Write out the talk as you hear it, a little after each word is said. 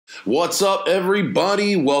What's up,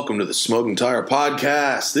 everybody? Welcome to the Smoking Tire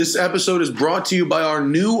Podcast. This episode is brought to you by our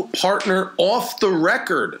new partner, Off the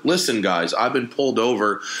Record. Listen, guys, I've been pulled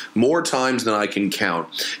over more times than I can count.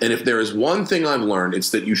 And if there is one thing I've learned,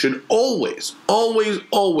 it's that you should always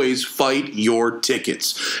fight your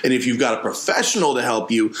tickets. And if you've got a professional to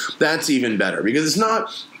help you, that's even better. Because it's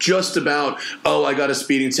not just about, oh, I got a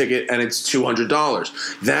speeding ticket and it's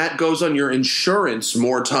 $200. That goes on your insurance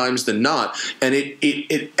more times than not. And it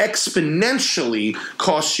exponentially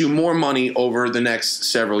costs you more money over the next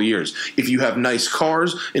several years. If you have nice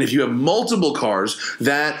cars and if you have multiple cars,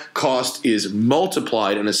 that cost is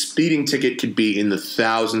multiplied and a speeding ticket could be in the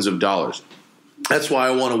thousands of dollars. That's why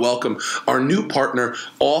I want to welcome our new partner,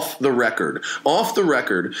 Off the Record. Off the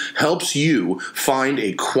Record helps you find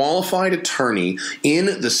a qualified attorney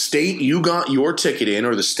in the state you got your ticket in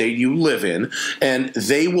or the state you live in, and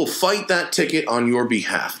they will fight that ticket on your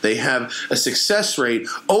behalf. They have a success rate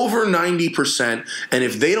over 90%, and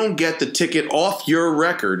if they don't get the ticket off your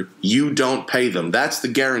record, you don't pay them. That's the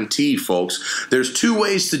guarantee, folks. There's two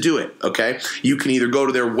ways to do it, okay? You can either go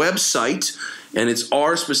to their website, and it's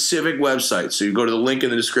our specific website. So you go to the link in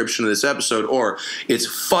the description of this episode, or it's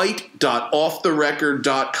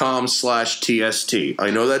fight.offtherecord.com/TST.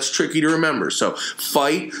 I know that's tricky to remember. So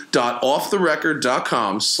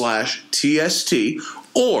fight.offtherecord.com/TST,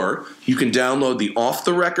 or you can download the Off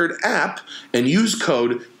the Record app and use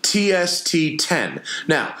code TST10.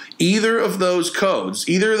 Now, either of those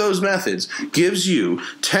methods gives you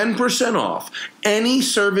 10% off any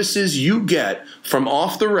services you get from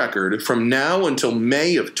Off the Record from now until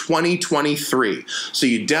May of 2023. So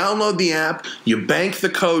you download the app, you bank the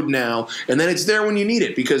code now, and then it's there when you need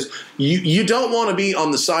it, because you don't want to be on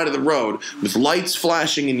the side of the road with lights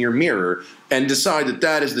flashing in your mirror and decide that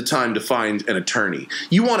that is the time to find an attorney.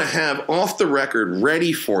 You want to have Off the Record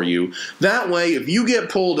ready for you. That way, if you get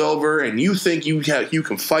pulled over and you think you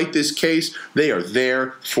can fight this case, they are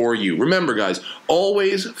there for you. Remember, guys,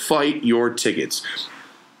 always fight your tickets.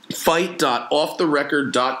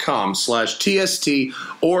 Fight.offtherecord.com/TST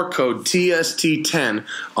or code TST10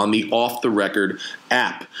 on the Off the Record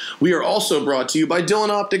app. We are also brought to you by Dylan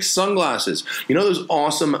Optics sunglasses. You know those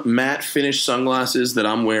awesome matte finish sunglasses that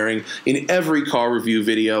I'm wearing in every car review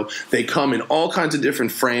video? They come in all kinds of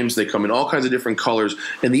different frames. They come in all kinds of different colors.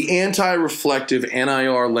 And the anti-reflective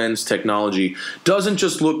NIR lens technology doesn't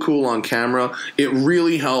just look cool on camera. It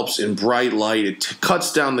really helps in bright light. It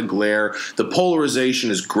cuts down the glare. The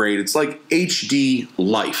polarization is great. It's like HD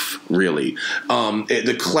life, really.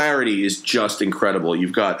 The clarity is just incredible.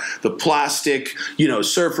 You've got the plastic,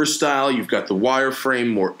 surfer style. You've got the wireframe,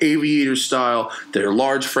 more aviator style. They're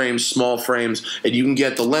large frames, small frames, and you can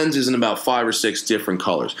get the lenses in about 5 or 6 different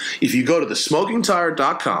colors. If you go to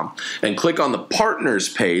thesmokingtire.com and click on the partners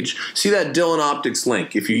page, see that Dylan Optics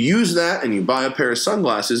link. If you use that and you buy a pair of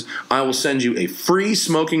sunglasses, I will send you a free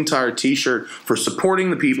Smoking Tire t-shirt for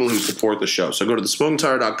supporting the people who support the show. So go to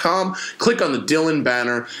thesmokingtire.com, click on the Dylan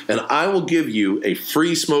banner, and I will give you a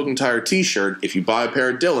free Smoking Tire t-shirt if you buy a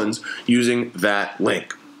pair of Dylans using that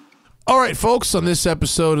link. All right, folks, on this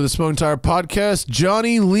episode of the Smoking Tire Podcast,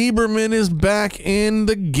 Jonny Lieberman is back in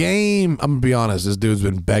the game. I'm going to be honest, this dude's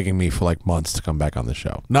been begging me for like months to come back on the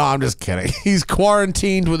show. No, I'm just kidding. He's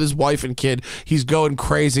quarantined with his wife and kid. He's going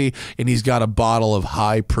crazy, and he's got a bottle of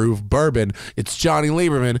high-proof bourbon. It's Jonny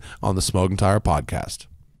Lieberman on the Smoking Tire Podcast.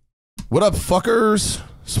 What up, fuckers?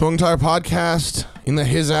 Smoking Tire Podcast in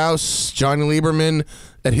his house. Jonny Lieberman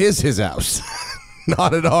at his house.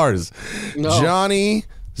 Not at ours. No. Johnny,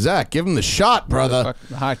 Zach, give him the shot, brother.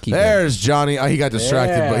 The hotkey. There's Johnny. Oh, he got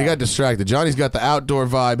distracted, but he got distracted. Johnny's got the outdoor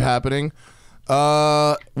vibe happening.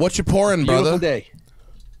 What you pouring, brother? Beautiful day.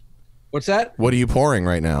 What's that? What are you pouring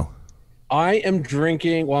right now? I am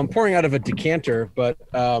drinking. Well, I'm pouring out of a decanter, but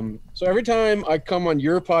so every time I come on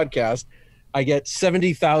your podcast, I get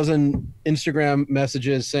 70,000 Instagram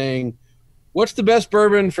messages saying, "What's the best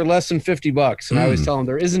bourbon for less than $50?" And I always tell them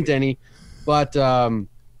there isn't any. But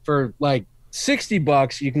for like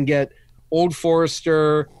 $60, you can get Old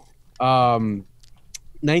Forester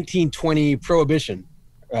 1920 Prohibition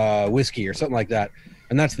whiskey or something like that,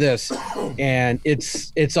 and that's this, and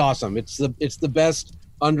it's awesome. It's the best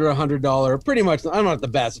under $100. Pretty much, I'm not the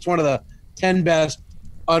best. It's one of the 10 best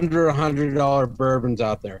under $100 bourbons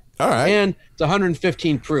out there. All right, and it's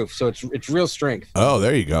 115 proof, so it's real strength. Oh,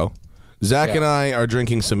 there you go. Zach and I are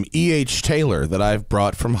drinking some E.H. Taylor that I've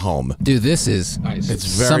brought from home. Dude, this is nice. It's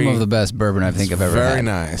some of the best bourbon I think I've ever had. Very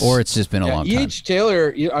nice. Or it's just been a long time. E.H.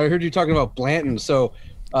 Taylor, I heard you talking about Blanton. So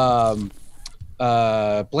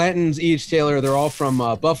Blanton's, E.H. Taylor, they're all from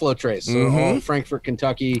Buffalo Trace. So all Frankfort,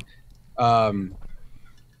 Kentucky. They're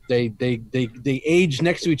They age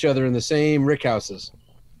next to each other in the same rick houses.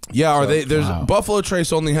 Yeah, Buffalo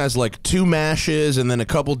Trace only has like 2 mashes and then a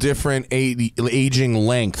couple different aging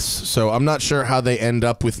lengths. So I'm not sure how they end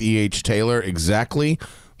up with E.H. Taylor exactly,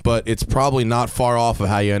 but it's probably not far off of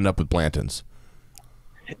how you end up with Blanton's.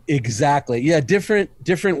 Exactly. Yeah, different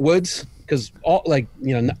woods, because all, like,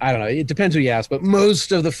 you know, I don't know, it depends who you ask, but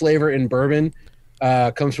most of the flavor in bourbon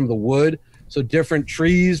comes from the wood. So different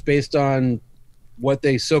trees, based on what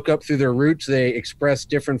they soak up through their roots, they express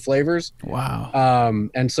different flavors. Wow.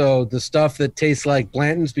 And so the stuff that tastes like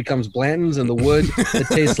Blanton's becomes Blanton's, and the wood that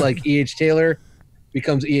tastes like E.H. Taylor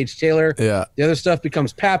becomes E.H. Taylor. Yeah. The other stuff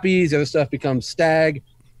becomes Pappy's. The other stuff becomes Stag.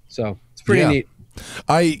 So it's pretty neat.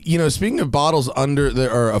 Speaking of bottles or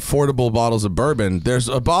affordable bottles of bourbon, there's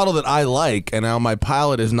a bottle that I like, and now my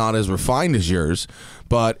palate is not as refined as yours,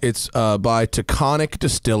 but it's by Taconic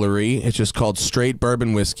Distillery. It's just called Straight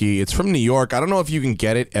Bourbon Whiskey. It's from New York. I don't know if you can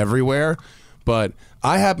get it everywhere, but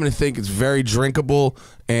I happen to think it's very drinkable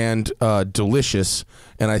and delicious,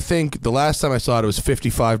 and I think the last time I saw it was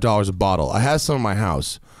 $55 a bottle. I have some in my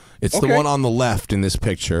house. It's the one on the left in this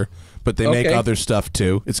picture. But they make other stuff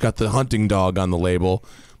too. It's got the hunting dog on the label,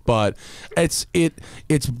 but it's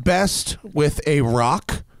best with a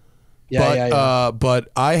rock. But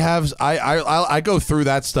I go through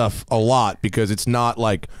that stuff a lot because it's not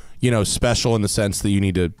like, you know, special in the sense that you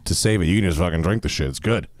need to save it. You can just fucking drink the shit. It's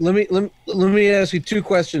good. Let me ask you 2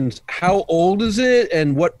 questions. How old is it,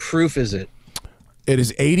 and what proof is it? It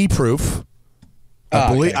is 80 proof.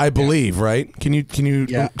 I believe, right? Can you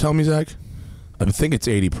tell me, Zach? I think it's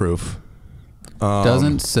 80 proof.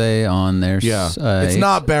 Doesn't say on there. Yeah, it's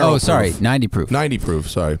not barrel. Oh, sorry, proof. 90 proof. 90 proof.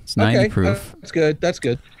 Sorry, it's 90 proof. That's good. That's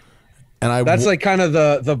good. And that's like kind of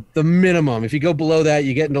the minimum. If you go below that,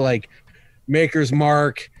 you get into like Maker's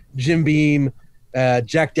Mark, Jim Beam,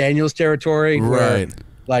 Jack Daniel's territory. Right. Where,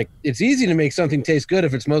 like, it's easy to make something taste good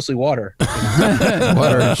if it's mostly water.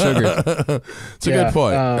 Water and sugar. It's a good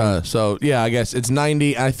point. So yeah, I guess it's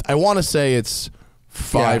 90. I want to say it's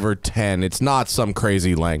 5 or 10. It's not some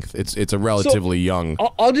crazy length. It's a relatively young.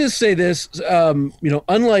 I'll just say this,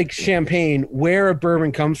 unlike champagne, where a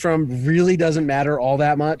bourbon comes from really doesn't matter all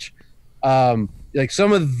that much. Like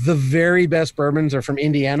some of the very best bourbons are from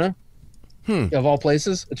Indiana, of all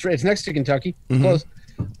places. It's next to Kentucky, close.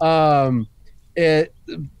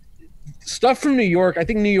 Stuff from New York. I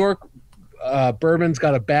think New York bourbon's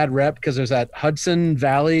got a bad rep because there's that Hudson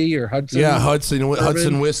Valley or Hudson. Yeah,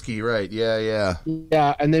 Hudson whiskey, right? Yeah.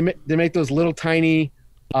 Yeah, and they make those little tiny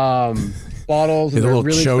bottles. The little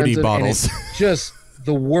really chody bottles. It's just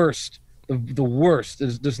the worst. The worst.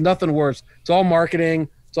 There's nothing worse. It's all marketing.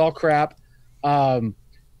 It's all crap.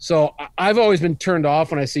 So I've always been turned off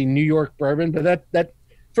when I see New York bourbon. But that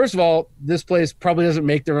first of all, this place probably doesn't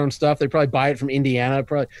make their own stuff. They probably buy it from Indiana.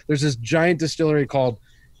 There's this giant distillery called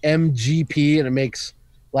MGP, and it makes,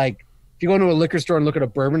 like, if you go into a liquor store and look at a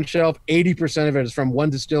bourbon shelf, 80% of it is from one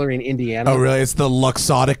distillery in Indiana. Oh, really? It's the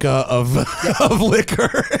Luxottica of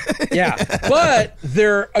liquor. Yeah, but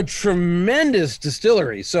they're a tremendous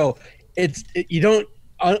distillery. So you don't,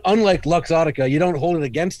 unlike Luxottica, you don't hold it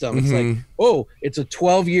against them. It's like, oh, it's a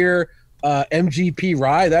 12-year MGP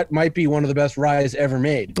rye. That might be one of the best ryes ever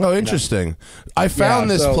made. Oh, interesting. I found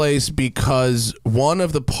this place because one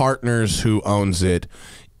of the partners who owns it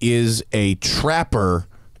is a trapper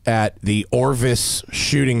at the Orvis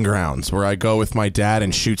shooting grounds, where I go with my dad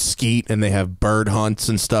and shoot skeet, and they have bird hunts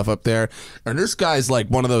and stuff up there. And this guy's like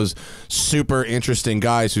one of those super interesting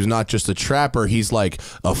guys who's not just a trapper, he's like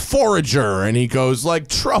a forager, and he goes like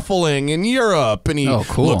truffling in Europe, and he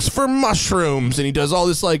looks for mushrooms, and he does all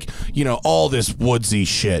this, like, you know, all this woodsy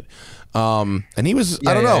shit. And he was,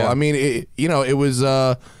 I don't know. I mean,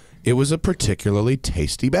 it was a particularly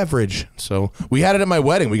tasty beverage. So we had it at my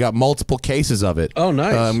wedding. We got multiple cases of it. Oh,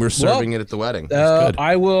 nice. We're serving it at the wedding. Good.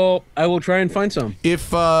 I will try and find some.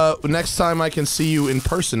 If next time I can see you in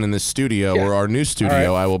person in this studio or our new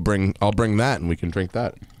studio, right. I'll bring that, and we can drink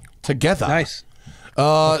that together. Nice.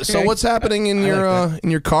 So what's happening in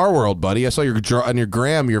your car world, buddy? I saw on your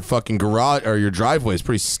gram, your fucking garage or your driveway is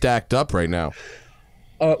pretty stacked up right now.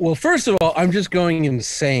 Well, first of all, I'm just going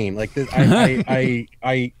insane. Like, I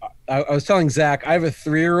was telling Zach, I have a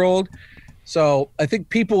 3-year-old, so I think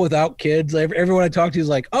people without kids, everyone I talk to is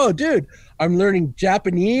like, "Oh, dude, I'm learning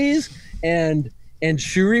Japanese and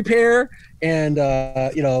shoe repair and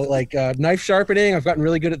knife sharpening. I've gotten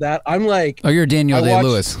really good at that." I'm like, "Oh, you're Daniel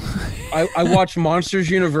Day-Lewis." I watch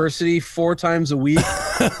Monsters University 4 times a week.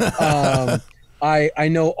 I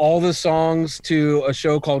know all the songs to a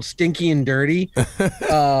show called Stinky and Dirty.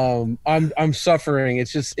 I'm suffering.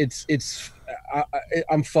 It's just it's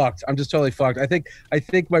I'm fucked. I'm just totally fucked. I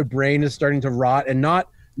think my brain is starting to rot, and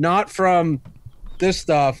not from this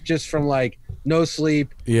stuff, just from like no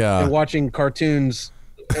sleep and watching cartoons.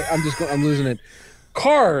 I'm losing it.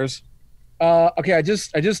 Cars. Okay, I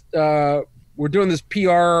just we're doing this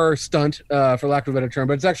PR stunt, for lack of a better term,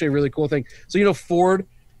 but it's actually a really cool thing. So Ford,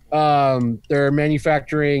 they're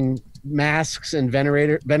manufacturing masks and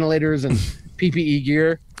ventilators and PPE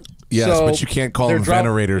gear. Yes, so but you can't call them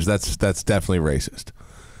ventilators. That's definitely racist.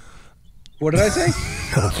 What did I say?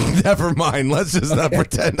 Never mind. Let's just not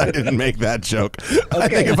pretend I didn't make that joke. I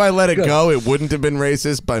think if I let it go, it wouldn't have been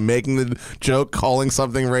racist. By making the joke, calling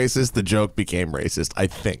something racist, the joke became racist, I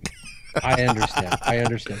think. I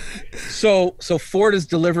understand. So Ford is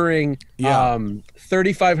delivering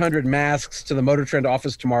 3,500 masks to the Motor Trend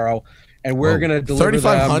office tomorrow, and we're going to deliver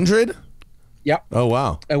 3,500? Yep. Oh,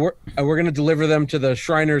 wow. And we're going to deliver them to the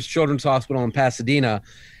Shriners Children's Hospital in Pasadena.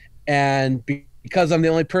 And because I'm the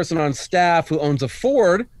only person on staff who owns a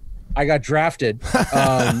Ford, I got drafted.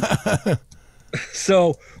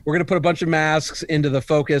 So we're going to put a bunch of masks into the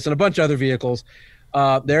Focus and a bunch of other vehicles.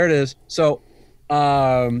 There it is. So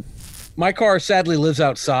my car sadly lives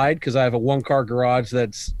outside because I have a one-car garage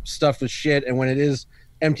that's stuffed with shit. And when it is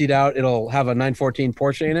emptied out, it'll have a 914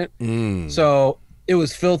 Porsche in it. So it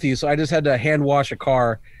was filthy. So I just had to hand wash a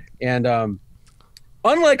car. And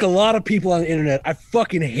unlike a lot of people on the internet, I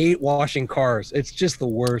fucking hate washing cars. It's just the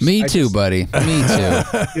worst. Me too, buddy. Me too.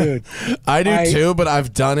 Dude. I do too, but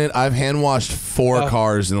I've done it. I've hand washed 4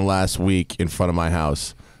 cars in the last week in front of my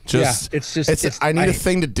house. I need a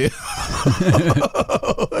thing to do.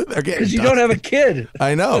 Because you don't have a kid.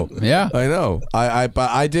 I know. Yeah. I know.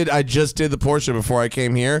 I just did the Porsche before I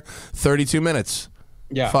came here. 32 minutes.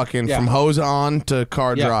 Yeah. From hose on to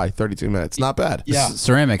car dry. 32 minutes. Not bad. Yeah.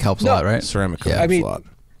 Ceramic helps a lot, right? Ceramic helps a lot.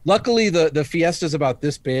 Luckily, the Fiesta's about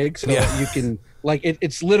this big, so you can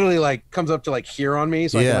it's literally comes up to here on me,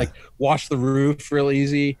 so I can wash the roof real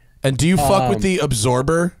easy. And do you fuck with the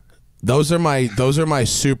absorber? Those are my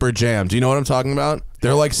super jam. Do you know what I'm talking about?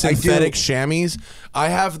 They're like synthetic chamois. I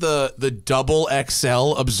have the double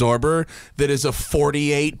XL absorber that is a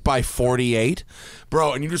 48 by 48,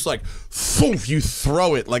 bro. And you just you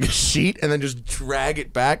throw it like a sheet and then just drag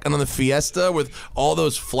it back. And on the Fiesta with all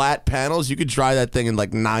those flat panels, you could dry that thing in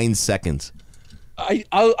 9 seconds. I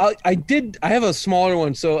have a smaller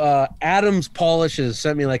one. So Adams Polishes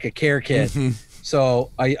sent me a care kit. So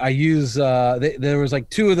I use there was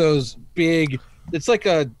 2 of those big. It's like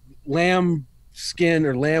a lamb skin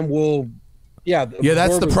or lamb wool. Yeah,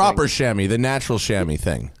 that's the proper chamois, the natural chamois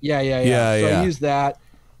thing. Yeah. I use that.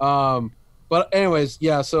 But anyways,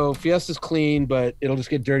 so Fiesta's clean, but it'll just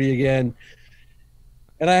get dirty again.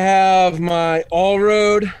 And I have my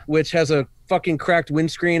all-road, which has a fucking cracked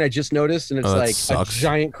windscreen. I just noticed, and it's a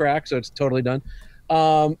giant crack, so it's totally done.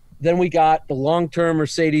 Then we got the long-term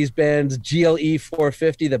Mercedes-Benz GLE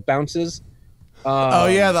 450 that bounces.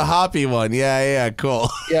 The hoppy one. Yeah, cool.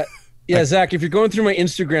 Yeah, Zach, if you're going through my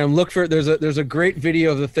Instagram, look for there's a great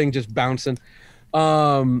video of the thing just bouncing.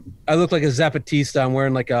 I look like a Zapatista. I'm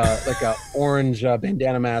wearing like a orange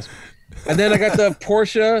bandana mask. And then I got the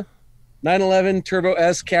Porsche 911 Turbo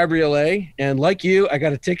S Cabriolet, and like you, I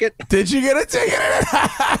got a ticket. Did you get a ticket?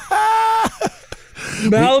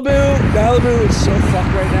 Malibu is so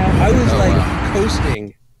fucked right now. I was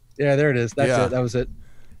coasting. Yeah, there it is. That's it. That was it.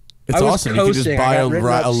 It's awesome. You can just buy a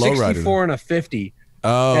lowrider. 64 and a 50.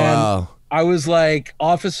 Oh, and wow. I was like,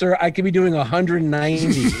 officer, I could be doing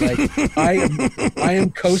 190. I am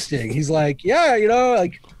coasting. He's like, yeah,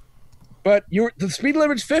 but the speed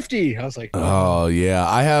limit's 50. I was like, oh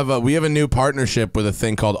yeah. We have a new partnership with a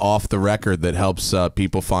thing called Off the Record that helps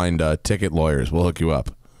people find ticket lawyers. We'll hook you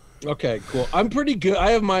up. Okay, cool. I'm pretty good.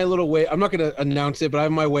 I have my little way. I'm not going to announce it, but I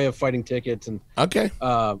have my way of fighting tickets. And okay.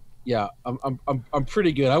 Yeah, I'm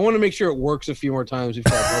pretty good. I want to make sure it works a few more times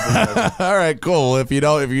before I all right, cool. If it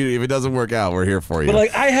doesn't work out, we're here for you.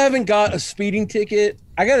 But I haven't got a speeding ticket.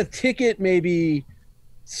 I got a ticket maybe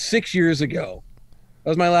 6 years ago.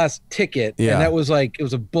 That was my last ticket. Yeah. And that was it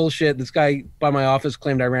was a bullshit. This guy by my office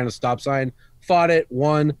claimed I ran a stop sign, fought it,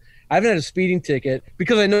 won. I haven't had a speeding ticket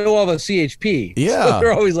because I know all the CHP. Yeah. So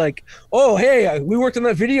they're always like, oh, hey, we worked on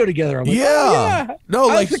that video together. I'm like, yeah. No,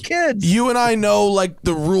 how's the kids? You and I know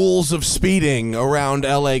the rules of speeding around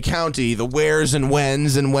LA County, the wheres and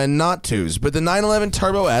whens and when not tos. But the 911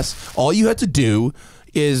 Turbo S, all you had to do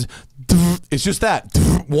is it's just that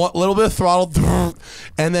one little bit of throttle,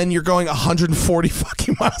 and then you're going 140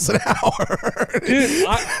 fucking miles an hour. Dude,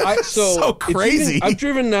 so crazy. I've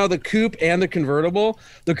driven now the coupe and the convertible.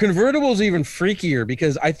 The convertible is even freakier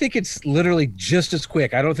because I think it's literally just as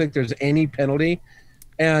quick. I don't think there's any penalty.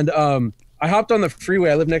 And I hopped on the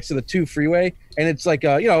freeway. I live next to the 2 freeway, and it's like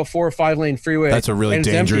a 4 or 5 lane freeway. That's a really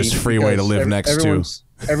dangerous freeway to live next to.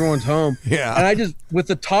 Everyone's home. Yeah. And I just, with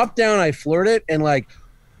the top down, I floored it, and like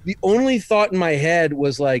the only thought in my head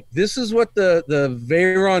was like, this is what the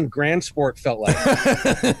Veyron Grand Sport felt like.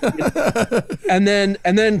 and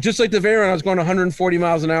then just like the Veyron, I was going 140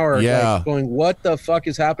 miles an hour. Yeah. Like, going, what the fuck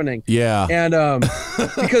is happening? Yeah. And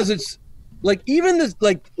because it's like even this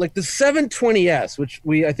like the 720S, which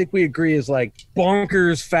I think we agree is like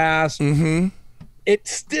bonkers fast. Mm-hmm. It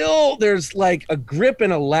still, there's like a grip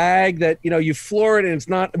and a lag that you floor it and it's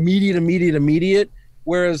not immediate.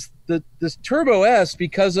 Whereas this Turbo S,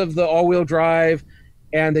 because of the all-wheel drive,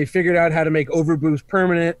 and they figured out how to make overboost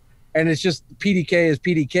permanent, and it's just PDK is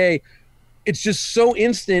PDK. It's just so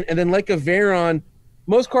instant. And then like a Veyron,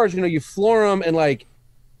 most cars, you floor them and like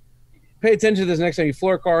pay attention to this next time you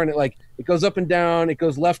floor a car, and it goes up and down, it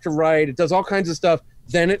goes left to right, it does all kinds of stuff,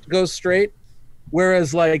 then it goes straight.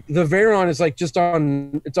 Whereas like the Veyron is like it's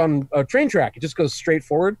on a train track, it just goes straight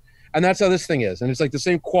forward. And that's how this thing is. And it's like the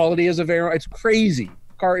same quality as a Veyron. It's crazy.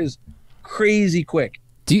 The car is crazy quick.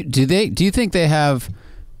 Do you think they have,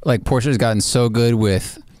 like, Porsche's gotten so good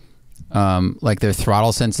with like their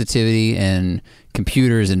throttle sensitivity and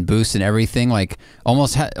computers and boosts and everything, like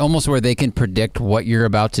almost where they can predict what you're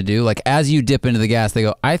about to do? Like as you dip into the gas, they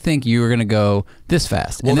go, I think you were going to go this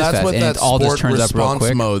fast. Well, and this that's fast, what and that it all just sport turns up real response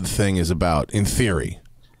quick. mode thing is about, in theory.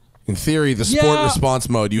 In theory, the sport response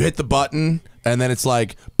mode, you hit the button, and then it's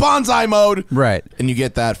like bonsai mode, right? And you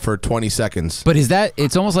get that for 20 seconds. But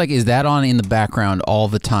it's almost like, is that on in the background all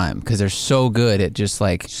the time? Because they're so good at just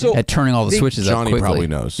like at turning all the switches up quickly. Johnny probably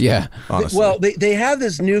knows. Yeah. Honestly. Well, they have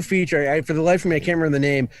this new feature. For the life of me, I can't remember the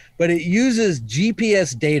name, but it uses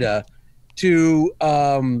GPS data to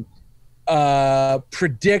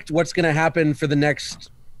predict what's going to happen for the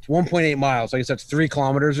next 1.8 miles. I guess that's 3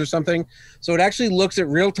 kilometers or something. So it actually looks at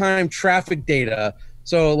real-time traffic data.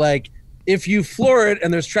 So like if you floor it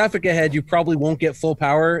and there's traffic ahead, you probably won't get full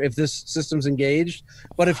power if this system's engaged.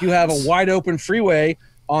 But if you have a wide open freeway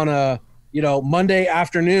on a Monday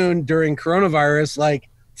afternoon during coronavirus, like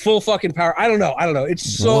full fucking power. I don't know.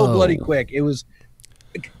 It's so bloody quick. It was,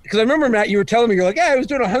 because I remember, Matt, you were telling me, you're like, yeah, I was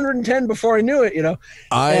doing 110 before I knew it,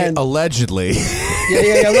 Allegedly.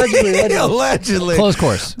 Yeah, allegedly. Allegedly. Close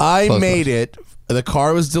course. I made it. The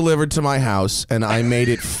car was delivered to my house, and I made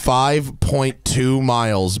it 5.2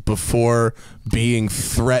 miles before being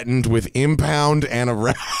threatened with impound and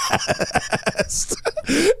arrest.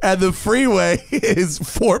 And the freeway is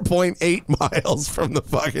 4.8 miles from the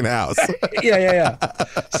fucking house. Yeah.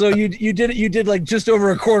 So you did like just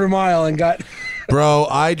over a quarter mile and got. Bro,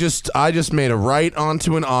 I just made a right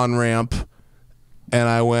onto an on-ramp, and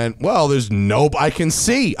I went, well, there's I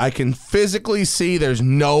can physically see there's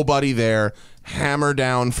nobody there. Hammer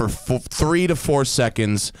down for 3 to 4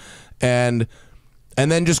 seconds, and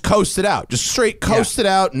then just coast it out. Just straight coast it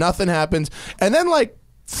out. Nothing happens. And then like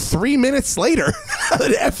 3 minutes later,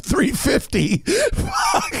 an F-350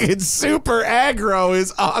 fucking super aggro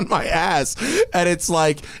is on my ass. And it's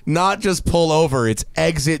like, not just pull over, it's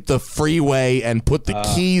exit the freeway and put the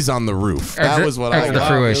keys on the roof. That was what I the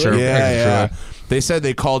freeway, sure. Yeah. They said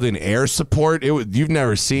they called in air support. You've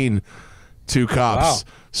never seen 2 cops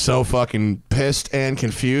so fucking pissed and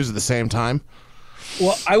confused at the same time.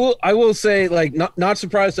 Well, I will say, like, not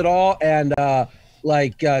surprised at all, and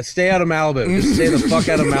stay out of Malibu. Just stay the fuck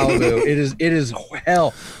out of Malibu. It is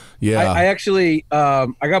hell. Yeah. I actually I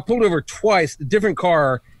got pulled over twice, a different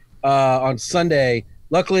car on Sunday.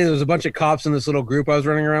 Luckily, there was a bunch of cops in this little group I was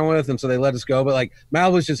running around with, and so they let us go. But like,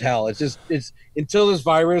 Malibu's just hell. It's until this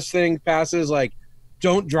virus thing passes. Like,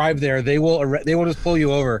 don't drive there. They will just pull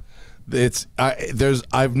you over.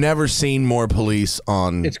 I've never seen more police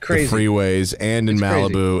on the freeways and in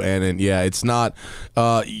Malibu, and it's not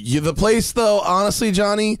the place though. Honestly,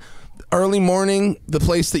 Johnny, early morning, the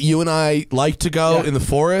place that you and I like to go in the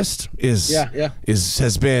forest has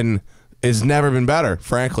never been better.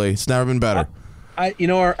 Frankly, it's never been better.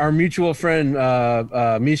 Our mutual friend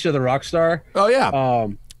Misha the Rockstar. Oh yeah.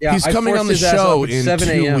 He's coming on the show in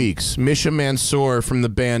 2 weeks. Misha Mansour from the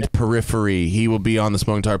band Periphery. He will be on the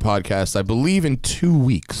Smoking Tire podcast, I believe, in 2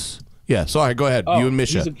 weeks. Yeah, sorry, go ahead. You and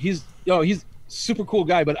Misha. He's a super cool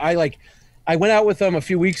guy, but I went out with him a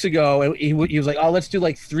few weeks ago, and he was like, oh, let's do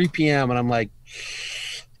like 3 p.m. And I'm like,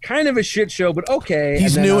 kind of a shit show, but okay.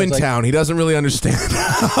 He's new in town. He doesn't really understand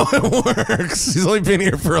how it works. He's only been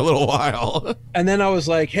here for a little while. And then I was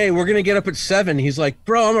like, hey, we're going to get up at 7. He's like,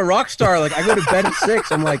 bro, I'm a rock star. Like, I go to bed at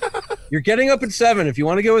 6. I'm like, you're getting up at 7. If you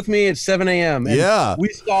want to go with me, it's 7 a.m. And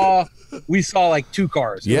we saw like 2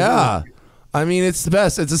 cars. Yeah. I mean, it's the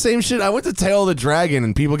best. It's the same shit. I went to Tail of the Dragon,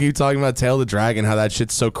 and people keep talking about Tail of the Dragon, how that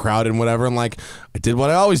shit's so crowded and whatever. I'm like, I did what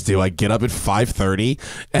I always do. I get up at 5:30,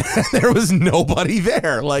 and there was nobody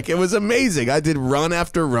there. Like, it was amazing. I did run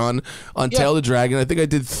after run on Tail of the Dragon. I think I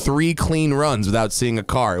did 3 clean runs without seeing a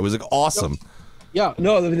car. It was like awesome. Yeah,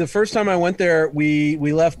 no. The first time I went there, we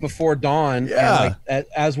left before dawn. Yeah. And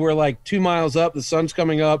as we're like 2 miles up, the sun's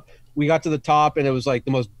coming up. We got to the top, and it was like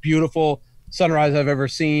the most beautiful sunrise I've ever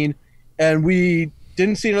seen. And we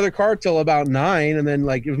didn't see another car till about 9, and then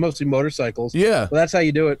like it was mostly motorcycles. Yeah, but that's how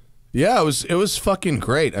you do it. Yeah, it was fucking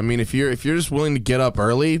great. I mean, if you're just willing to get up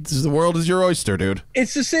early, the world is your oyster, dude.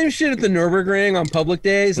 It's the same shit at the Nürburgring on public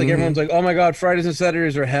days. Like everyone's like, "Oh my god, Fridays and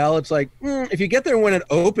Saturdays are hell." It's like if you get there when it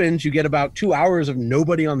opens, you get about 2 hours of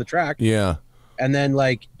nobody on the track. Yeah, and then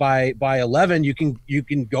like by 11, you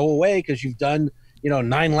can go away because you've done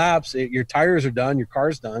 9 laps. Your tires are done. Your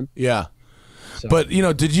car's done. Yeah. So. But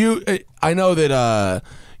did you? I know that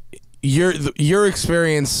your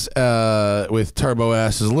experience with Turbo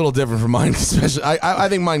S is a little different from mine. Especially, I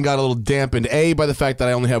think mine got a little dampened. A, by the fact that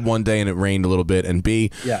I only had one day and it rained a little bit, and B,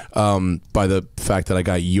 by the fact that I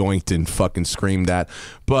got yoinked and fucking screamed at.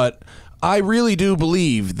 But I really do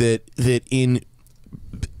believe that in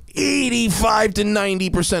 85 to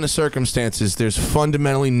 90% of circumstances, there's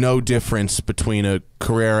fundamentally no difference between a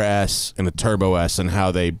Carrera S and a Turbo S and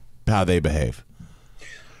how they behave.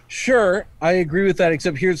 Sure, I agree with that,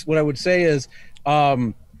 except here's what I would say is,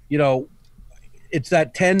 it's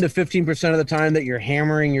that 10 to 15% of the time that you're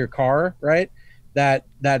hammering your car, right?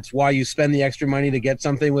 That's why you spend the extra money to get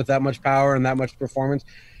something with that much power and that much performance.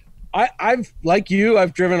 I've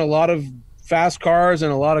driven a lot of fast cars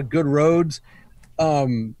and a lot of good roads.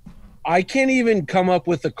 I can't even come up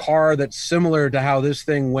with a car that's similar to how this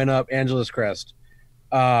thing went up Angeles Crest.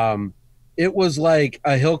 It was like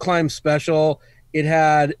a hill climb special. It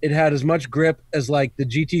had as much grip as like the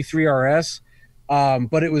GT3 RS,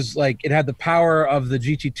 but it was like it had the power of the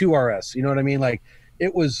GT2 RS. You know what I mean? Like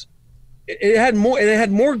it had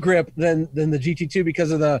more grip than the GT2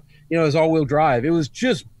 because of the it was all-wheel drive. It was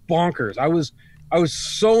just bonkers. I was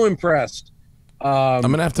so impressed. I'm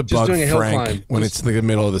gonna have to bug Frank when it's the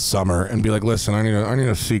middle of the summer and be like, "Listen, I need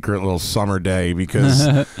a secret little summer day because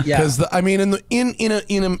on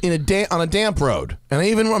a damp road, and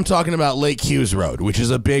even when I'm talking about Lake Hughes Road, which is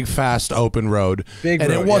a big, fast, open road,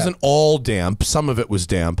 it wasn't all damp. Some of it was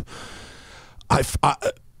damp.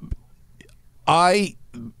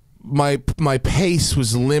 My pace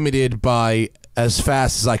was limited by as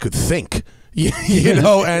fast as I could think."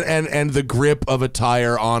 And the grip of a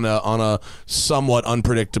tire on a somewhat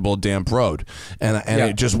unpredictable damp road, and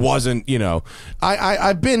it just wasn't.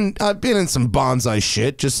 I've been in some bonsai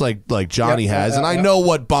shit, just like Johnny has, and I know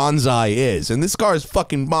what bonsai is, and this car is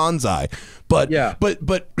fucking bonsai. But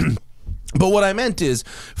what I meant is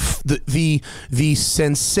the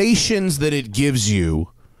sensations that it gives you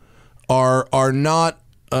are not.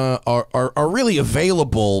 Are really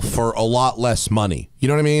available for a lot less money. You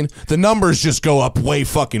know what I mean? The numbers just go up way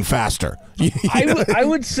fucking faster. I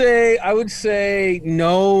would say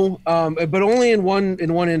no, but only in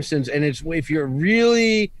one instance, and it's if you're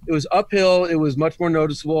really it was uphill. It was much more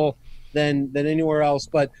noticeable than anywhere else.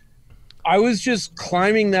 But I was just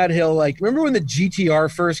climbing that hill. Like remember when the GTR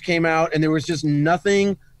first came out, and there was just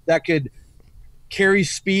nothing that could carry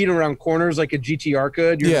speed around corners like a GTR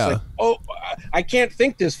could. You're just like, oh, I can't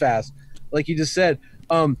think this fast, like you just said.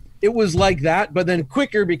 It was like that, but then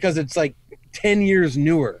quicker because it's like 10 years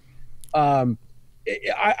newer. I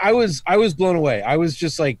was blown away. I was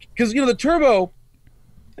just like, because the turbo,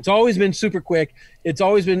 it's always been super quick. It's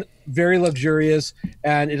always been very luxurious,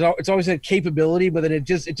 and it's always had capability, but then it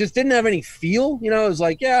just didn't have any feel. It was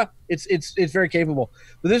like, yeah, it's very capable,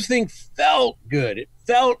 but this thing felt good. It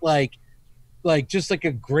felt like just like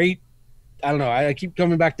a great, I don't know. I keep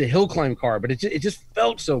coming back to hill climb car, but it just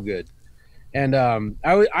felt so good, and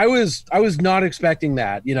I was not expecting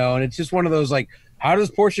that, and it's just one of those like, how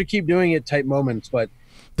does Porsche keep doing it type moments, but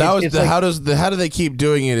how do they keep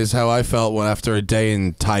doing it is how I felt after a day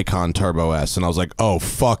in Taycan Turbo S, and I was like, oh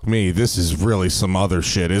fuck me, this is really some other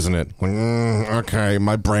shit, isn't it? Like, okay,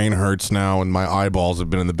 my brain hurts now, and my eyeballs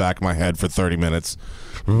have been in the back of my head for 30 minutes.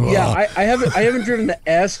 Yeah, I haven't driven the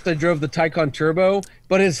S. I drove the Taycan Turbo,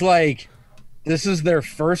 but it's like this is their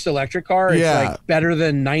first electric car. It's Yeah. like better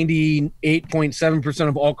than 98.7%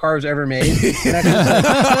 of all cars ever made. And that's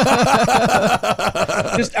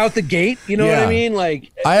just out the gate. You know what Yeah. I mean?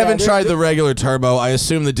 Like, I haven't tried the regular turbo. I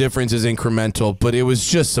assume the difference is incremental, but it was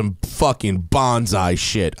just some fucking bonsai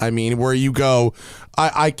shit. I mean, where you go,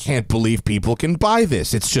 I can't believe people can buy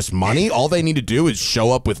this. It's just money. All they need to do is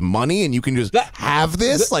show up with money, and you can just have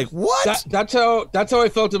this. Like what? That's how I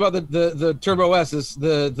felt about the Turbo S,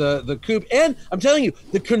 the coupe, and I'm telling you,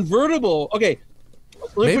 the convertible. Okay,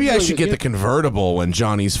 maybe I should get the convertible when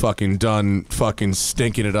Johnny's fucking done fucking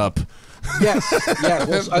stinking it up. Yes, yeah.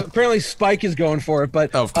 Well, apparently Spike is going for it,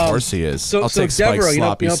 but Of course he is. So I'll take Spike's Devereaux,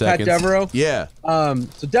 sloppy you know Pat seconds. Devereaux. Yeah.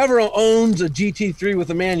 So Devereaux owns a GT3 with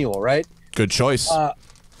a manual, right? Good choice.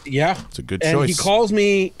 Yeah, It's a good and choice. he calls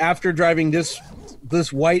me after driving this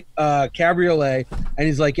white cabriolet, and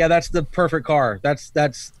he's like, "Yeah, that's the perfect car. That's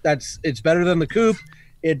it's better than the coupe.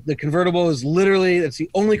 The convertible is literally it's the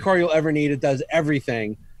only car you'll ever need. It does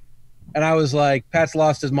everything." And I was like, "Pat's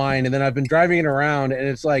lost his mind." And then I've been driving it around, and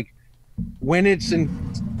it's like, when it's in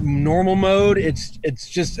normal mode, it's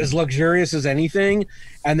just as luxurious as anything.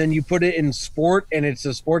 And then you put it in sport, and it's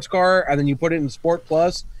a sports car, and then you put it in Sport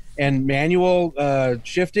Plus and manual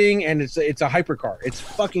shifting, and it's a hypercar. It's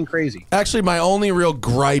fucking crazy. Actually, my only real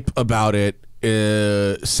gripe about it,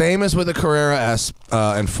 same as with the Carrera S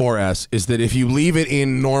and 4S, is that if you leave it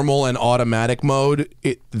in normal and automatic mode,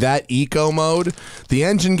 that eco mode, the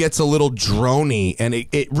engine gets a little drony, and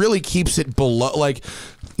it really keeps it below, like,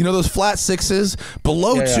 you know, those flat sixes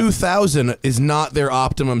below 2,000 is not their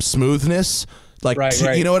optimum smoothness. Like,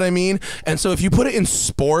 right. You know what I mean? And so if you put it in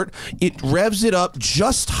sport, it revs it up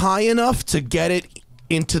just high enough to get it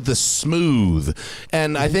into the smooth.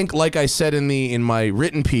 And I think, like I said in my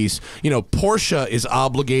written piece, you know, Porsche is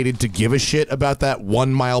obligated to give a shit about that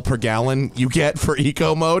 1 mile per gallon you get for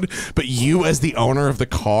eco mode, but you as the owner of the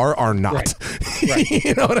car are not. Right.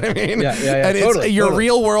 You know what I mean? Yeah. And Totally. Your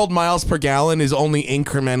real world miles per gallon is only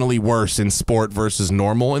incrementally worse in sport versus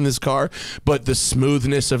normal in this car, but the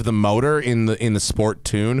smoothness of the motor in the sport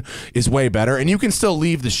tune is way better, and you can still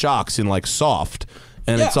leave the shocks in like soft,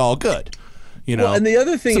 and it's all good. You know, well, and the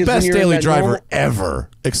other thing it's the is best when you're in daily that driver normal, ever,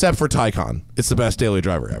 except for Taycan. It's the best daily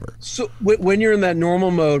driver ever. So when you're in that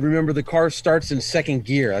normal mode, remember the car starts in second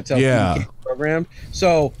gear. That's how it's programmed.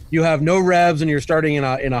 So you have no revs, and you're starting in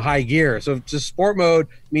a high gear. So just sport mode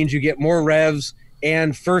means you get more revs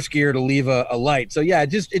and first gear to leave a light. So yeah,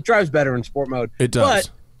 it drives better in sport mode. It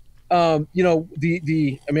does. But you know,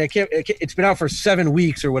 I mean, it's been out for 7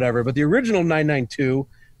 weeks or whatever, but the original 992,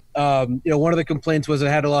 you know, one of the complaints was it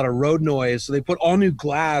had a lot of road noise. So they put all new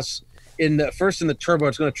glass first in the turbo.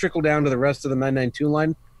 It's going to trickle down to the rest of the 992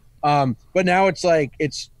 line. But now it's like,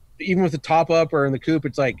 it's even with the top up or in the coupe,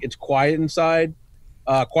 it's like, it's quiet inside,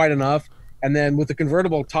 quiet enough. And then with the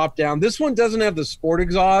convertible top down, this one doesn't have the sport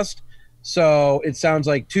exhaust. So it sounds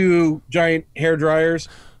like two giant hair dryers.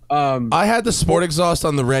 I had the sport exhaust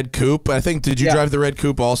on the red coupe. I think, did you drive the red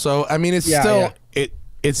coupe also? I mean, it's still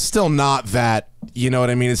it's still not that, you know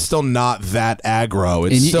what I mean? It's still not that aggro.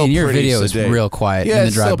 It's still in your pretty video sedate. is real quiet. Yeah, in the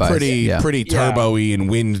it's still drive-bys. pretty turbo-y and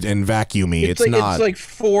wind and vacuumy. It's not. It's like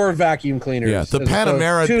 4 vacuum cleaners. Yeah, the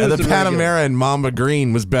Panamera and Mamba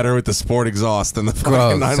Green was better with the sport exhaust than the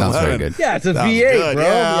fucking 911. Sounds very good. Yeah, it's a That was V8, good. bro.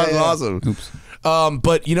 Yeah, that was awesome. Oops.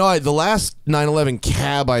 But you know, the last 911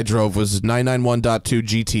 cab I drove was 991.2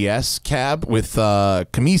 GTS cab with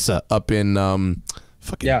Camisa up in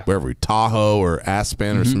wherever, Tahoe or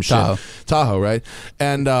Aspen or some shit. Tahoe, right?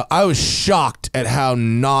 And I was shocked at how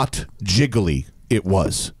not jiggly it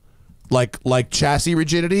was. Like chassis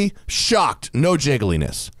rigidity, shocked, no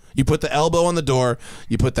jiggliness. You put the elbow on the door,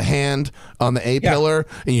 you put the hand on the A-pillar,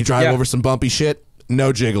 and you drive over some bumpy shit,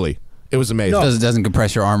 no jiggly. It was amazing. It doesn't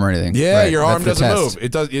compress your arm or anything. Yeah, Right, your arm that's the doesn't test. move.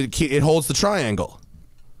 It does. It holds the triangle.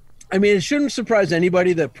 I mean, it shouldn't surprise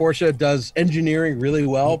anybody that Porsche does engineering really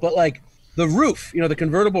well, but like the roof, you know, the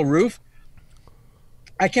convertible roof,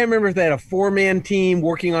 I can't remember if they had a 4-man team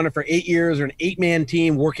working on it for 8 years or an 8-man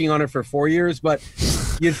team working on it for 4 years, but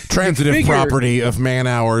transitive property of man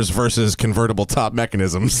hours versus convertible top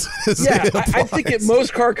mechanisms. Yeah, I think at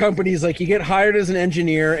most car companies, like, you get hired as an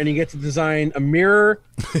engineer and you get to design a mirror,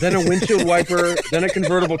 then a windshield wiper, then a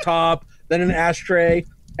convertible top, then an ashtray.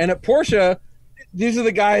 And at Porsche, these are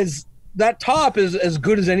the guys, that top is as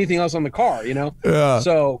good as anything else on the car, you know? Yeah.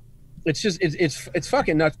 So it's just, it's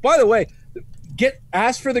fucking nuts. By the way,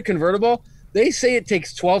 ask for the convertible. They say it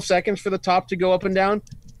takes 12 seconds for the top to go up and down.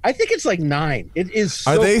 I think it's like 9. It is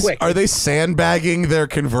so quick. Are they sandbagging their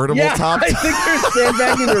convertible top? I think they're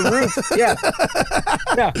sandbagging the roof. Yeah.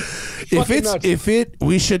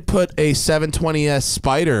 We should put a 720S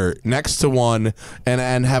Spider next to one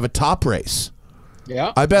and have a top race.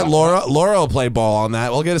 Yeah. I bet Laura will play ball on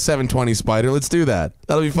that. We'll get a 720 Spider. Let's do that.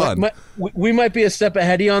 That'll be fun. We might be a step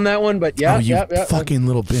ahead of you on that one, but yeah. Oh, you fucking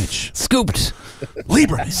little bitch. Scooped.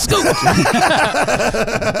 Lieberman. Scooped.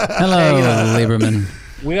 Hello, Lieberman.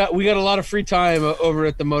 We got a lot of free time over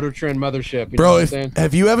at the Motor Trend mothership. Bro,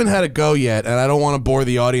 if you haven't had a go yet, and I don't want to bore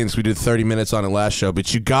the audience, we did 30 minutes on it last show,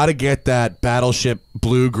 but you got to get that Battleship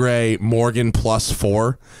Blue-Gray Morgan Plus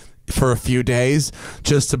 4 for a few days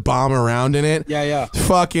just to bomb around in it. Yeah.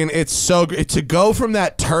 Fucking, it's so good. To go from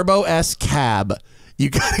that Turbo S cab, you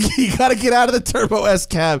gotta get out of the Turbo S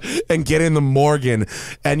cab and get in the Morgan,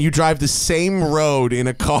 and you drive the same road in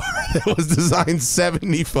a car that was designed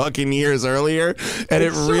 70 fucking years earlier, and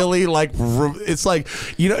it really it's like,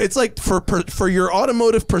 you know, it's like for your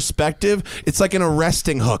automotive perspective, it's like an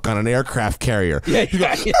arresting hook on an aircraft carrier. Yeah.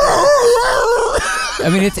 I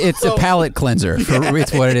mean, it's a palate cleanser.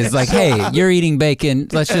 It's what it is. Like, hey, you're eating bacon.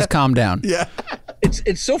 Let's just calm down. Yeah.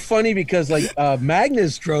 It's so funny because like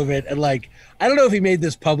Magnus drove it, and like I don't know if he made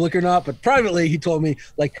this public or not, but privately he told me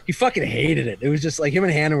like he fucking hated it. It was just like him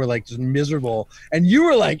and Hannah were like just miserable, and you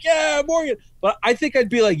were like, yeah, Morgan. But I think I'd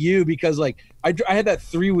be like you because like I had that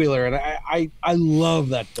 3-wheeler and I love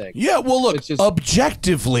that thing. Yeah, well, look,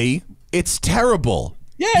 objectively, it's terrible.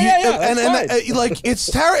 Yeah. Like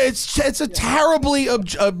it's a terribly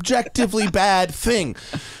objectively bad thing,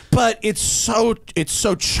 but it's so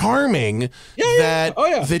charming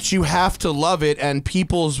that you have to love it, and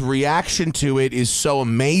people's reaction to it is so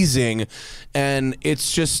amazing, and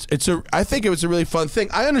I think it was a really fun thing.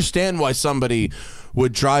 I understand why somebody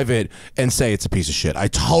would drive it and say it's a piece of shit. I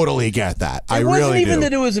totally get that. I really do. It wasn't even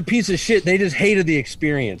that it was a piece of shit. They just hated the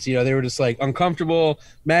experience. You know, they were just like uncomfortable.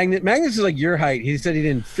 Magnus is like your height. He said he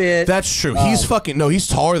didn't fit. That's true. He's he's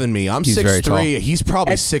taller than me. I'm 6'3". He's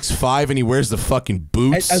probably 6'5", and he wears the fucking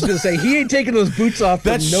boots. I was gonna say he ain't taking those boots off.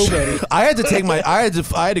 That's nobody. I had to take I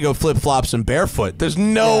had to go flip flops and barefoot. There's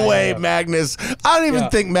no way Magnus. I don't even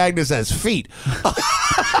think Magnus has feet.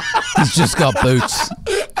 He's just got boots.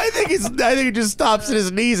 I think he just stops at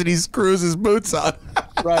his knees and he screws his boots on.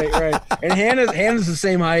 Right. And Hannah's the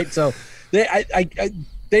same height, so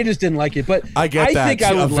they just didn't like it. But I get that. Think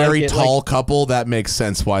I would a very like tall couple, that makes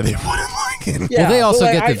sense why they wouldn't like it. Yeah, well, they also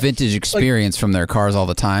get the vintage experience from their cars all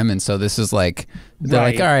the time, and so this is like they're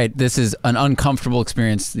like, all right, this is an uncomfortable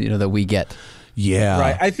experience, you know, that we get. Yeah.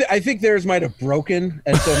 Right. I think theirs might have broken,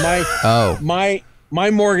 and so my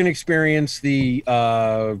Morgan experience, the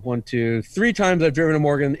 1, 2, 3 times I've driven a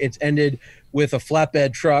Morgan, it's ended with a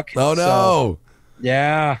flatbed truck. Oh no! So,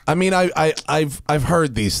 yeah. I mean, I've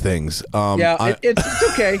heard these things. It's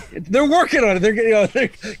okay. They're working on it. They're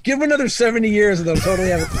give them another 70 years and they'll totally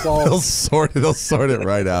have it solved. They'll sort it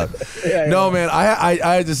right out. Man, I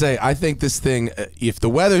had to say, I think this thing, if the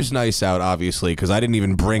weather's nice out, obviously, because I didn't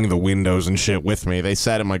even bring the windows and shit with me. They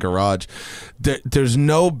sat in my garage. There's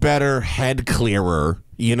no better head clearer,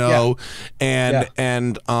 you know, and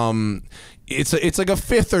it's like a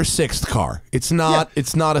 5th or 6th car. It's not a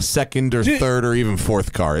 2nd or 3rd or even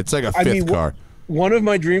 4th car. It's like a 5th car. One of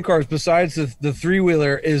my dream cars, besides the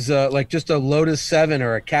 3-wheeler, is like just a Lotus 7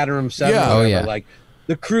 or a Caterham 7. Yeah. Or whatever. Like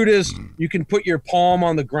the crudest. You can put your palm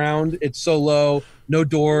on the ground. It's so low, no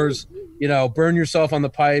doors. You know, burn yourself on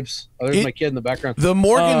the pipes. Oh, there's my kid in the background. The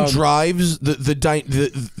Morgan drives,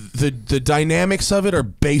 the dynamics of it are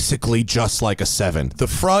basically just like a 7. The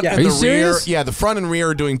front and the rear, serious? the front and rear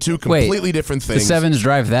are doing two completely different things. The 7s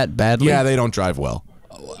drive that badly? Yeah, they don't drive well.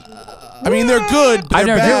 I mean, they're good. I've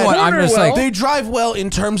never driven one. I'm just like, they drive well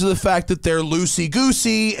in terms of the fact that they're loosey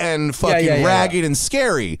goosey and fucking ragged and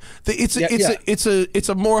scary. It's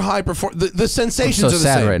a more high perform. The sensations are the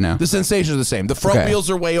same right now. The sensations are the same. The front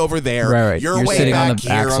wheels are way over there. Right. You're way sitting back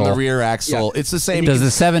here on the rear axle. It's the same. Does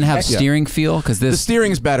the 7 have steering feel? Because the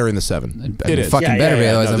steering's better in the 7. It is fucking better.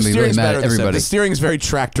 Otherwise, I'm gonna be really mad at everybody. The steering's very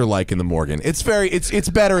tractor-like in the Morgan. It's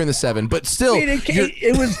better in the 7, but still,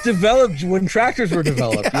 it was developed when tractors were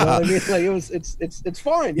developed. You know what I mean? Like it's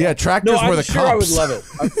fine. Yeah, tractors were the cops. I would love it.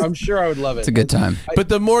 I'm sure I would love it. It's a good time. But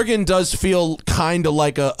the Morgan does feel kind of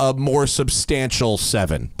like a more substantial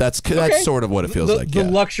 7. That's sort of what it feels like. The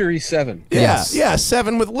luxury 7. Yeah,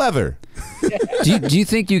 7 with leather. Do you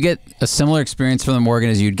think you get a similar experience from the Morgan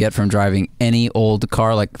as you'd get from driving any old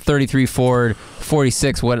car, like 33 Ford,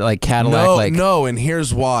 46, Cadillac? No, and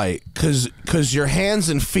here's why. Because your hands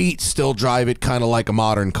and feet still drive it kind of like a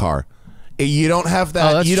modern car. You don't have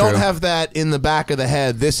that. that's you don't true. have that in the back of the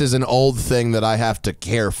head. This is an old thing that I have to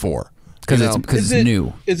care for. Because it's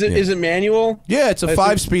new. Is it manual? Yeah, it's a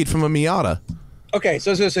 5-speed from a Miata. Okay, so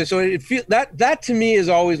I was gonna say, so it feel that to me is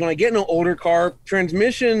always when I get in an older car,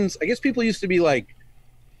 transmissions. I guess people used to be like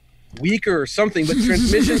weaker or something, but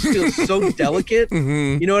transmissions feel so delicate.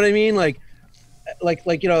 Mm-hmm. You know what I mean? Like like a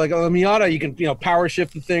Miata, you can power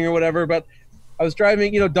shift the thing or whatever. But I was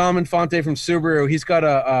driving, Dom Infante from Subaru. He's got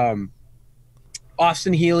a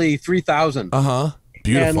Austin Healey 3000.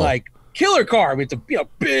 Beautiful. And like killer car. I mean, it's a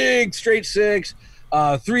big straight six,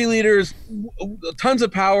 3 liters, tons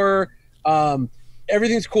of power.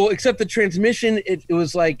 Everything's cool except the transmission. It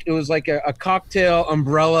was like a cocktail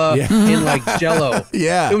umbrella in like Jello.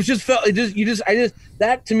 Yeah, it was just felt.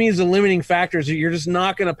 That to me is a limiting factor. Is you're just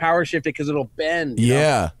not going to power shift it because it'll bend. You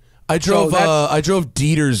know? I drove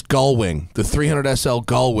Dieter's Gullwing, the 300 SL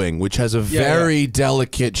Gullwing, which has a very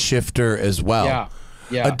delicate shifter as well.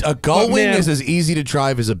 Yeah. A Gullwing is as easy to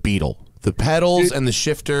drive as a Beetle. The pedals and the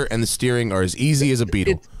shifter and the steering are as easy as a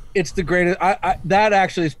Beetle. It's the greatest. That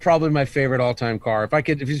actually is probably my favorite all-time car. If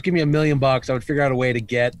you just give me $1 million, I would figure out a way to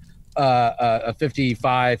get a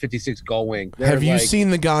 55, 56 Gullwing. Have you seen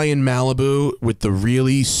the guy in Malibu with the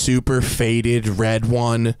really super faded red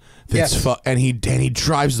one? That's and he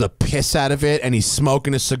drives the piss out of it, and he's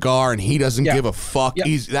smoking a cigar, and he doesn't give a fuck.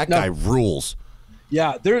 That guy rules.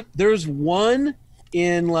 Yeah, there's one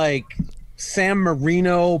in like San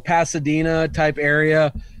Marino, Pasadena type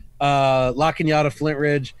area, La Cañada, Flint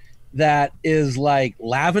Ridge, that is like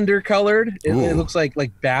lavender colored. It looks like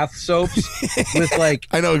bath soaps with like.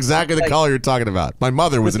 I know exactly the color you're talking about. My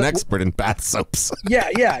mother was an expert in bath soaps. Yeah.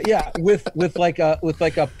 With like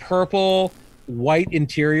a purple white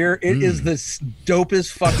interior. It is the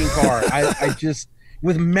dopest fucking car. I just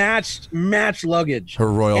with matched luggage. Her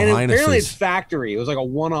Royal Highness. Apparently it's factory. It was like a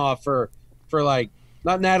one-off for like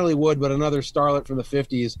not Natalie Wood, but another starlet from the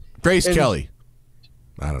 50s. Grace Kelly.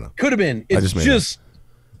 I don't know. Could have been. It's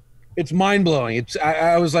it's mind blowing.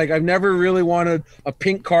 I was like, I've never really wanted a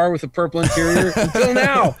pink car with a purple interior until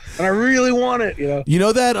now, and I really want it. You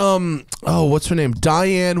know that what's her name?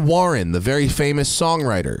 Diane Warren, the very famous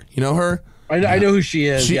songwriter. You know her? I know who she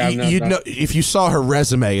is. You'd know if you saw her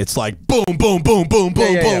resume. It's like boom, boom, boom, boom,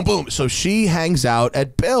 boom, boom, boom. So she hangs out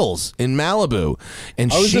at Bill's in Malibu,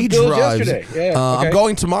 and she drives. Yesterday. I'm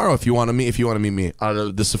going tomorrow if you want to meet. If you want to meet me,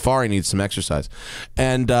 the Safari needs some exercise,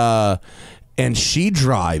 and she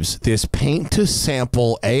drives this paint to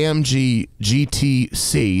sample AMG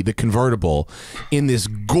GTC, the convertible, in this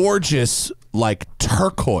gorgeous like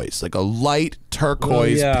turquoise, like a light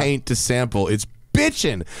turquoise paint to sample. It's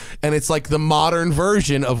bitchin', and it's like the modern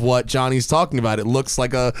version of what Johnny's talking about. It looks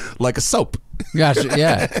like a soap. Gotcha.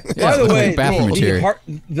 Yeah. By the way, bathroom material.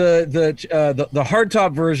 The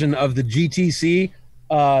hardtop version of the GTC.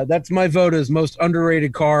 That's my vote as most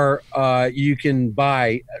underrated car you can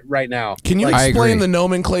buy right now. Can you explain the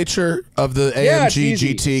nomenclature of the AMG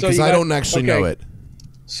GT? Because I don't actually know it.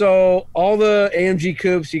 So all the AMG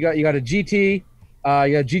coupes, you got a GT, you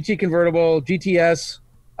got GT convertible, GTS,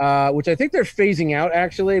 which I think they're phasing out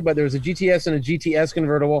actually, but there was a GTS and a GTS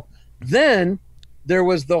convertible. Then there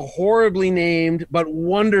was the horribly named but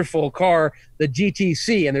wonderful car, the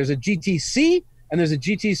GTC, and there's a GTC. And there's a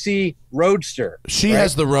GTC Roadster. She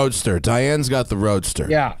has the Roadster. Diane's got the Roadster.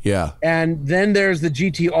 Yeah. And then there's the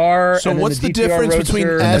GTR. So what's the difference between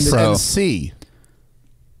S and C?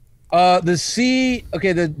 The C,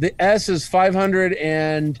 the S is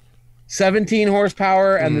 517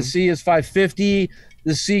 horsepower, and the C is 550.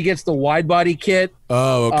 The C gets the wide body kit.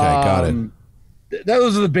 Oh, okay, got it.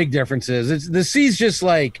 Those are the big differences. The C's just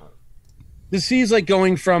like. The C is like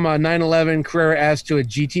going from a 911 Carrera S to a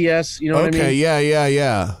GTS. You know what I mean? Okay,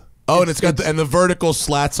 yeah. Oh, and it's got the vertical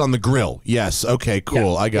slats on the grill. Yes. Okay,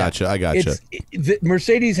 cool. I gotcha.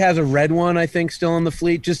 Mercedes has a red one, I think, still in the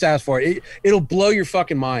fleet. Just ask for it. It'll blow your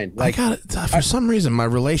fucking mind. Like, for some reason, my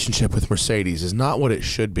relationship with Mercedes is not what it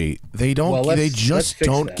should be. They don't. They just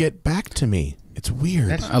don't get back to me. It's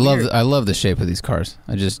weird. I love the shape of these cars.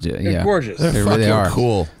 I just do. They're gorgeous. They really are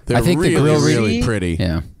cool. They're I think the grill really pretty.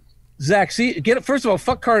 Yeah. Zach, first of all,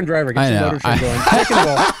 fuck car and driver. Get your motor trend going. Second of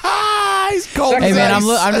all, he's cold. Hey man,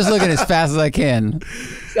 I'm just looking as fast as I can.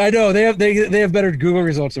 I know they have better Google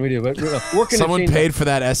results than we do, but someone paid for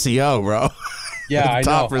that SEO, bro. Yeah, I know.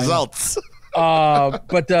 Top results.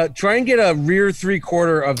 But try and get a rear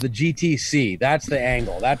 3/4 of the GTC. That's the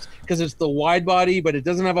angle. That's because it's the wide body, but it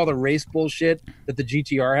doesn't have all the race bullshit that the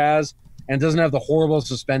GTR has, and it doesn't have the horrible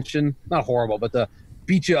suspension. Not horrible, but the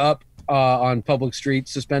beat you up. On public street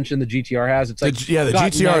suspension the GTR has. It's like the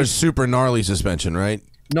GTR is super gnarly suspension, right?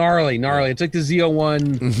 gnarly. It's like the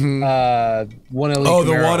Z01 1LE. Oh,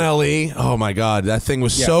 the Camaro. 1LE. Oh my God, that thing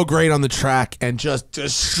was so great on the track and just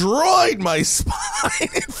destroyed my spine.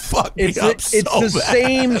 It fucked me up so It's the bad.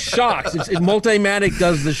 same shocks. Multimatic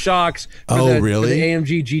does the shocks. For really? For the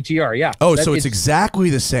AMG GTR. Yeah. Oh, so it's exactly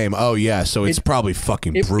the same. Oh yeah, so it's probably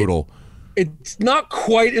fucking brutal. It's not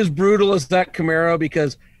quite as brutal as that Camaro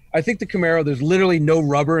because I think the Camaro, there's literally no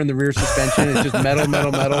rubber in the rear suspension. It's just metal.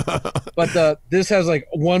 But this has like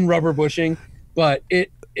one rubber bushing, but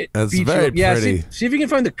it That's beats very you up. pretty. Yeah, see if you can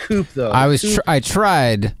find the coupe though. I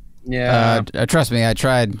tried. Yeah. Trust me, I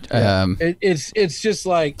tried. It's just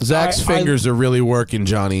like Zach's fingers are really working,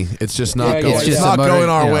 Johnny. It's just not Yeah, going. it's It's just not a motor- going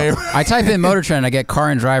our you know, way. I type in Motor Trend, I get car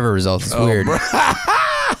and driver results. It's weird.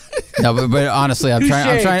 No, but honestly, I'm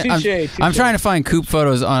trying to find coupe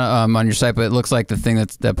photos on your site, but it looks like the thing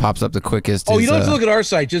that pops up the quickest. Oh, is, you don't have to look at our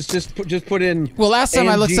site. Just put in. Well, last time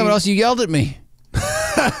I looked AMG. somewhere else, you yelled at me.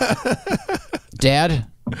 Dad,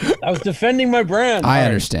 I was defending my brand. I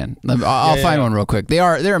understand. I'll find one real quick.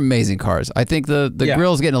 They're amazing cars. I think the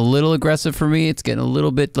grill's getting a little aggressive for me. It's getting a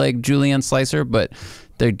little bit like Julian Slicer, but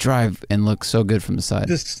they drive and look so good from the side.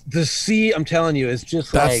 The C, I'm telling you, is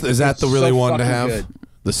just Is that the really one to have? Good.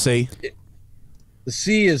 The C. The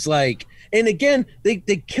C is like, and again, they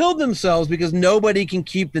killed themselves because nobody can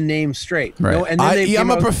keep the name straight. Right. No? And then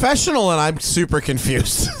I'm a professional and I'm super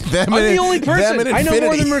confused. I'm the only person. I know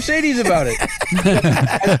more than Mercedes about it.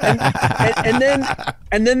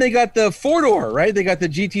 and then they got the 4-door, right? They got the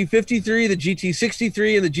GT53, the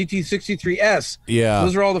GT63, and the GT63S. Yeah.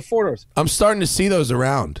 Those are all the 4-doors. I'm starting to see those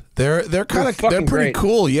around. They're fucking pretty great.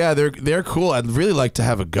 cool. Yeah, they're cool. I'd really like to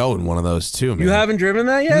have a go in one of those too, man. You haven't driven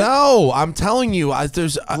that yet? No, I'm telling you,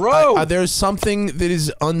 Bro. there's something that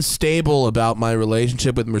is unstable about my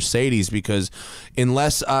relationship with Mercedes because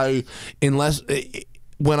unless when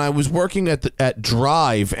I was working at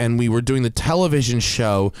Drive and we were doing the television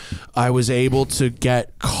show, I was able to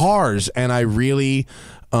get cars, and I really.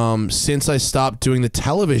 Since I stopped doing the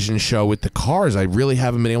television show with the cars, I really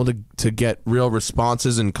haven't been able to get real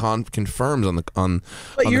responses and confirms on the cars.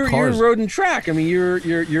 You're road and track. I mean, you're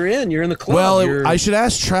in the club. Well, I should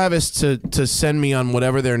ask Travis to send me on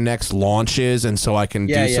whatever their next launch is, and so I can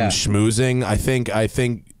do some schmoozing. I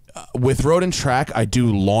think with Road and Track, I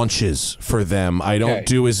do launches for them. I don't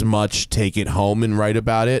do as much take it home and write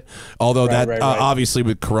about it. Although right. Obviously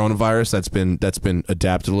with coronavirus, that's been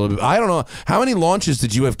adapted a little bit. I don't know how many launches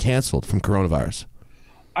did you have canceled from coronavirus.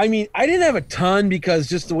 I mean, I didn't have a ton because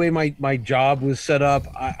just the way my job was set up,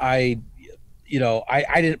 I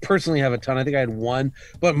didn't personally have a ton. I think I had one,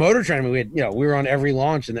 but Motor Trend, we were on every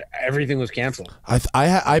launch and everything was canceled.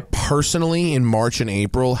 I personally in March and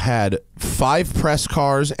April had 5 press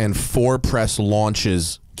cars and 4 press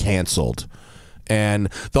launches canceled. And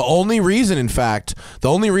the only reason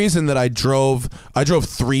that I drove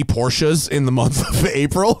 3 Porsches in the month of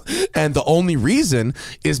April, and the only reason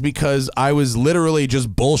is because I was literally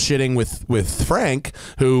just bullshitting with Frank,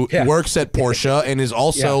 who works at Porsche and is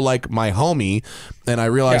also like my homie. And I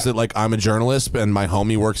realized that like I'm a journalist and my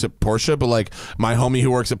homie works at Porsche, but like my homie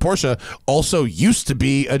who works at Porsche also used to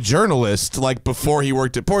be a journalist like before he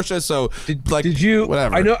worked at Porsche. So did you?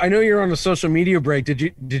 Whatever. I know you're on a social media break. Did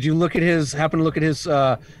you happen to look at his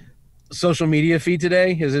social media feed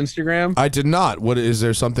today? His Instagram? I did not. What is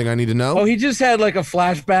there something I need to know? Oh, he just had like a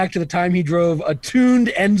flashback to the time he drove a tuned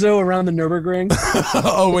Enzo around the Nürburgring.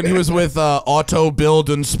 Oh, when he was with Auto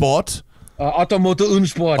Bild und Sport. Automotive und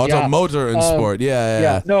Sport. Automotive and Sport.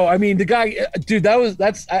 Yeah. No, I mean the guy, dude. I was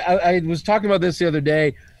talking about this the other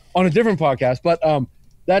day on a different podcast, but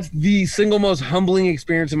that's the single most humbling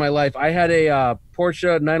experience in my life. I had a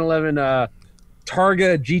Porsche 911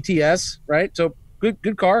 Targa GTS, right? So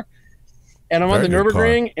good car, and I'm on the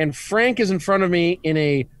Nürburgring, and Frank is in front of me in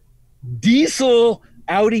a diesel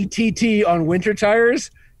Audi TT on winter tires,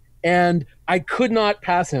 and I could not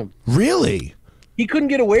pass him. Really? He couldn't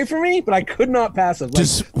get away from me, but I could not pass him.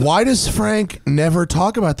 Why does Frank never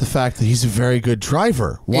talk about the fact that he's a very good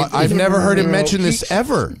driver? I've never heard him mention this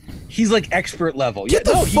ever. He's like expert level. Get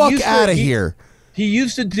the fuck out of here. He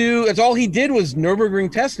used to do, that's all he did was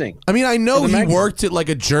Nürburgring testing. I mean, I know he worked at like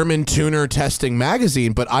a German tuner testing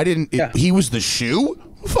magazine, but I didn't, he was the shoe?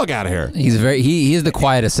 Fuck out of here. He is the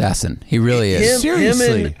quiet assassin. He really is.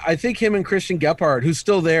 Seriously. I think him and Christian Gebhardt, who's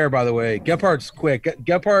still there, by the way. Gephardt's quick.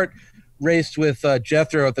 Gebhardt raced with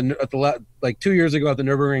Jethro at the like 2 years ago at the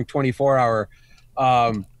Nürburgring 24-hour.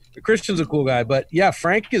 Christian's a cool guy, but yeah,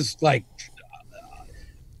 Frank is like.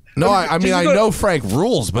 No, I mean I know Frank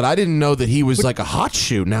rules, but I didn't know that he was like a hot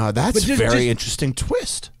shoe. Now that's a very interesting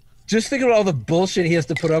twist. just think about all the bullshit he has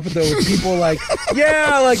to put up with, though, with people like,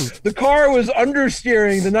 yeah, like the car was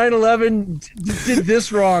understeering, the 911 did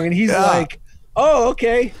this wrong, and he's like, oh,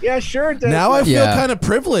 okay, yeah, sure. Now I feel kind of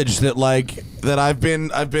privileged that I've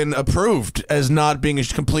been approved as not being a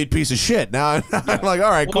complete piece of shit. Now I'm like, all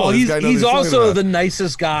right, cool. Well, he's also the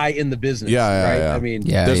nicest guy in the business. Right? Yeah. I mean,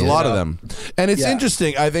 there's a lot of them, and it's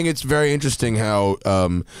interesting. I think it's very interesting how,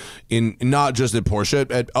 in not just at Porsche,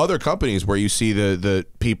 at other companies where you see the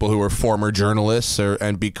people who are former journalists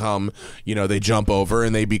and become, they jump over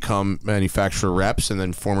and they become manufacturer reps, and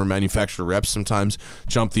then former manufacturer reps sometimes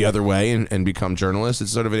jump the other way and become journalists.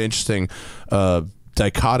 It's sort of an interesting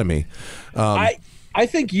dichotomy. I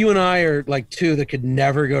think you and I are like two that could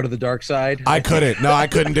never go to the dark side. I couldn't. No, I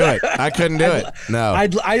couldn't do it. I couldn't do it. No.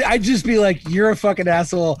 I'd just be like, you're a fucking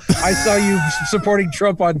asshole. I saw you supporting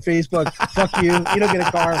Trump on Facebook. Fuck you. You don't get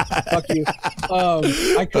a car. Fuck you.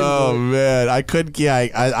 I couldn't. Oh man, I could. Yeah,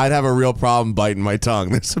 I'd have a real problem biting my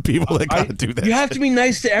tongue. There's some people that gotta do that. You have to be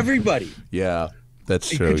nice to everybody. Yeah.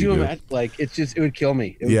 That's true. Could you imagine? Like, it would kill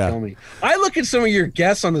me. It would kill me. I look at some of your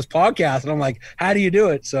guests on this podcast, and I'm like, how do you do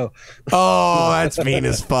it? So, that's mean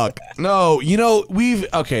as fuck. No,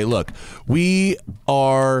 look,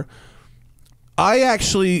 I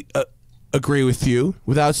actually agree with you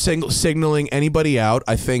without signaling anybody out.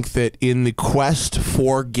 I think that in the quest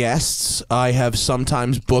for guests, I have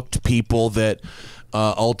sometimes booked people that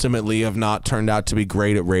ultimately have not turned out to be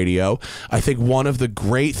great at radio. I think one of the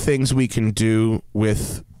great things we can do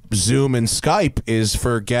with Zoom and Skype is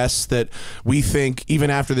for guests that we think, even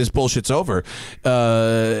after this bullshit's over,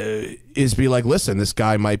 is be like, listen, this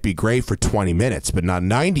guy might be great for 20 minutes, but not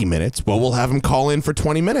 90 minutes. Well, we'll have him call in for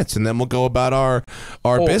 20 minutes, and then we'll go about our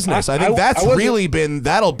business. I think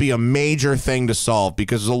that'll be a major thing to solve,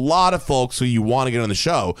 because there's a lot of folks who you want to get on the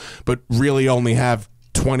show, but really only have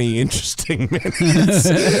 20 interesting minutes.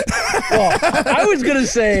 Well, I was going to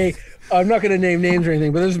say, I'm not going to name names or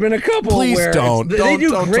anything, but there's been a couple where they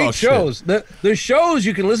do great shows. The shows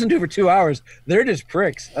you can listen to for 2 hours, they're just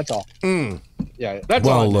pricks. That's all. Yeah, that's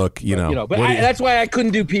all. Well, look, but that's why I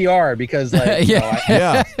couldn't do PR, because like,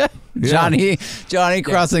 Johnny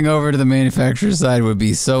crossing over to the manufacturer side would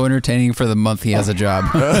be so entertaining for the month he has a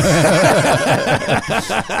job.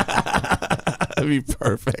 That'd be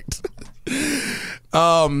perfect.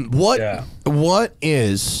 What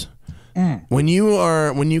is when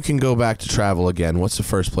you can go back to travel again, what's the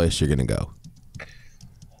first place you're gonna go?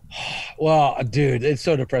 Well, dude, it's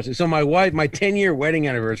so depressing. So my 10-year wedding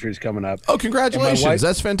anniversary is coming up. Oh, congratulations.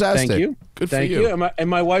 That's fantastic. Thank you. Good for you. And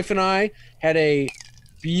my wife and I had a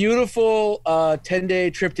beautiful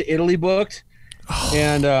 10-day trip to Italy booked.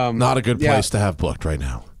 And not a good place to have booked right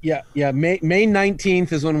now. Yeah. May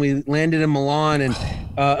 19th is when we landed in Milan, and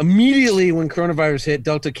immediately when coronavirus hit,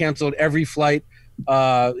 Delta canceled every flight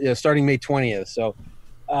starting May 20th. So,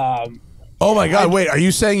 oh my God! Wait, are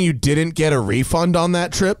you saying you didn't get a refund on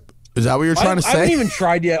that trip? Is that what you're trying to say? I haven't even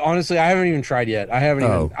tried yet. Honestly, I haven't even tried yet. I haven't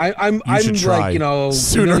even. I'm try. like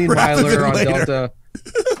Sooner million miler on later. Delta.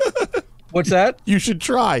 What's that? You should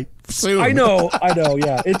try soon. I know.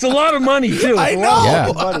 Yeah, it's a lot of money too. I know.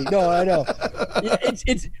 A lot of money. No, I know. Yeah,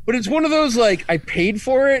 but it's one of those, like, I paid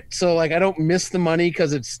for it, so like I don't miss the money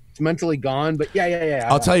because it's mentally gone. But yeah.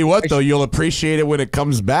 I'll tell you what, though, you'll appreciate it when it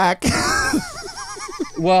comes back.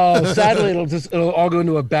 Well, sadly, it'll all go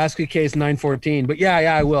into a basket case 914. But yeah,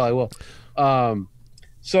 I will.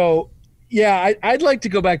 So yeah, I'd like to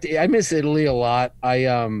go back to. I miss Italy a lot.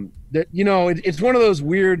 It's one of those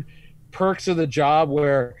weird perks of the job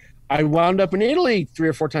where I wound up in Italy 3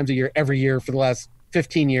 or 4 times a year, every year for the last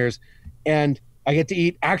 15 years, and I get to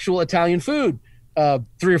eat actual Italian food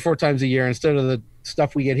 3 or 4 times a year instead of the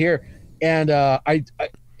stuff we get here. And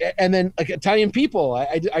and then like Italian people,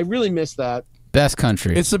 I really miss that. Best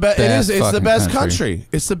country. It's the best. It is. It's the best country.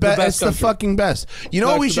 It's the best. It's the fucking best. You know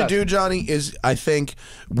what we should do, Johnny? Is I think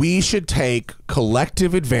we should take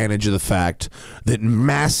collective advantage of the fact that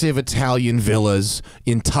massive Italian villas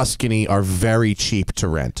in Tuscany are very cheap to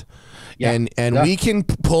rent. Yeah. And we can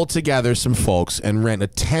pull together some folks and rent a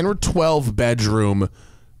 10 or 12 bedroom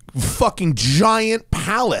fucking giant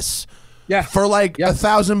palace. Yeah. For like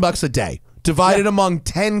 $1,000 a day. Divided among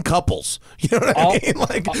 10 couples. You know what I mean?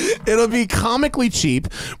 Like, it'll be comically cheap.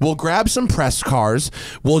 We'll grab some press cars.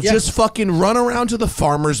 We'll just fucking run around to the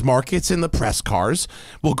farmers markets in the press cars.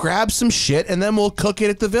 We'll grab some shit, and then we'll cook it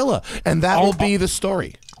at the villa. And that will be the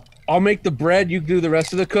story. I'll make the bread. You do the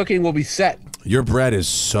rest of the cooking. We'll be set. Your bread is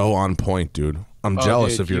so on point, dude. I'm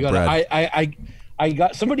jealous of your bread. I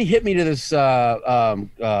got somebody hit me to this, I don't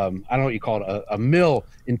know what you call it, a mill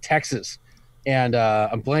in Texas. And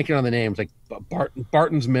I'm blanking on the names, like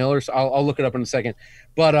Barton's Mill, or I'll look it up in a second.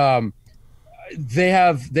 But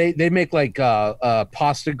they make like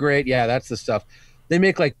pasta grade. Yeah, that's the stuff. They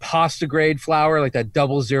make like pasta grade flour, like that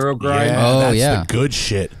 00 grind. Yeah, Oh, that's yeah. the good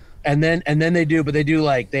shit. And then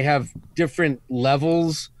they have different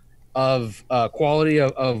levels of quality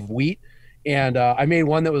of wheat. And I made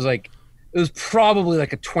one that was like, it was probably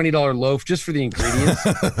like a $20 loaf just for the ingredients.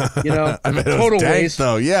 You know, I mean, total it was dank, waste.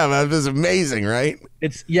 though. Yeah, man, it was amazing, right?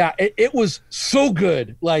 It was so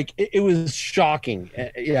good. Like it was shocking.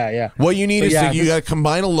 Yeah. What you need So, is yeah, you got to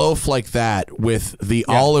combine a loaf like that with the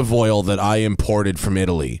olive oil that I imported from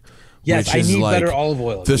Italy. Yes, which I is need like better olive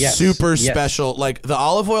oil. The Yes, super yes. special, like the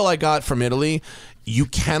olive oil I got from Italy, you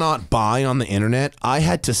cannot buy on the internet. I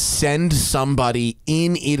had to send somebody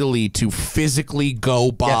in Italy to physically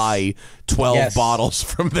go buy 12 bottles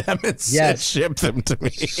from them and ship them to me.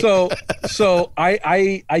 So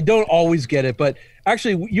I don't always get it, but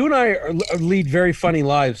actually you and I lead very funny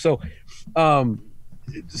lives. So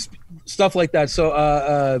stuff like that.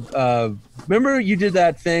 So remember you did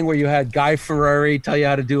that thing where you had Guy Fieri tell you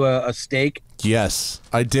how to do a steak? Yes,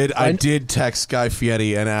 I did. I did text Guy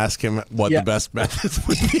Fieri and ask him what the best methods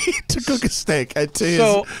would be to cook a steak. And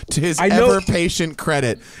to his ever patient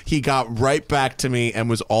credit, he got right back to me and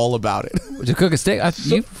was all about it. To cook a steak?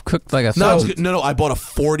 You've cooked like a No. I bought a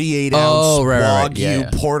 48 ounce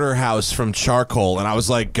Wagyu porterhouse from charcoal, and I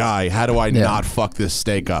was like, Guy, how do I not fuck this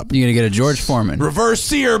steak up? You're gonna get a George Foreman. Reverse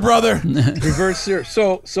sear, brother. Reverse sear.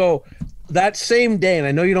 So that same day, and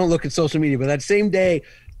I know you don't look at social media, but that same day.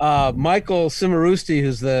 Michael Cimarusti,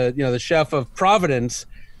 who's the chef of Providence,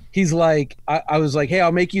 he's like, I was like, hey,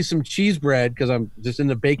 I'll make you some cheese bread because I'm just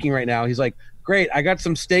into baking right now. He's like, great, I got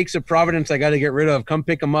some steaks at Providence I got to get rid of. Come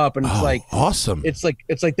pick them up. And it's like awesome. It's like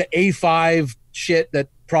the A5 shit that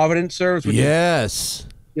Providence serves. Yes.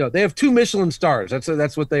 They have 2 Michelin stars.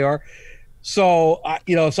 That's what they are. So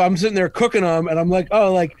so I'm sitting there cooking them, and I'm like,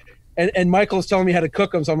 and Michael's telling me how to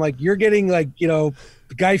cook them. So I'm like, you're getting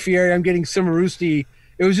Guy Fieri, I'm getting Cimarusti.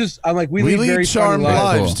 It was just, I'm like, we lead charmed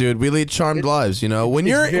lives, cool. dude. We lead charmed lives. When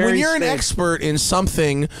you're an expert in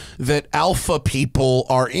something that alpha people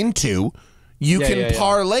are into, you can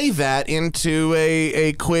parlay that into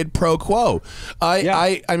a quid pro quo.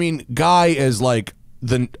 I mean, Guy is like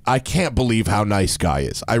I can't believe how nice Guy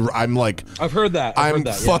is. I'm like, I've heard that. I'm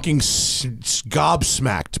fucking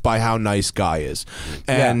gobsmacked by how nice Guy is,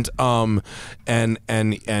 and and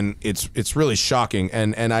it's really shocking.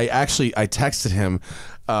 And I texted him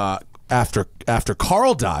after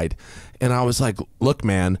Carl died, and I was like, look,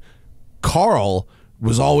 man, Carl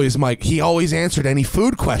was always he always answered any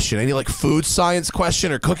food question, any food science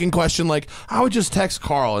question or cooking question. Like I would just text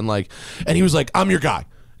Carl and he was like, I'm your guy.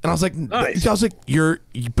 And I was like, nice. I was like, you're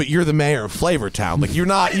the mayor of Flavortown. Like you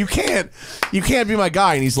can't be my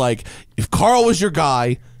guy. And he's like, if Carl was your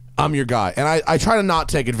guy, I'm your guy. And I try to not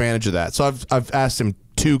take advantage of that. So I've asked him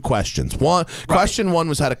 2 questions. Question 1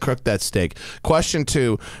 was how to cook that steak. Question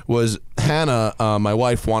 2 was Hannah, my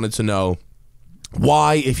wife, wanted to know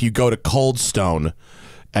why, if you go to Cold Stone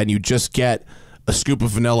and you just get a scoop of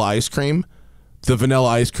vanilla ice cream, the vanilla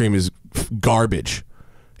ice cream is garbage.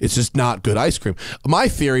 It's just not good ice cream. My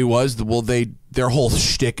theory was that, their whole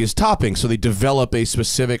shtick is toppings, so they develop a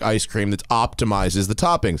specific ice cream that optimizes the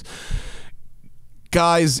toppings.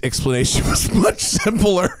 Guy's explanation was much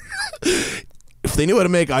simpler. If they knew how to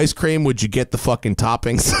make ice cream, would you get the fucking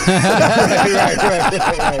toppings? Right.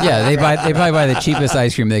 Yeah, they probably buy the cheapest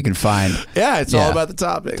ice cream they can find. Yeah, it's all about the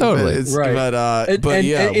toppings. Totally.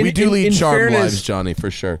 We do lead charmed fairness, lives, Johnny, for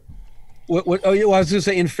sure. I was going to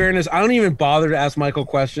say, in fairness, I don't even bother to ask Michael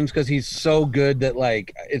questions because he's so good that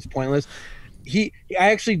it's pointless. I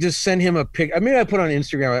actually just sent him a pic. Maybe I put on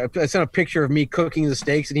Instagram. I sent a picture of me cooking the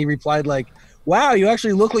steaks, and he replied wow, you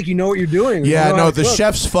actually look like you know what you're doing. Yeah, no, the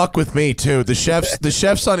chefs fuck with me too. The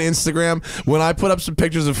chefs on Instagram, when I put up some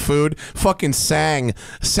pictures of food, fucking Sang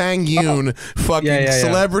Yoon,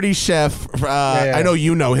 celebrity chef. I know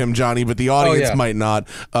you know him, Johnny, but the audience might not.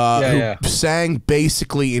 Who Sang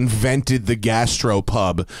basically invented the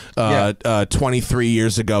gastropub 23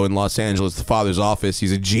 years ago in Los Angeles, the father's office.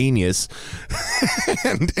 He's a genius,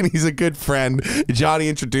 and he's a good friend. Johnny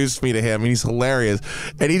introduced me to him, and he's hilarious.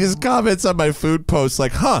 And he just comments on my food posts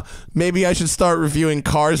like, maybe I should start reviewing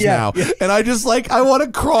cars now. And I just I want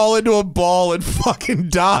to crawl into a ball and fucking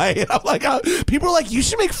die. And I'm like, people are like, you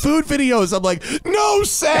should make food videos. I'm like, no,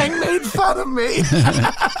 Sang made fun of me.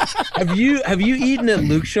 Have you eaten at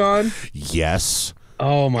Luke Sean? Yes.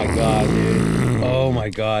 Oh my god, dude. Oh my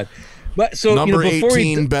god. But so number before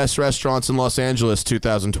 18 best restaurants in Los Angeles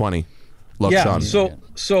 2020. Luke Sean.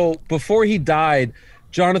 So before he died,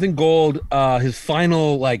 Jonathan Gold, his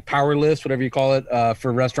final like power list, whatever you call it,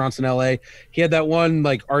 for restaurants in LA. He had that one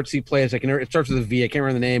like artsy place. It starts with a V. I can't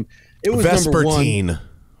remember the name. It was number one.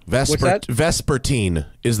 What's that? Vespertine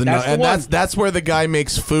is the that's where the guy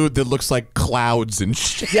makes food that looks like clouds and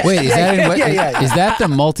shit. Yeah. Wait, is that the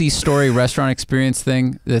multi-story restaurant experience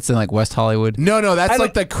thing that's in like West Hollywood? No, that's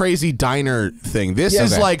like the crazy diner thing. This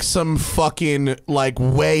is like some fucking like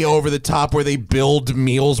way over the top where they build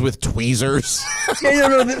meals with tweezers.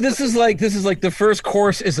 No. This is like the first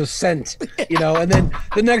course is a cent, and then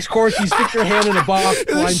the next course you stick your hand in a box.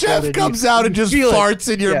 The chef comes out and just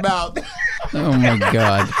farts in your mouth. Oh my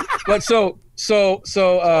god! But so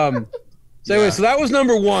anyway, so that was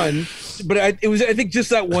number one. But it was I think just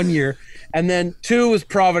that 1 year, and then 2 was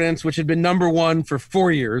Providence, which had been number 1 for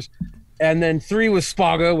 4 years, and then 3 was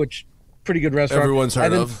Spaga, which pretty good restaurant. Everyone's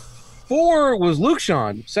heard of. 4 was Luke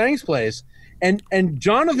Sean, Sang's place, and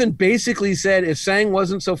Jonathan basically said if Sang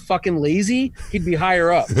wasn't so fucking lazy, he'd be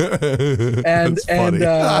higher up. and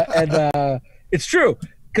it's true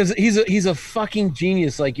because he's a fucking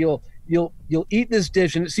genius. Like you'll eat this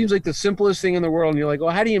dish and it seems like the simplest thing in the world and you're like, well,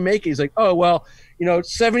 how do you make it? He's like, oh, well,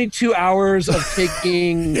 72 hours of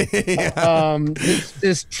taking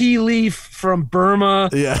this tea leaf from Burma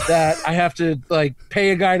that I have to like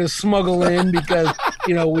pay a guy to smuggle in because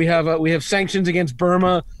we have sanctions against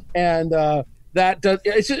Burma and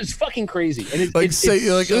it's fucking crazy. And this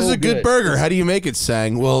is a good burger. How do you make it,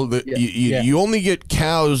 Sang? Well, you only get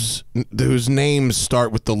cows whose names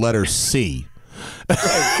start with the letter C.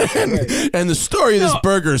 And the story of this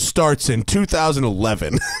burger starts in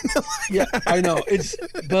 2011. Yeah, I know. It's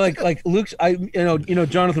like Luke's.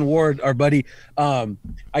 Jonathan Ward, our buddy. I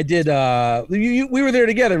did. We were there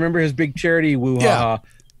together. Remember his big charity woo-ha-ha?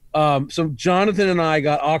 Yeah. So Jonathan and I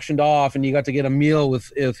got auctioned off, and you got to get a meal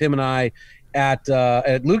with him and I at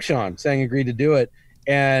Luke Sean. Sang agreed to do it,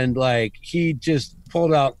 and like he just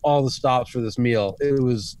pulled out all the stops for this meal. It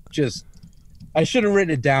was just. I should have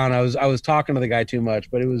written it down. I was talking to the guy too much,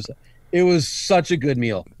 but it was such a good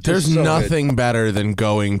meal. There's nothing better than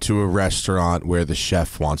going to a restaurant where the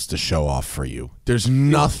chef wants to show off for you. There's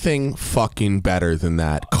nothing fucking better than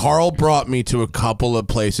that. Carl brought me to a couple of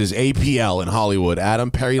places, APL in Hollywood, Adam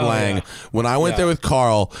Perry Lang, when I went there with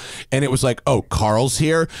Carl, and it was like, oh, Carl's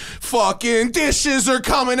here? Fucking dishes are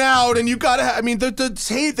coming out, and you gotta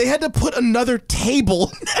they had to put another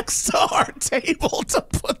table next to our table to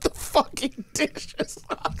put the fucking dishes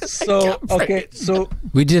on. So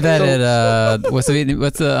we did that at what's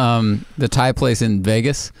the Thai place in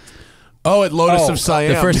Vegas? Oh, at Lotus of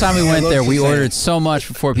Siam. The first time we went there, we ordered so much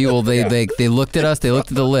before people. They looked at us, they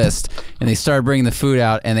looked at the list, and they started bringing the food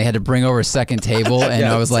out, and they had to bring over a second table. And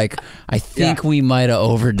I was like, I think we might have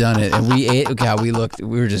overdone it. And we ate. God, we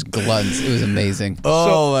were just gluttons. It was amazing.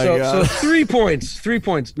 Oh my god! So 3 points. 3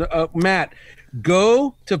 points. Matt,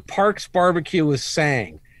 go to Park's Barbecue with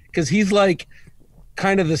Sang because he's like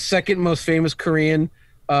kind of the second most famous Korean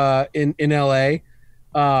in LA.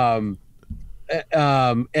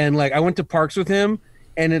 And like I went to Parks with him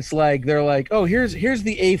and it's like they're like, oh, here's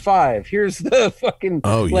the A5, here's the fucking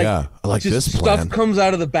I like this plan. Stuff comes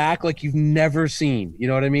out of the back like you've never seen, you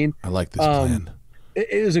know what I mean? I like this plan.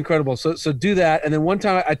 It was incredible. So do that. And then one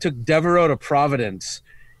time I took Devereaux to Providence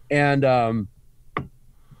and no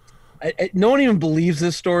one even believes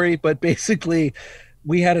this story, but basically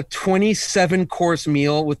we had a 27 course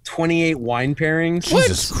meal with 28 wine pairings.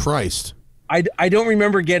 Jesus Christ. I don't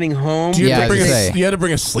remember getting home. You had to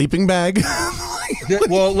bring a sleeping bag?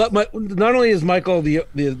 Well, not only is Michael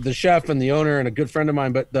the chef and the owner and a good friend of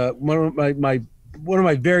mine, but one of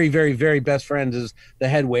my very, very, very best friends is the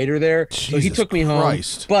head waiter there. Jesus so he took me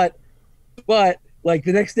Christ. home. But like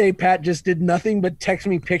the next day, Pat just did nothing but text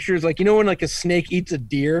me pictures. Like, when like a snake eats a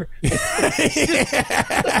deer, like,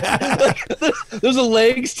 there's a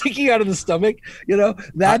leg sticking out of the stomach.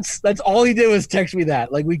 That's all he did was text me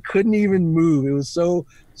that. Like we couldn't even move. It was so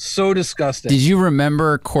disgusting. Did you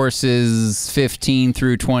remember courses 15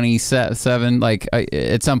 through 27? Like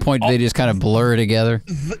at some point, they just kind of blur together.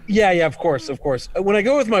 Yeah, of course. When I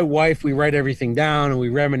go with my wife, we write everything down and we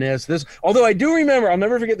reminisce. Although I do remember, I'll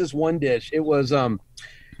never forget this one dish. It was like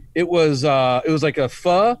a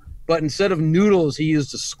pho, but instead of noodles, he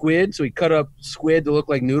used a squid. So he cut up squid to look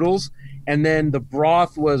like noodles. And then the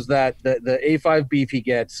broth was the A5 beef he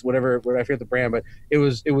gets, whatever I forget the brand, but it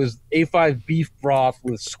was A5 beef broth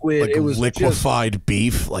with squid. Like it was liquefied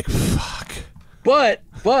beef. Like fuck. But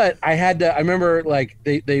I had to. I remember like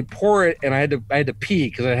they pour it, and I had to pee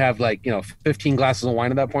because I have 15 glasses of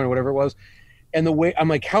wine at that point or whatever it was. And the way I'm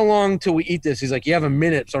like, how long till we eat this? He's like, you have a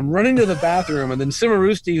minute. So I'm running to the bathroom, and then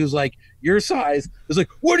Simarusti, who's like your size, is like,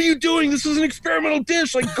 what are you doing? This is an experimental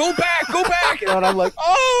dish. Like, go back. And I'm like,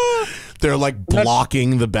 oh. They're like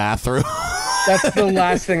blocking the bathroom. That's the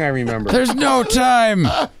last thing I remember. There's no time.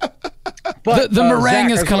 But the meringue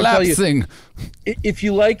Zach, is collapsing. If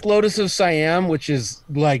you like Lotus of Siam, which is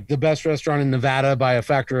like the best restaurant in Nevada by a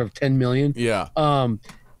factor of 10 million. Yeah.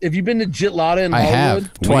 Have you been to Jitlada in I Hollywood?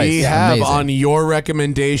 have twice. We Yeah, have amazing. on your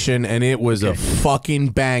recommendation, and it was a fucking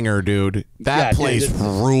banger, dude. That place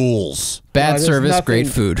rules. Bad there's service, nothing- great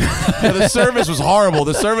food. Yeah, the service was horrible.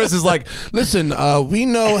 The service is like, listen, we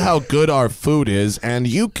know how good our food is, and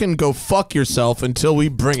you can go fuck yourself until we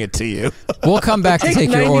bring it to you. We'll come back to Takes take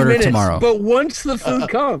your 90 order minutes, tomorrow. But once the food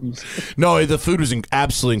comes, No, the food was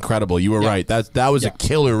absolutely incredible. You were right. That was a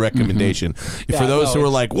killer recommendation. For those who are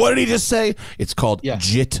like, what did he just say? It's called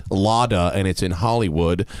Jitlada, and it's in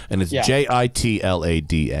Hollywood, and it's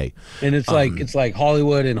Jitlada. and it's like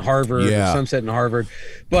Hollywood and Harvard, or Sunset and Harvard,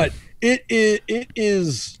 but it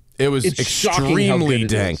is. It was it's shocking how extremely good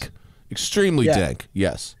it dank. is. Extremely dank.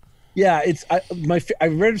 Yes. Yeah, I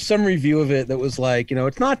read some review of it that was like,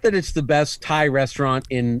 it's not that it's the best Thai restaurant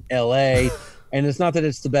in LA, and it's not that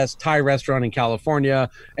it's the best Thai restaurant in California,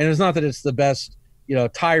 and it's not that it's the best,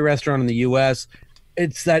 Thai restaurant in the US.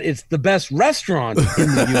 It's that it's the best restaurant in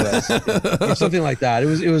the US or something like that.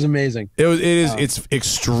 It was amazing. It's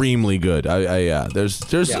extremely good. There's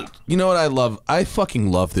you know what I love? I fucking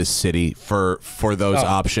love this city for those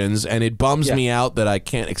options, and it bums me out that I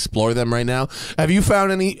can't explore them right now. Have you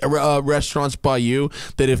found any restaurants by you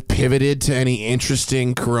that have pivoted to any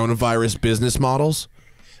interesting coronavirus business models?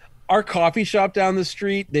 Our coffee shop down the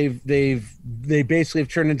street, they basically have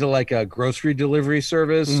turned into like a grocery delivery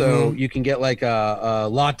service. So you can get like a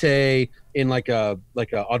latte in like a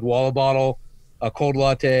Odwalla bottle, a cold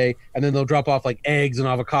latte, and then they'll drop off like eggs and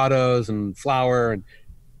avocados and flour and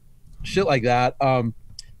shit like that.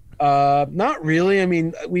 Not really. I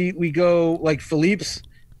mean, we go like Philippe's.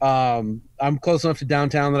 I'm close enough to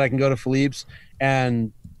downtown that I can go to Philippe's,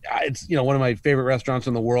 and it's one of my favorite restaurants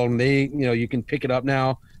in the world. And they you can pick it up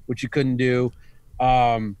now, which you couldn't do.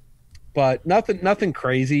 But nothing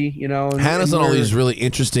crazy, Hannah's on all these really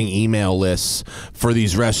interesting email lists for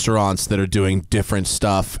these restaurants that are doing different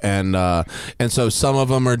stuff, and so some of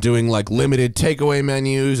them are doing like limited takeaway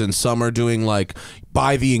menus, and some are doing like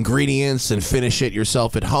buy the ingredients and finish it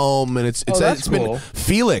yourself at home, and it's cool. been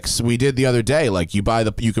Felix we did the other day. Like you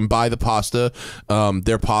can buy the pasta,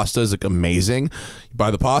 their pasta is like amazing. You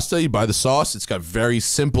buy the pasta, you buy the sauce. It's got very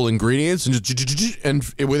simple ingredients,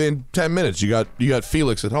 and within 10 minutes you got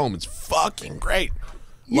Felix at home. It's fucking great.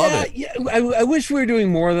 Love it. Yeah. I wish we were doing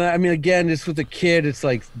more of that. I mean, again, it's with a kid. It's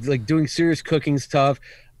like doing serious cooking's tough.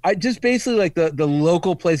 I just basically like the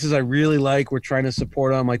local places I really like. We're trying to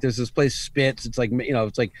support them. Like there's this place Spitz. It's like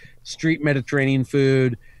it's like street Mediterranean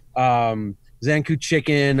food. Zanku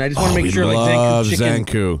chicken. I just want to make sure like love Zanku chicken.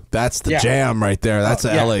 Zanku. That's the jam right there. That's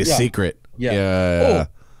a LA secret. Yeah.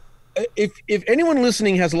 Oh, if anyone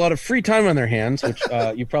listening has a lot of free time on their hands, which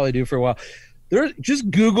you probably do for a while, just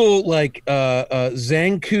Google like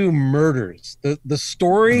Zanku murders. The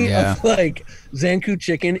story of like Zanku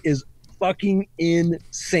chicken is fucking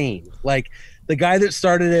insane. Like the guy that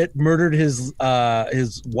started it murdered his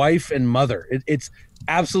wife and mother. It's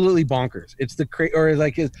absolutely bonkers. It's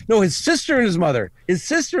his sister and his mother. His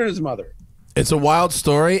sister and his mother. It's a wild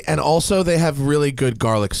story, and also they have really good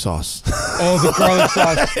garlic sauce. Oh, the garlic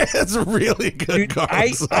sauce. It's really good. Dude,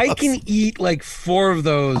 garlic sauce. I can eat like 4 of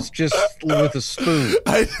those just with a spoon.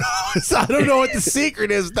 I don't know what the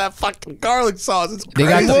secret is with that fucking garlic sauce. It's They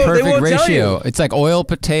crazy. got the They perfect won't tell ratio. you. It's like oil,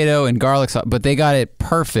 potato, and garlic sauce, but they got it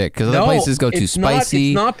perfect because other places go too spicy.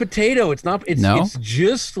 It's not potato. It's not. It's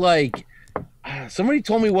just like somebody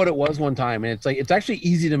told me what it was one time, and it's actually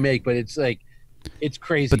easy to make, but it's like it's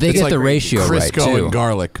crazy. But they It's get like the ratio right Crisco too. and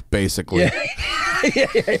garlic, basically. Yeah.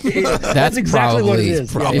 That's exactly what it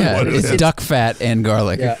is. probably Yeah. what it it's is. duck fat and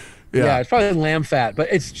garlic. Yeah, it's probably lamb fat, but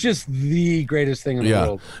it's just the greatest thing in the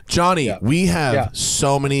world. Johnny, we have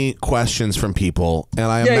so many questions from people, and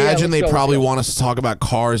I imagine let's they go, probably let's go. want us to talk about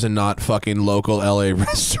cars and not fucking local LA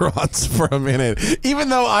restaurants for a minute. Even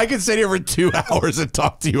though I could sit here for 2 hours and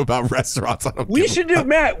talk to you about restaurants. I don't We give a should do,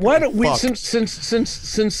 Matt. Why don't we? Fuck.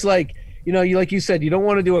 Since like you like you said, you don't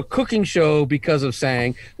want to do a cooking show because of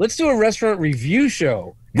Sang. Let's do a restaurant review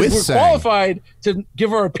show With We're Sang. qualified to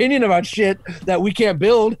give our opinion about shit that we can't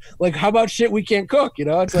build. Like, how about shit we can't cook? You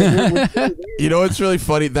know, it's like You know, it's really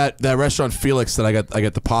funny that restaurant Felix that I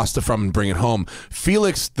get the pasta from and bring it home.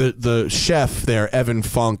 Felix, the chef there, Evan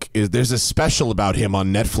Funk, there's a special about him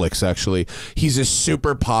on Netflix. Actually, he's a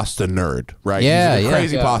super pasta nerd, right? Yeah, he's a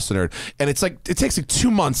crazy yeah. pasta nerd, and it's like it takes like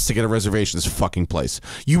 2 months to get a reservation. This fucking place.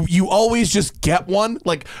 You always just get one.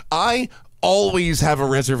 Like I always have a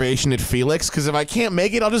reservation at Felix because if I can't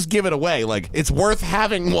make it, I'll just give it away. Like it's worth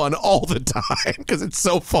having one all the time because it's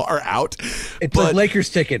so far out. it's like Lakers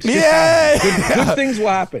tickets. Just Yeah. good things will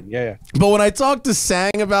happen. Yeah. But when I talked to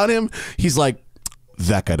Sang about him, he's like,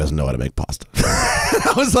 that guy doesn't know how to make pasta.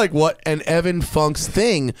 I was like, what? And Evan Funk's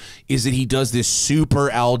thing is that he does this super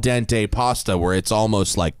al dente pasta where it's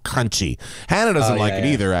almost like crunchy. Hannah doesn't like it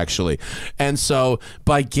either, actually. And so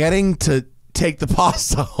by getting to take the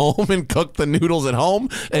pasta home and cook the noodles at home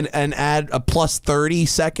and add a plus 30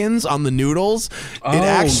 seconds on the noodles, it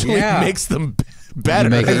actually makes them better.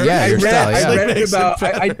 Make it,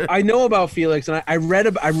 I know about Felix, and I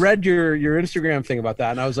read your Instagram thing about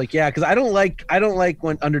that, and I was like, yeah, because I don't like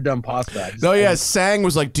when underdone pasta. Sang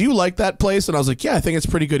was like, do you like that place? And I was like, yeah, I think it's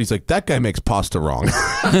pretty good. He's like, that guy makes pasta wrong.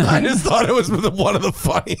 I just thought it was one of the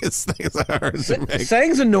funniest things I heard him make.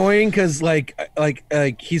 Sang's annoying because like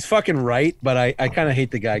he's fucking right, but I kind of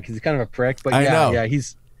hate the guy because he's kind of a prick. But I know. yeah,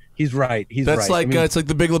 he's right. That's right. Like it's like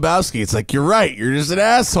the Big Lebowski. It's like you're right. You're just an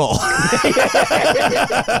asshole.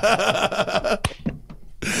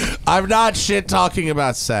 I'm not shit talking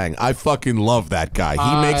about Sang. I fucking love that guy.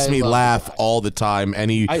 He makes me laugh all the time,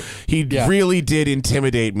 and he really did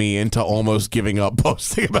intimidate me into almost giving up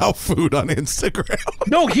posting about food on Instagram.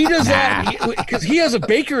 No, he does that because he has a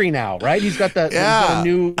bakery now, right? He's got the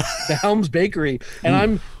Helms Bakery,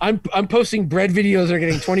 and I'm posting bread videos that are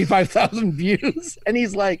getting 25,000 views, and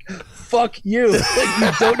he's like, "Fuck you! Like,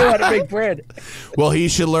 you don't know how to make bread." Well, he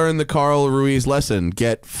should learn the Carl Ruiz lesson: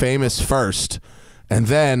 get famous first. And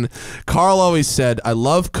then Carl always said, I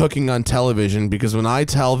love cooking on television because when I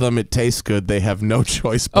tell them it tastes good, they have no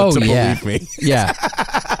choice but to believe me. Yeah.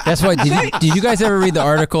 That's why. Did you guys ever read the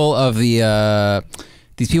article of these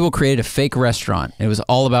people created a fake restaurant? It was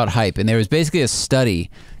all about hype. And there was basically a study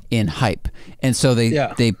in hype. And so they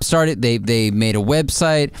made a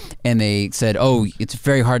website and they said, oh, it's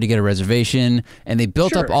very hard to get a reservation. And they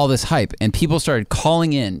built up all this hype and people started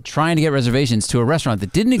calling in, trying to get reservations to a restaurant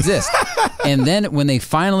that didn't exist. And then when they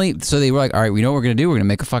finally, so they were like, all right, we know what we're going to do. We're going to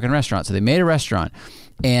make a fucking restaurant. So they made a restaurant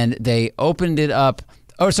and they opened it up.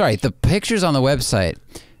 Oh, sorry. The pictures on the website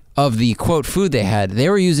of the quote food they had, they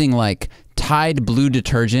were using like Tide blue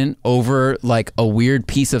detergent over like a weird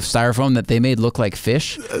piece of styrofoam that they made look like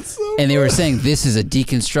fish. And they were saying this is a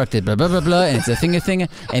deconstructed blah blah blah blah, and it's a thing,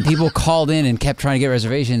 and people called in and kept trying to get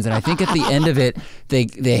reservations. And I think at the end of it,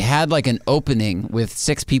 they had like an opening with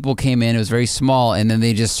 6 people came in. It was very small, and then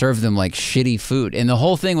they just served them like shitty food. And the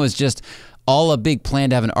whole thing was just all a big plan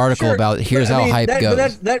to have an article about here's how hype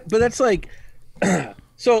goes. But that's like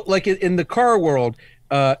so like in the car world.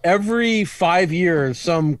 Every 5 years,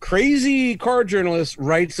 some crazy car journalist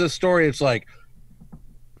writes a story. It's like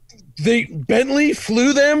Bentley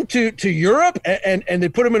flew them to Europe and they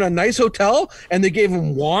put them in a nice hotel and they gave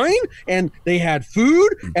them wine and they had food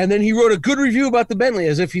and then he wrote a good review about the Bentley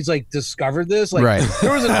as if he's like discovered this. Like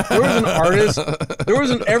there was an artist.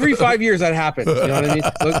 Every 5 years that happened. You know what I mean?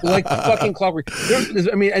 Like fucking clockwork.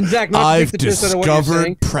 And Zach, not I've to take the piss out of what you're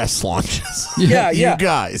saying. discovered press launches. Yeah. You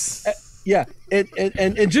guys. Yeah,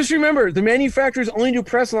 and just remember, the manufacturers only do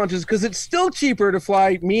press launches because it's still cheaper to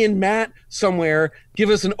fly me and Matt somewhere,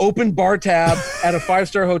 give us an open bar tab at a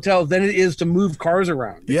 5-star hotel than it is to move cars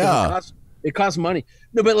around. It costs money.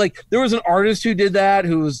 No, but like there was an artist who did that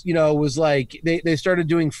who was, was like they started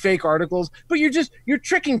doing fake articles, but you're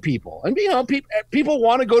tricking people, and people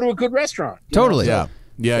want to go to a good restaurant. Totally. Yeah.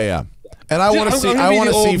 And I want to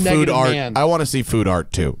see food art. Man. I want to see food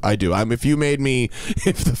art too. I do. If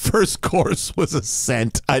the first course was a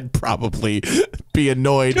cent, I'd probably be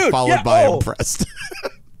annoyed, followed by impressed.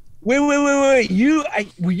 Wait. Were you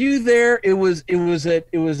there? It was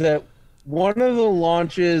at one of the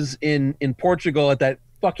launches in Portugal at that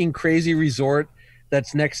fucking crazy resort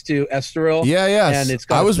that's next to Estoril. Yeah. And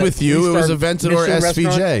I was with you. It was Aventador SVJ.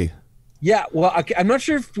 Restaurant. Yeah, well, I'm not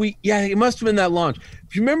sure if it must have been that launch. Do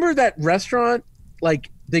you remember that restaurant?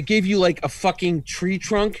 Like, they gave you, like, a fucking tree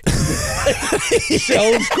trunk with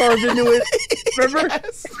shells carved into it. Remember?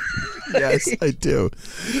 Yes, I do.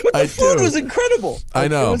 But the food was incredible. I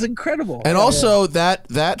know. It was incredible. And also,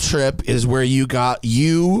 that trip is where you got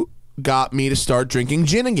me to start drinking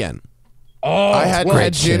gin again. Oh, I hadn't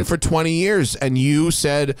had gin for 20 years, and you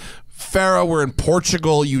said Farah, we're in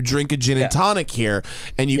Portugal. You drink a gin and tonic here,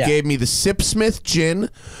 and you gave me the Sipsmith gin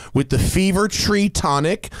with the Fever Tree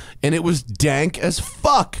tonic, and it was dank as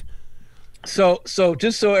fuck. So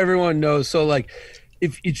just so everyone knows, so like,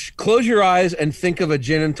 if you close your eyes and think of a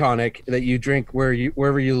gin and tonic that you drink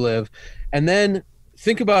wherever you live, and then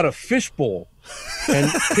think about a fishbowl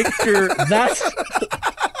and picture that's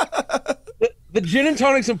the gin and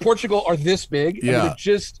tonics in Portugal are this big. Yeah.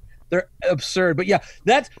 They're absurd. But yeah,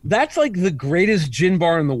 that's like the greatest gin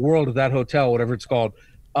bar in the world at that hotel, whatever it's called.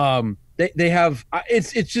 They have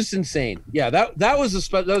it's just insane. Yeah, that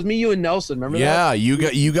was me, you, and Nelson. Remember that? Yeah,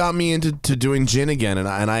 you got me into doing gin again, and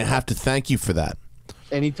I have to thank you for that.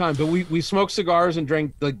 Anytime. But we smoked cigars and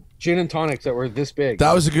drank like gin and tonics that were this big.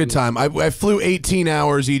 That was a good time. I flew 18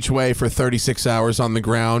 hours each way for 36 hours on the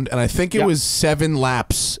ground, and I think it was 7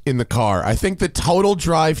 laps in the car. I think the total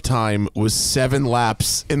drive time was 7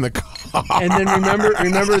 laps in the car. And then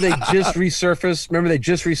remember they just resurfaced. Remember they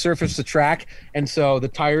just resurfaced the track, and so the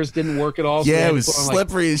tires didn't work at all. So yeah, it was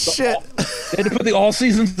slippery as shit. They had to put the all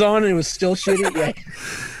seasons on, and it was still shitty. Yeah.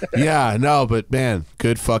 Yeah, no, but man,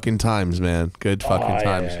 good fucking times, man. Good fucking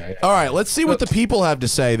times. Yeah. All right, let's see what the people have to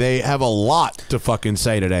say. They have a lot to fucking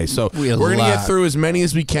say today, so we're gonna get through as many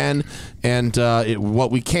as we can, and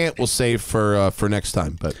what we can't, we'll save for next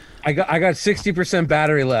time. But I got 60%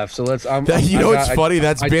 battery left, so let's. It's funny.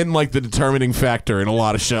 That's been like the determining factor in a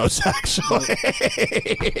lot of shows. Actually,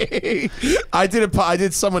 I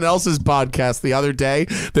did someone else's podcast the other day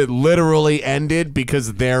that literally ended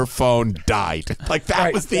because their phone died. Like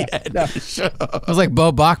that was the end of the show. It was like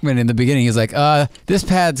Bo Bachman in the beginning. He's like, this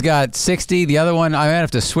pad's got 60. The other one, I might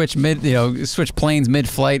have to switch planes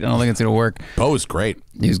mid-flight. I don't think it's gonna work. Bo was great.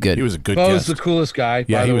 He was good. He was a good. Bo was the coolest guy.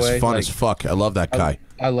 Yeah, by he the was way. fun as fuck. I love that guy.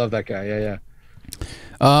 I love that guy. Yeah.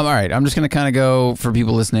 All right, I'm just going to kind of go, for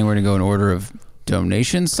people listening, we're going to go in order of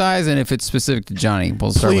donation size, and if it's specific to Johnny,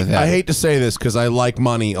 we'll start with that. I hate to say this because I like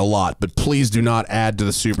money a lot, but please do not add to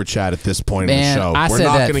the super chat at this point in the show. I We're said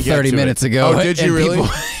not that gonna get 30 to minutes it. ago. Oh, did you really?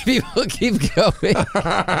 People keep going.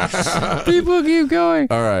 People keep going.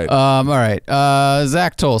 All right. All right.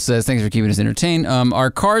 Zach Toll says, thanks for keeping us entertained. Are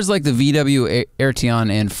cars like the VW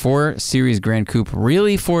Arteon and 4 Series Grand Coupe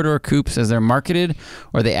really 4-door coupes as they're marketed,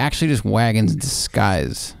 or are they actually just wagons in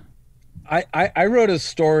disguise? I wrote a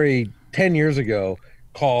story 10 years ago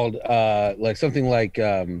called something like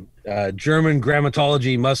German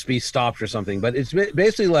grammatology must be stopped or something, but it's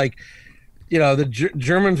basically like, the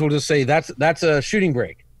Germans will just say that's a shooting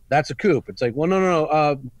brake, that's a coupe. It's like, well,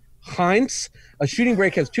 no, Heinz, a shooting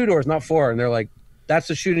brake has 2 doors, not 4, and they're like, that's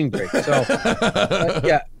a shooting brake. So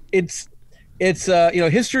it's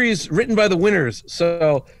history is written by the winners.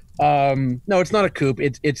 So no, it's not a coupe.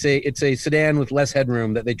 It's a sedan with less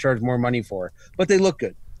headroom that they charge more money for, but they look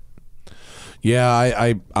good.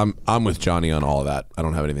 Yeah, I'm with Johnny on all of that. I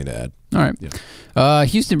don't have anything to add. All right. Yeah.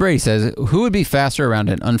 Houston Brady says, who would be faster around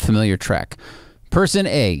an unfamiliar track? Person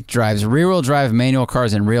A drives rear-wheel drive manual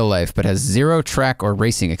cars in real life but has 0 track or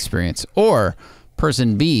racing experience. Or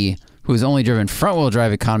person B, who has only driven front-wheel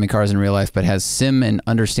drive economy cars in real life but has sim and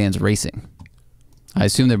understands racing. I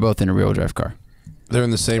assume they're both in a rear-wheel drive car. They're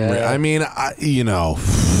in the same. I mean,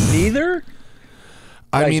 neither.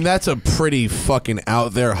 I mean, that's a pretty fucking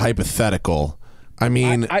out there hypothetical. I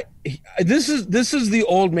mean, this is the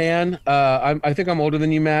old man. I think I'm older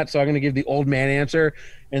than you, Matt, so I'm going to give the old man answer,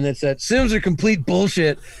 and that's that sims are complete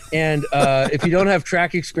bullshit. And if you don't have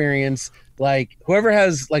track experience, like whoever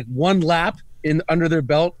has like 1 lap under their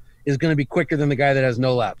belt is going to be quicker than the guy that has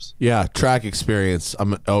no laps. Yeah, track experience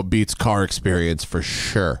beats car experience for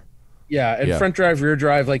sure. Yeah, and front drive, rear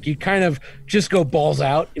drive, like you kind of just go balls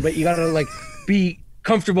out, but you got to like be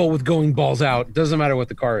comfortable with going balls out. Doesn't matter what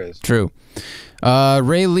the car is. True.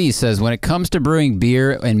 Ray Lee says, when it comes to brewing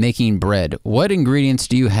beer and making bread, what ingredients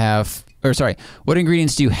do you have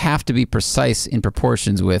to be precise in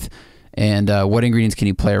proportions with, and what ingredients can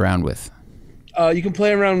you play around with? You can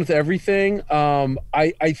play around with everything.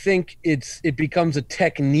 I think it becomes a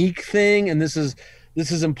technique thing, and this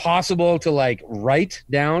is impossible to like write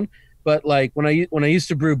down. But like when I used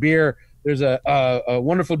to brew beer, there's a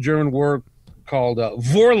wonderful German word called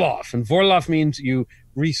Vorlauf, and Vorlauf means you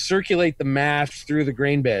recirculate the mash through the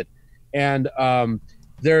grain bed. And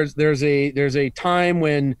there's a time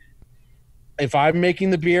when if I'm making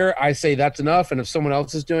the beer, I say that's enough, and if someone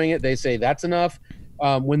else is doing it, they say that's enough.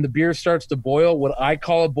 When the beer starts to boil, what I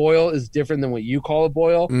call a boil is different than what you call a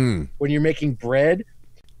boil. When you're making bread,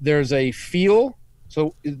 there's a feel.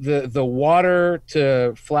 So the water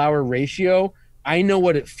to flour ratio, I know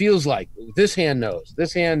what it feels like. This hand knows.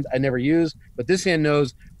 This hand I never use, but this hand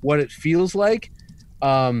knows what it feels like.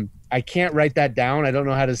 And I can't write that down. I don't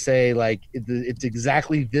know how to say like it's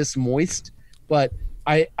exactly this moist, but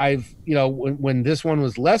I've when this one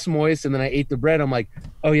was less moist and then I ate the bread, I'm like,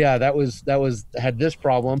 oh yeah, that had this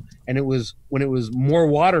problem, and it was when it was more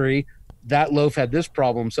watery, that loaf had this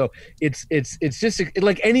problem. So it's just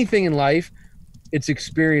like anything in life, it's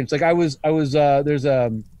experience. Like I was there's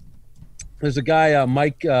a guy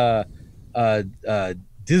Mike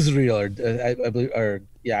Disrael I believe, or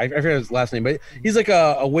yeah, I forget his last name, but he's like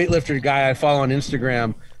a weightlifter guy I follow on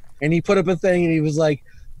Instagram, and he put up a thing and he was like,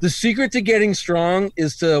 the secret to getting strong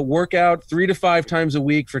is to work out 3 to 5 times a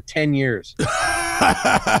week for 10 years. Wait,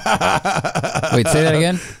 say that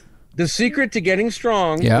again? The secret to getting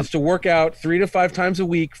strong is to work out 3 to 5 times a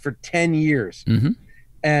week for 10 years. Mm-hmm.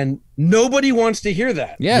 And nobody wants to hear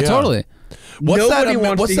that. Yeah, totally. What's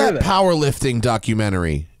that powerlifting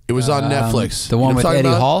documentary? It was on Netflix. The one with Eddie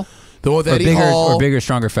Hall? The one with Eddie Hall. Or Bigger,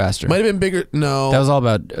 Stronger, Faster. Might have been Bigger. No. That was all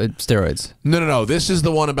about steroids. No. This is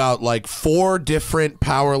the one about like 4 different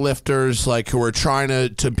powerlifters like who were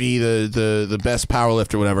trying to be the best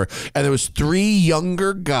powerlifter, whatever. And there was 3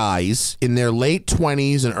 younger guys in their late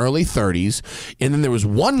 20s and early 30s, and then there was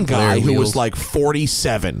one guy who was like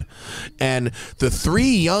 47. And the 3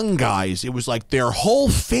 young guys, it was like their whole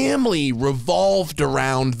family revolved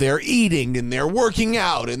around their eating and their working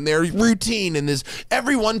out and their routine, and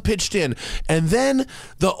everyone pitched in. And then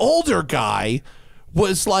the older guy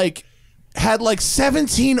was like had like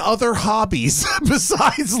 17 other hobbies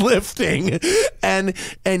besides lifting, and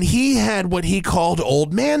he had what he called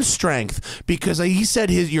old man strength, because he said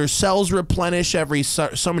your cells replenish every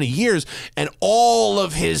so many years, and all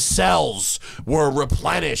of his cells were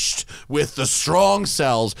replenished with the strong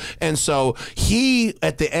cells. And so he,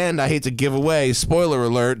 at the end, I hate to give away, spoiler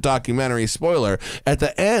alert, documentary spoiler, at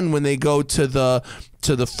the end when they go to the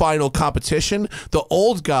final competition, the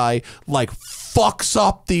old guy like fucks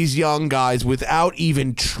up these young guys without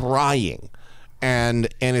even trying, and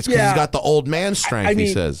it's because he's got the old man strength. I mean,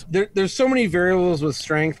 he says there's so many variables with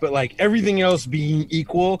strength, but like everything else being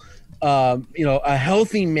equal, a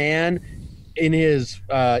healthy man in his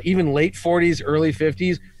even late 40s, early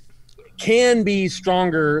 50s can be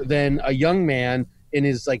stronger than a young man in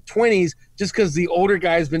his like 20s, just because the older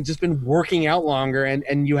guy's been working out longer,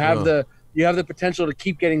 and you have you have the potential to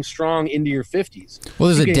keep getting strong into your 50s. Well,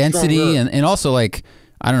 there's a density, and also, like,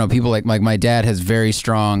 I don't know, people like my dad has very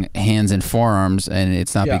strong hands and forearms, and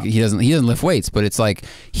it's not because he doesn't lift weights, but it's like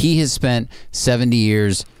he has spent 70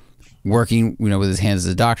 years working, with his hands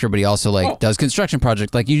as a doctor, but he also like does construction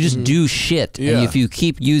projects. Like, you just do shit, and if you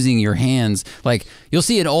keep using your hands, like, you'll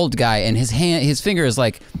see an old guy and his finger is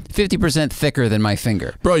like 50% thicker than my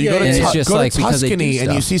finger. Bro, you go to Tuscany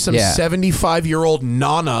and you see some 75-year-old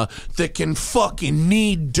nana that can fucking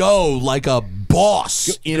knead dough like a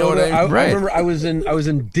boss. You know what I mean? I remember I was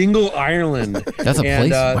in Dingle, Ireland. That's a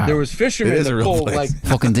place. Wow. There was fishermen that pulled like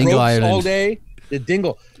fucking Dingle, Ireland all day. The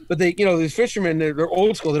Dingle. But they, these fishermen, they're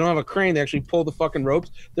old school. They don't have a crane. They actually pull the fucking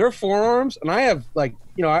ropes. Their forearms, and I have like,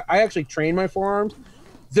 I actually train my forearms.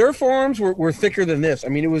 Their forearms were thicker than this. I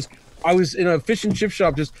mean, I was in a fish and chip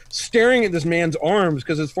shop just staring at this man's arms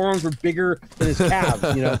because his forearms were bigger than his calves,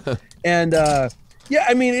 And I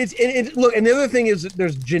mean, it's look. And the other thing is that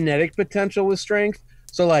there's genetic potential with strength.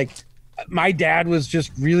 So like, my dad was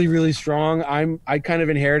just really, really strong. I kind of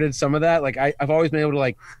inherited some of that. Like I've always been able to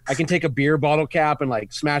like, I can take a beer bottle cap and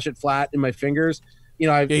like smash it flat in my fingers. You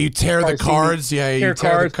tear the cards. Yeah, you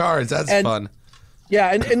tear the cards. That's fun.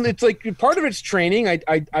 Yeah, and it's like part of it's training.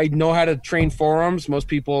 I know how to train forearms. Most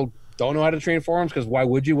people don't know how to train forearms because why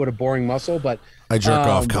would you? What a boring muscle. But I jerk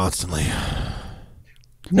off constantly.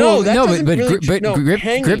 But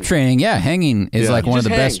grip training, hanging is like one of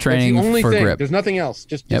the best training for grip. There's nothing else.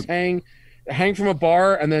 Just hang from a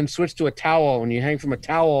bar and then switch to a towel. When you hang from a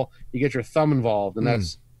towel, you get your thumb involved, and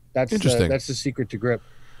that's interesting. That's the secret to grip.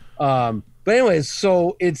 But anyways,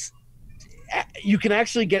 so you can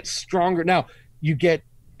actually get stronger. Now you get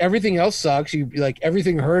everything else sucks. You like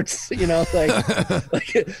everything hurts. Like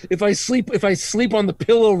if I sleep on the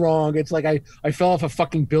pillow wrong, it's like I fell off a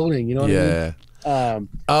fucking building. You know what I mean?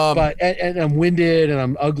 But I'm winded and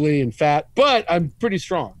I'm ugly and fat, but I'm pretty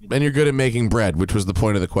strong. And you're good at making bread, which was the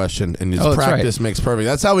point of the question. And practice makes perfect.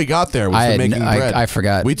 That's how we got there. Making bread. I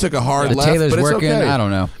forgot. We took a hard left. Taylor's but it's working. Okay. I don't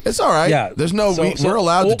know. It's all right. Yeah. There's no. We're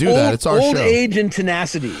allowed to do that. It's our show. Old age and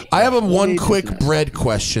tenacity. I have one quick bread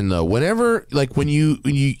question though. Whenever, like, when you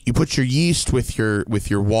put your yeast with your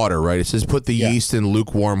water, right? It says put the yeast in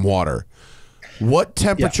lukewarm water. What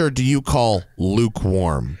temperature do you call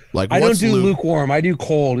lukewarm? Like, I don't do lukewarm. I do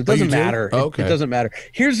cold. It doesn't matter. Okay. It doesn't matter.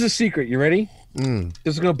 Here's the secret. You ready? This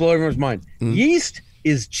is going to blow everyone's mind. Yeast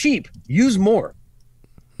is cheap. Use more.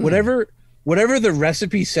 whatever the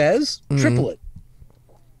recipe says, triple it.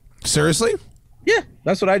 Seriously? Yeah,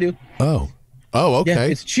 that's what I do. Oh, okay. Yeah,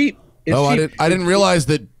 it's cheap. It's cheap. I didn't realize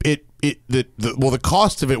that the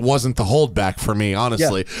cost of it wasn't the holdback for me,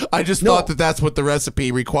 honestly. Yeah. I just thought that that's what the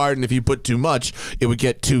recipe required, and if you put too much, it would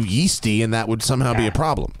get too yeasty, and that would somehow be a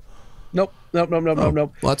problem. Nope.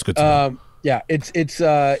 Well, that's good to know. Yeah,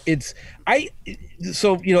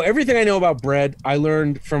 so everything I know about bread, I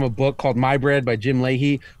learned from a book called My Bread by Jim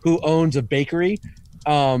Leahy, who owns a bakery.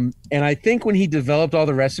 And I think when he developed all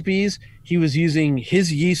the recipes, he was using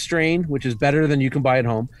his yeast strain, which is better than you can buy at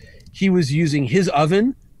home. He was using his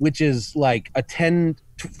oven, which is like a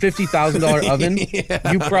 $50,000 oven.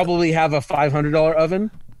 Yeah. You probably have a $500 oven.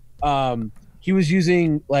 He was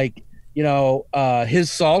using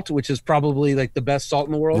his salt, which is probably like the best salt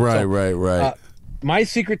in the world. Right. My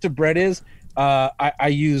secret to bread is I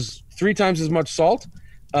use 3 times as much salt.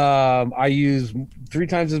 I use 3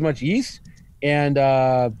 times as much yeast, and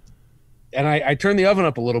I turn the oven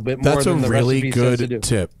up a little bit more. That's than the really recipe says to do. good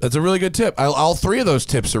tip. That's a really good tip. All 3 of those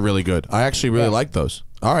tips are really good. I actually really like those.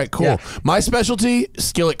 All right, cool. Yeah. My specialty,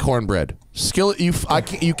 skillet cornbread. Skillet, you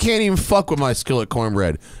can't even fuck with my skillet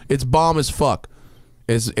cornbread. It's bomb as fuck.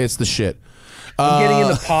 It's the shit. I'm getting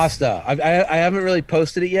into pasta. I haven't really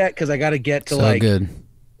posted it yet because I got to get to good.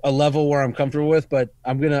 A level where I'm comfortable with. But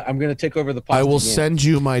I'm gonna take over the pasta. I will send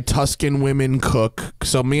you my Tuscan Women Cook.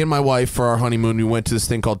 So me and my wife for our honeymoon, we went to this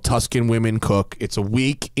thing called Tuscan Women Cook. It's a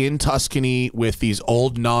week in Tuscany with these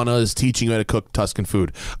old nanas teaching you how to cook Tuscan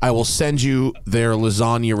food. I will send you their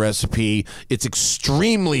lasagna recipe. It's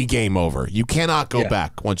extremely game over. You cannot go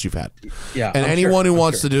back once you've had it. Yeah, and anyone who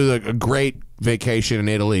wants to do a great vacation in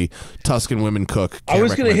Italy, Tuscan Women Cook. I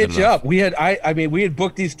was gonna hit you up. We had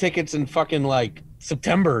booked these tickets in fucking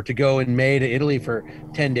September to go in May to Italy for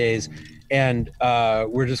 10 days, and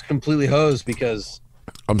we're just completely hosed because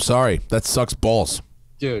I'm sorry, that sucks balls,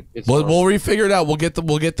 dude. We'll refigure it out. We'll get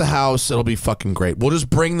the house. It'll be fucking great. We'll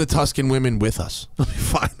just bring the Tuscan women with us. It'll be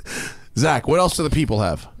fine. Zach, what else do the people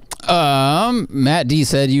have? Matt D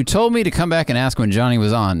said, you told me to come back and ask when Johnny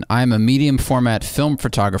was on. I'm a medium format film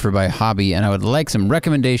photographer by hobby, and I would like some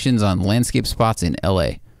recommendations on landscape spots in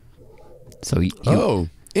LA. So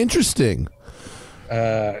interesting.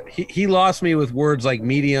 He lost me with words like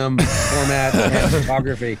medium format and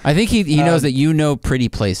photography. I think he knows that you know pretty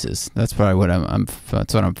places. That's probably what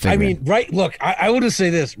that's what I'm figuring. I mean, right? Look, I will just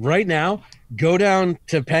say this right now. Go down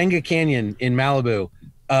to Panga Canyon in Malibu.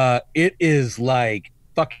 It is like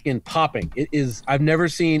fucking popping. It is. I've never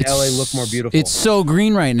seen LA look more beautiful. It's so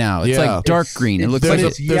green right now. It's like dark green. It looks like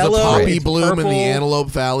it's yellow. There's a poppy bloom purple. in the Antelope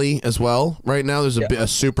Valley as well. Right now, there's a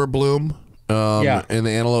super bloom. In the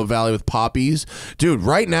Antelope Valley with poppies. Dude,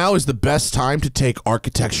 right now is the best time to take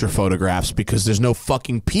architecture photographs because there's no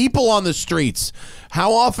fucking people on the streets.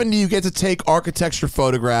 How often do you get to take architecture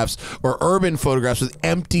photographs or urban photographs with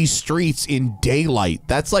empty streets in daylight?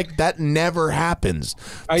 That never happens.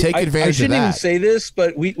 Take advantage of that. I shouldn't even say this,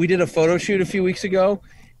 but we did a photo shoot a few weeks ago,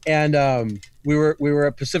 and we were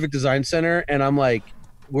at Pacific Design Center, and I'm like,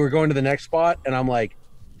 we're going to the next spot, and I'm like,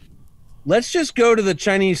 let's just go to the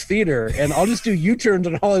Chinese theater and I'll just do U-turns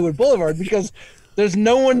on Hollywood Boulevard because there's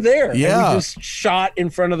no one there. Yeah. And we just shot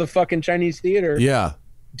in front of the fucking Chinese theater. Yeah.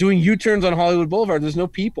 Doing U-turns on Hollywood Boulevard. There's no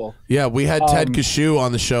people. Yeah, we had Ted Kashu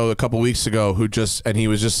on the show a couple weeks ago and he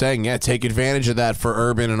was just saying, take advantage of that for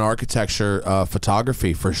urban and architecture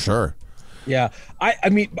photography for sure. Yeah.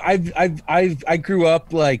 I mean, I grew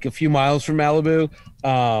up like a few miles from Malibu.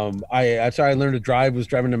 That's how I learned to drive, was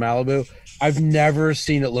driving to Malibu. I've never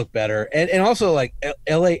seen it look better, and also like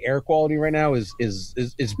LA air quality right now is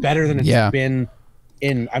better than it's been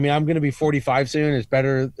in. I mean, I'm going to be 45 soon. It's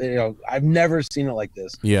better. I've never seen it like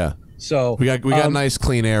this. Yeah. So we got nice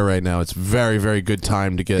clean air right now. It's very, very good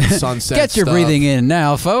time to get sunset. Get your breathing in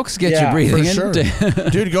now, folks. Get your breathing in. Sure.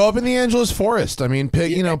 Dude, go up in the Angeles Forest. I mean,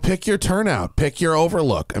 pick your turnout, pick your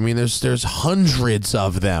overlook. I mean, there's hundreds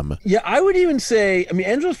of them. Yeah, I would even say, I mean,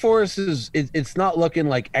 Angeles Forest it's not looking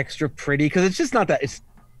like extra pretty because it's just not that. It's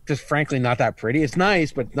just frankly not that pretty. It's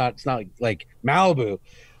nice, but it's not like Malibu.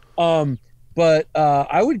 But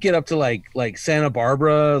I would get up to like Santa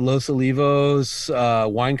Barbara, Los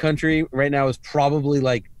Olivos, wine country right now is probably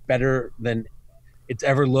like better than it's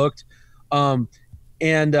ever looked.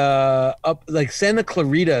 And up like Santa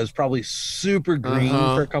Clarita is probably super green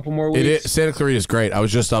for a couple more weeks. Santa Clarita is great. I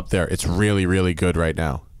was just up there. It's really, really good right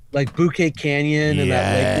now. Like Bouquet Canyon and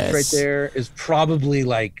that lake that's right there is probably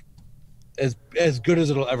like as good as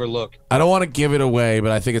it'll ever look. I don't want to give it away,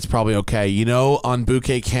 but I think it's probably okay. You know, on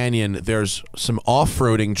Bouquet Canyon, there's some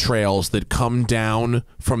off-roading trails that come down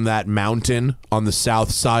from that mountain on the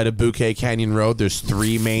south side of Bouquet Canyon Road. There's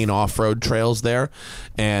 3 main off-road trails there,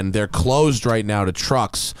 and they're closed right now to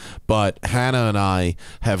trucks. But Hannah and I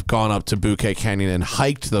have gone up to Bouquet Canyon and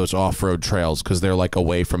hiked those off-road trails because they're like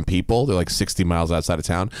away from people. They're like 60 miles outside of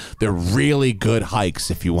town. They're really good hikes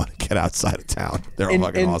if you want to get outside of town. They're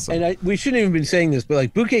fucking awesome. And we shouldn't even been saying this, but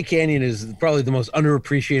like Bouquet Canyon is probably the most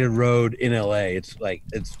underappreciated road in LA. It's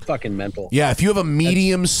fucking mental. Yeah, if you have a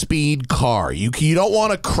medium speed car, you don't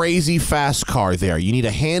want a crazy fast car there. You need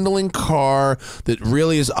a handling car that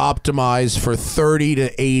really is optimized for 30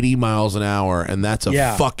 to 80 miles an hour, and that's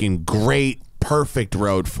a fucking great, perfect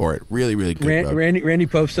road for it. Really, really good road. Randy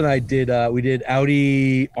Popes and I did we did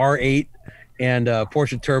Audi R8 and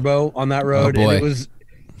Porsche Turbo on that road. Oh boy. And it was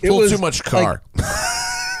was too much car.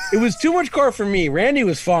 It was too much car for me. Randy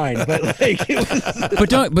was fine, but like it was. But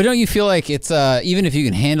don't you feel like it's even if you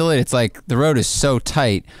can handle it, it's like the road is so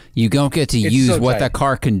tight, you don't get to use what that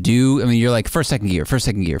car can do. I mean, you're like first, second gear.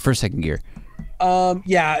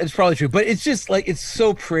 Yeah, it's probably true, but it's just like it's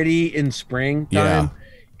so pretty in spring time,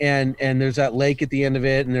 and there's that lake at the end of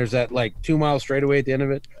it, and there's that like 2-mile straightaway at the end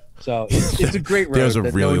of it. So it's a great road. There's a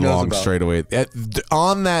that really no one knows long about. straightaway.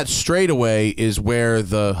 On that straightaway is where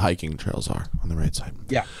the hiking trails are on the right side.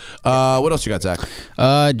 Yeah. What else you got, Zach?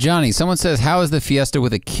 Johnny, someone says, how is the Fiesta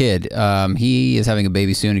with a kid? He is having a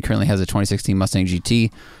baby soon. He currently has a 2016 Mustang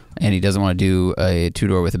GT, and he doesn't want to do a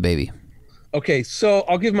 2-door with a baby. Okay, so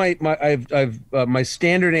I'll give my my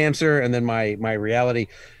standard answer and then my reality.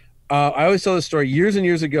 I always tell this story. Years and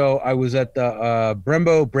years ago, I was at the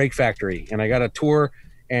Brembo Brake Factory, and I got a tour,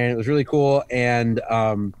 and it was really cool. And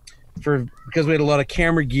because we had a lot of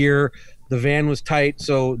camera gear, the van was tight.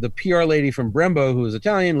 So the PR lady from Brembo, who was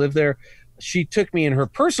Italian, lived there. She took me in her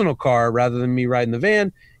personal car rather than me riding the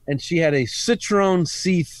van, and she had a Citroen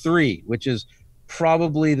C3, which is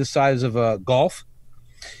probably the size of a Golf.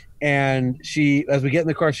 And she, as we get in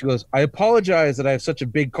the car, she goes, "I apologize that I have such a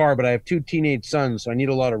big car, but I have 2 teenage sons, so I need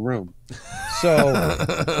a lot of room." So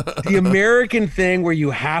the American thing where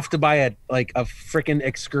you have to buy a freaking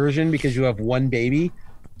Excursion because you have 1 baby,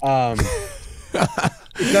 it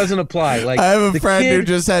doesn't apply. Like, I have a friend who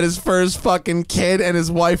just had his first fucking kid, and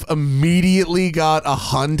his wife immediately got a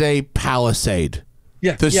Hyundai Palisade.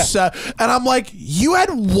 Yeah, and I'm like, you had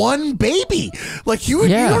 1 baby, like you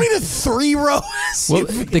don't need a 3-row SUV. Well,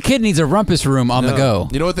 the kid needs a rumpus room on the go.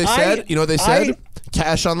 You know what they said?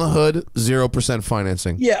 Cash on the hood, 0%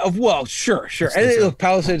 financing. Yeah, well, sure. And look,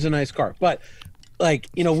 Palisade's a nice car, but like,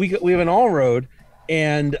 you know, we have an all-road,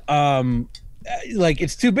 and like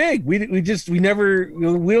it's too big. We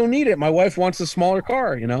don't need it. My wife wants a smaller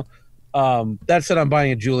car, you know. That said, I'm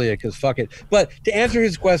buying a Giulia because fuck it. But to answer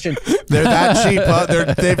his question, they're that cheap, huh?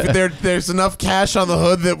 There's enough cash on the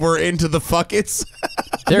hood that we're into the fuckins.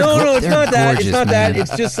 No, it's not that. It's not man. that.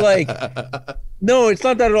 It's just like, no, it's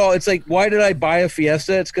not that at all. It's like, why did I buy a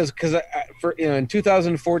Fiesta? It's because in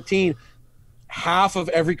 2014, half of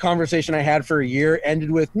every conversation I had for a year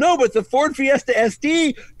ended with, "No, but the Ford Fiesta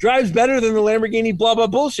ST drives better than the Lamborghini blah blah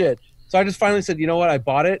bullshit." So I just finally said, you know what? I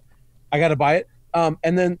bought it. I got to buy it.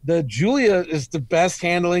 And then the Giulia is the best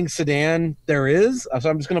handling sedan there is, so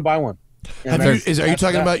I'm just going to buy one. Are you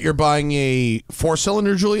talking about you're buying a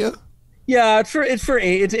 4-cylinder Giulia? Yeah,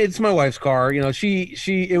 it's my wife's car. You know, she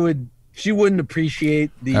wouldn't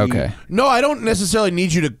appreciate the. Okay. No, I don't necessarily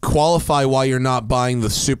need you to qualify why you're not buying the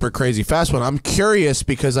super crazy fast one. I'm curious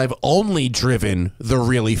because I've only driven the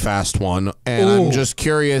really fast one, and I'm just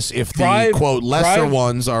curious if the quote lesser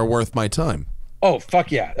ones are worth my time. Oh,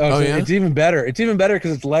 fuck yeah. Yeah? It's even better. It's even better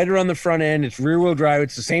because it's lighter on the front end. It's rear-wheel drive.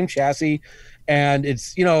 It's the same chassis. And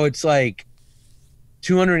it's, you know, it's like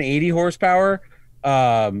 280 horsepower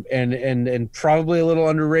and probably a little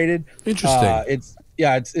underrated. Interesting. It's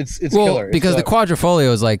well, killer. Because the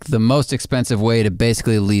Quadrifoglio is like the most expensive way to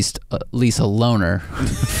basically lease a loaner.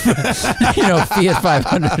 You know, Fiat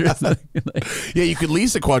 500 or something. Yeah, you could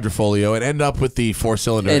lease a Quadrifoglio and end up with the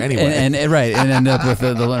 4-cylinder anyway. And end up with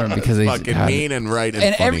the loaner because he's fucking mean and right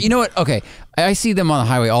and funny. You know what? Okay, I see them on the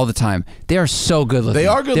highway all the time. They are so good looking. They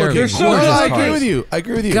are good looking. They're so gorgeous. good. I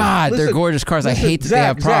agree with you. God, they're gorgeous cars. I hate that they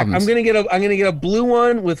have problems. I'm gonna get a blue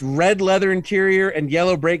one with red leather interior and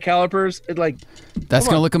yellow brake calipers. That's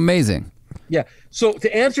gonna look amazing. Yeah. So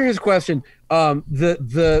to answer his question,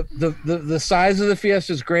 the size of the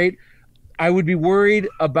Fiesta is great. I would be worried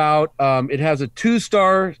about it has a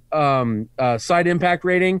 2-star side impact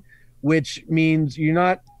rating, which means you're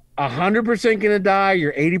not 100% gonna die.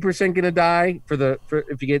 You're 80% gonna die for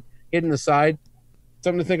if you get hit in the side.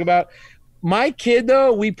 Something to think about. My kid,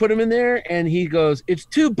 though, we put him in there, and he goes, "It's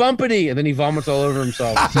too bumpity," and then he vomits all over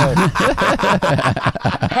himself. So,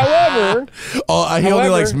 however, he only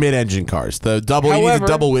likes mid-engine cars. The double, you need the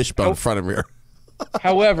double wishbone front and rear.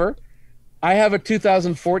 However, I have a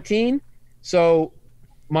 2014, so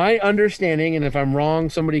my understanding, and if I'm wrong,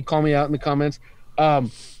 somebody call me out in the comments.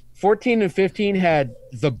 14 and 15 had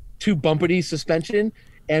the too bumpity suspension,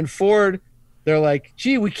 and Ford. They're like,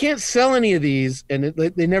 gee, we can't sell any of these. And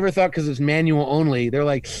they never thought, because it's manual only. They're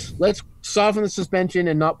like, let's soften the suspension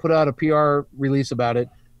and not put out a PR release about it.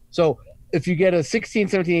 So if you get a 16,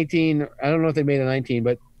 17, 18, I don't know if they made a 19,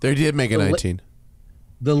 but they did make a 19.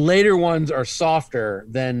 The later ones are softer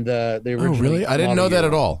than the original. Oh, really? I didn't know that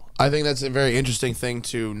at all. I think that's a very interesting thing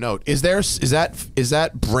to note. Is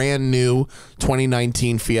that brand new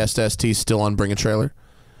 2019 Fiesta ST still on Bring a Trailer?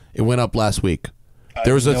 It went up last week.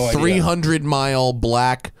 There was a 300-mile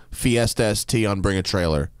black Fiesta ST on Bring a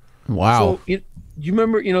Trailer. Wow. So you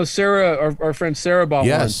remember, Sarah, our friend Sarah bought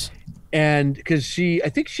one. And because I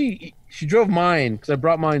think she drove mine, because I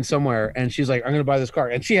brought mine somewhere, and she's like, I'm going to buy this car.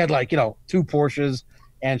 And she had 2 Porsches,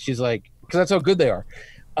 and she's like, because that's how good they are.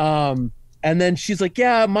 And then she's like,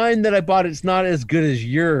 yeah, mine that I bought, it's not as good as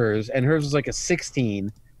yours. And hers was like a 16.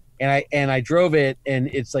 And I drove it, and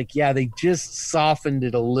it's like, yeah, they just softened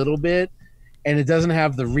it a little bit. And it doesn't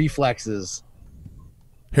have the reflexes.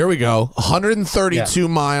 Here we go.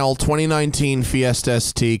 132-mile 2019 Fiesta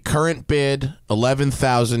ST. Current bid,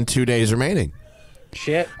 $11,000. 2 days remaining.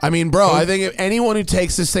 Shit. I mean, bro, I think if anyone who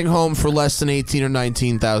takes this thing home for less than $18,000 or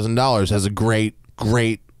 $19,000 has a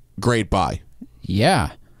great buy.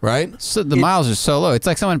 Yeah. Right? So the miles are so low. It's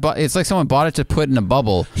like someone bought it to put in a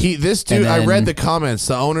bubble. This dude, I read the comments.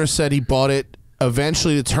 The owner said he bought it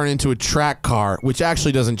eventually to turn into a track car, which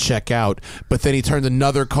actually doesn't check out, but then he turned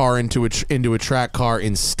another car into a track car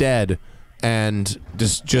instead, and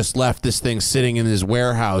just left this thing sitting in his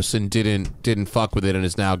warehouse and didn't fuck with it, and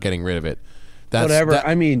is now getting rid of it. That's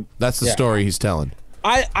the story he's telling.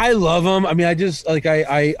 I love them. I mean, I just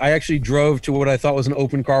I actually drove to what I thought was an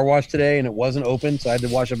open car wash today, and it wasn't open, so I had to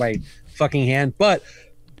wash it by fucking hand. But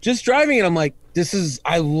just driving it, I'm like,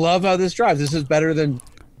 I love how this drives. This is better than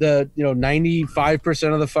the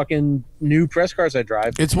 95% of the fucking new press cars I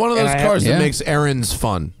drive. It's one of those cars that makes errands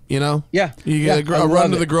fun, Yeah. You get a run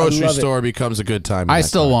to the grocery store becomes a good time. I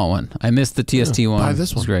still want one. I missed the TST one. Buy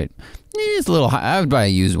this one. It's great. It's a little high. I would buy a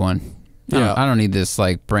used one. I don't need this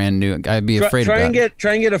brand new. I'd be afraid of that.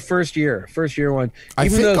 Try and get a first year one. I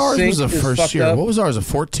think ours was a first year. What was ours? A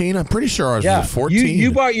 14? I'm pretty sure ours was a 14.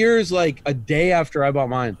 You bought yours a day after I bought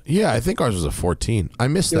mine. Yeah, I think ours was a 14. I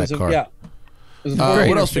missed that car. Yeah.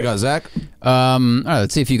 What else we got, Zach? All right,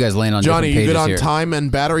 let's see if you guys land on Johnny, different pages you good on here. time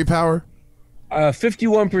and battery power?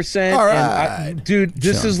 51%. All right. Dude,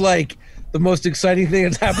 this is the most exciting thing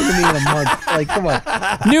that's happened to me in a month. Come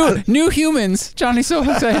on. New humans. Johnny's so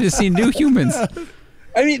excited to see new humans.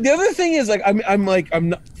 I mean, the other thing is I'm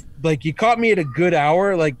not, you caught me at a good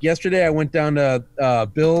hour. Yesterday I went down to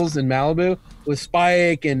Bill's in Malibu with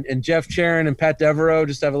Spike and Jeff Charon and Pat Devereaux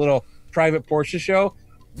just to have a little private Porsche show.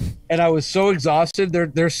 And I was so exhausted.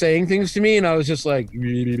 They're saying things to me, and I was just I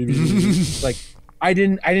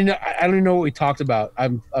don't know what we talked about. I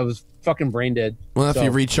was fucking brain dead. Well, if you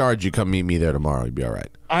recharge, you come meet me there tomorrow. You'll be all right.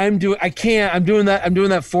 I'm doing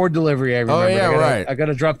that Ford delivery. I remember. Oh yeah, right. I got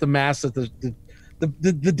to drop the mask that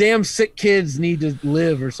the damn sick kids need to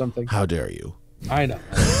live or something. How dare you? I know.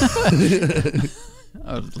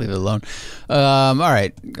 I'll just leave it alone. All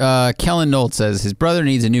right. Kellen Nolt says his brother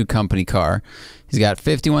needs a new company car. He's got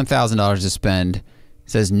 $51,000 to spend. He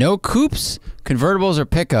says no coupes, convertibles, or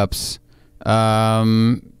pickups.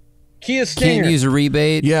 Kia Stinger. Can't use a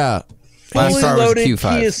rebate. Yeah. Last Fully car was a loaded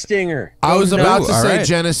Q5. Kia Stinger. I was about to say right.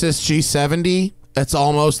 Genesis G70. That's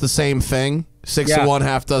almost the same thing. 6 of one,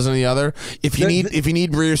 half dozen of the other. If you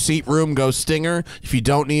need rear seat room, go Stinger. If you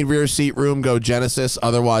don't need rear seat room, go Genesis.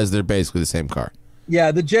 Otherwise, they're basically the same car.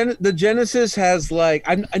 Yeah, the Genesis has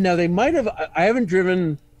now they might have. I haven't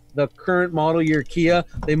driven the current model year Kia.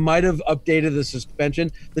 They might have updated the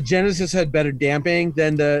suspension. The Genesis had better damping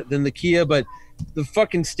than the Kia, but the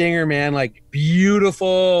fucking Stinger, man,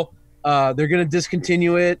 beautiful. They're gonna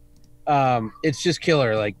discontinue it. It's just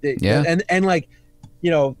killer. The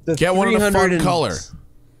get one in a fun color.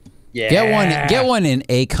 Yeah, Get one in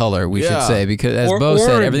a color. We should say, because as Bo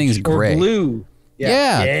said, everything's gray. Or blue.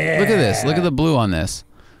 Yeah. Look at this. Look at the blue on this.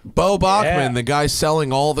 Bo Bachman, the guy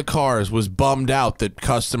selling all the cars, was bummed out that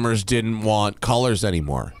customers didn't want colors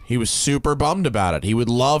anymore. He was super bummed about it. He would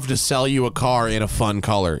love to sell you a car in a fun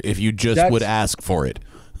color if you just would ask for it.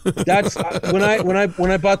 That's when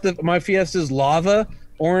I bought my Fiesta's lava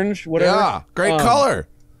orange, whatever. Yeah, great color.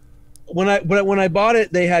 when I bought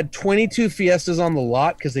it, they had 22 Fiestas on the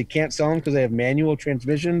lot because they can't sell them because they have manual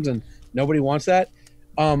transmissions and nobody wants that.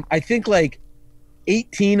 I think like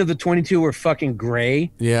 18 of the 22 were fucking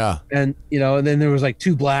gray. Yeah. And and then there was like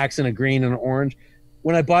 2 blacks and a green and an orange.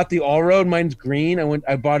 When I bought the all road, mine's green.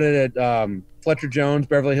 I bought it at Fletcher Jones,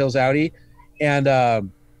 Beverly Hills Audi,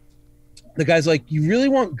 and the guy's like, "You really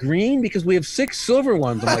want green? Because we have 6 silver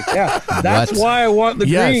ones." I'm like, "Yeah, that's why I want the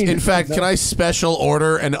green." In fact, can I special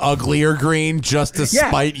order an uglier green just to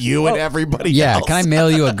spite you and everybody else? Can I mail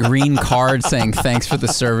you a green card saying thanks for the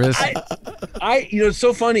service? It's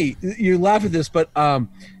so funny. You laugh at this, but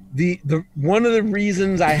the one of the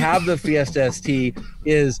reasons I have the Fiesta ST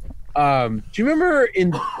is, do you remember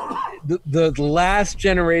in the last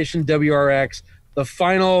generation WRX, the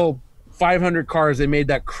final 500 cars, they made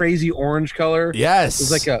that crazy orange color? Yes. It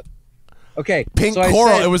was like pink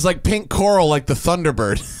coral. It was like pink coral, like the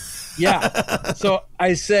Thunderbird. Yeah. So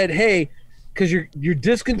I said, hey, because you're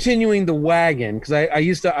discontinuing the wagon, because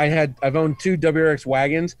I've owned 2 WRX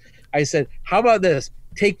wagons. I said, how about this?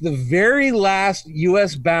 Take the very last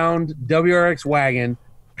US bound WRX wagon,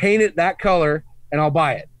 paint it that color, and I'll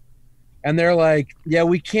buy it. And they're like, yeah,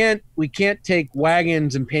 we can't take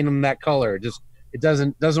wagons and paint them that color. It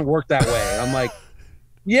doesn't work that way. And I'm like,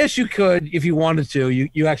 yes, you could if you wanted to.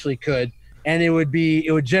 You actually could, and it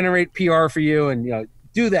would generate PR for you, and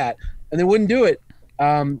do that. And they wouldn't do it.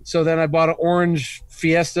 So then I bought an orange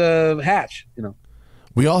Fiesta hatch.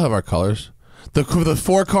 We all have our colors. The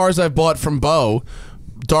 4 cars I've bought from Bo: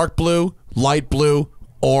 dark blue, light blue,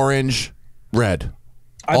 orange, red.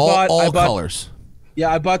 All colors.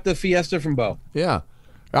 Yeah, I bought the Fiesta from Bo. Yeah.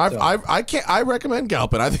 I recommend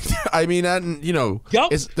Galpin.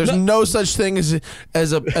 There's no such thing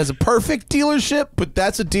as a perfect dealership, but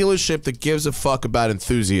that's a dealership that gives a fuck about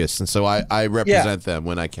enthusiasts, and so I represent them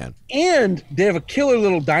when I can. And they have a killer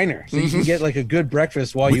little diner, so you can get like a good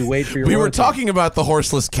breakfast while you wait for your. We were talking about the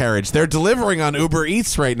horseless carriage. They're delivering on Uber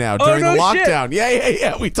Eats right now during the lockdown. Shit.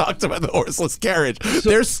 Yeah. We talked about the horseless carriage.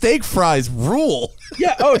 Their steak fries rule.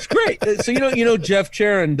 Yeah. Oh, it's great. So Jeff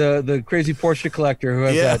Charon, the crazy Porsche collector who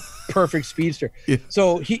has that perfect speedster. Yeah.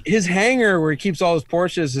 So his hangar where he keeps all his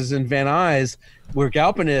Porsches is in Van Nuys, where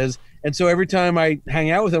Galpin is. And so every time I hang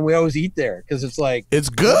out with him, we always eat there because it's like it's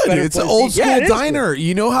good. It's an old school diner.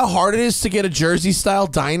 You know how hard it is to get a Jersey style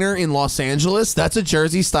diner in Los Angeles? That's a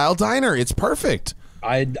Jersey style diner. It's perfect.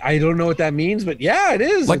 I don't know what that means, but yeah, it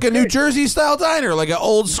is. Like a New Jersey style diner, like an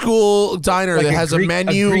old school diner that has a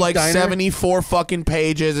menu like diner? 74 fucking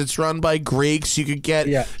pages. It's run by Greeks. You could get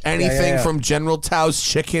anything from General Tao's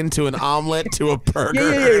chicken to an omelet to a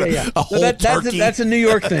burger. Yeah. A whole turkey. That's a New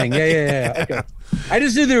York thing. Yeah. Okay. I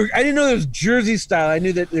just knew I didn't know there was Jersey style. I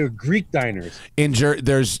knew that they were Greek diners.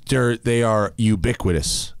 They are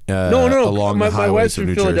ubiquitous. No. Along my wife's from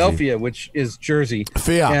from Philadelphia, which is Jersey.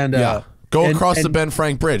 Yeah. Go across the Ben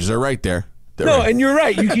Frank Bridge. They're right there. And you're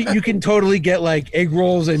right. You can totally get like egg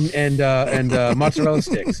rolls and mozzarella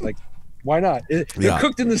sticks. Like, why not? They're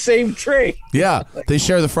cooked in the same tray. Yeah, they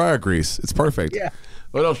share the fryer grease. It's perfect. Yeah.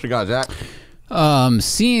 What else we got, Jack?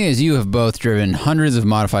 Seeing as you have both driven hundreds of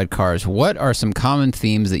modified cars, what are some common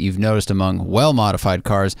themes that you've noticed among well-modified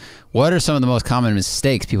cars? What are some of the most common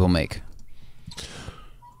mistakes people make?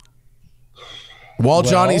 While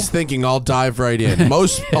Johnny's thinking, I'll dive right in.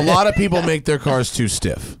 A lot of people make their cars too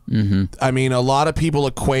stiff. Mm-hmm. I mean, a lot of people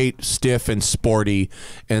equate stiff and sporty,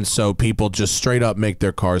 and so people just straight up make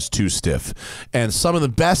their cars too stiff. And some of the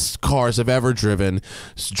best cars I've ever driven,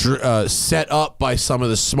 set up by some of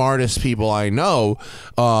the smartest people I know,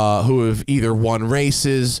 who have either won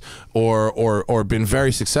races or been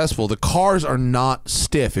very successful. The cars are not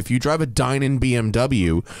stiff. If you drive a Dynan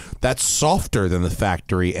BMW, that's softer than the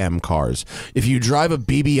factory M cars. If you drive a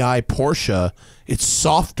BBI Porsche, it's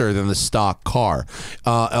softer than the stock car.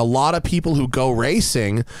 A lot of people who go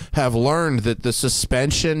racing have learned that the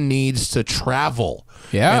suspension needs to travel.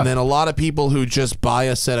 Yeah. And then a lot of people who just buy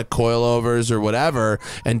a set of coilovers or whatever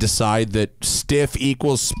and decide that stiff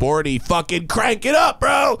equals sporty, fucking crank it up,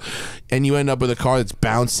 bro. And you end up with a car that's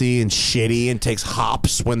bouncy and shitty and takes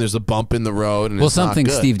hops when there's a bump in the road. And something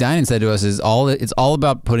Steve Dynan said to us is it's all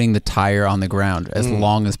about putting the tire on the ground as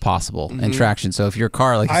long as possible and traction. So if your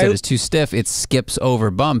car, like you said, is too stiff, it skips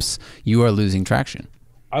over bumps, you are losing traction.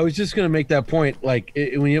 I was just going to make that point. Like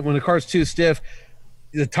when the car's too stiff,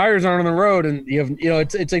 the tires aren't on the road, and you have,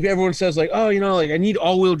 it's like everyone says like, oh, like I need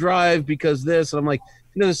all-wheel drive because this, and I'm like,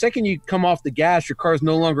 the second you come off the gas, your car's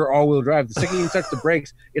no longer all-wheel drive. The second you touch the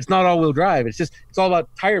brakes, it's not all-wheel drive. It's all about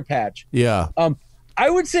tire patch. Yeah. I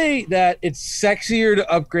would say that it's sexier to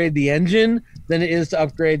upgrade the engine than it is to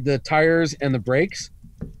upgrade the tires and the brakes,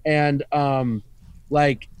 and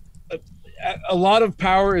a lot of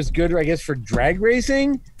power is good, I guess, for drag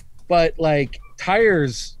racing, but like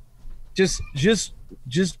tires, just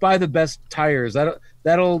buy the best tires.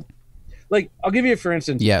 That'll like, I'll give you a for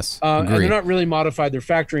instance. Yes, and agree. they're not really modified; they're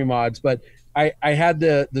factory mods. But I had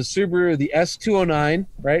the Subaru, the S209,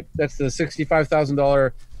 right? That's the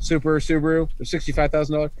 $65,000 Super Subaru, or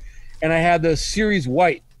 $65,000, and I had the Series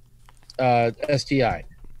White STI.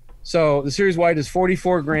 So the Series White is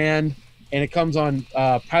 44 grand, and it comes on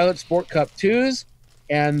Pilot Sport Cup 2s,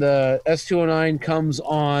 and the S209 comes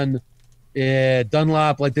on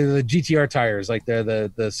Dunlop, like the GTR tires, like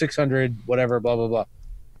the 600 whatever, blah blah blah.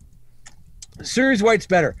 Series White's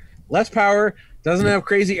better, less power, doesn't have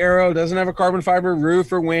crazy aero, doesn't have a carbon fiber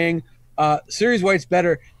roof or wing. Series White's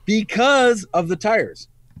better because of the tires,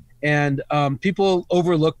 and people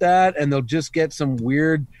overlook that, and they'll just get some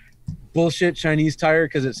weird bullshit Chinese tire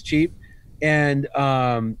because it's cheap, and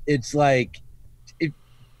it's like,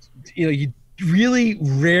 you really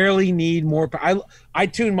rarely need more. I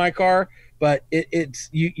tune my car, but it's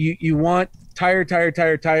you want tire,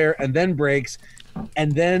 and then brakes,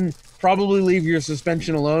 and then probably leave your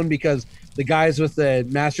suspension alone, because the guys with the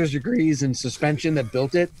master's degrees in suspension that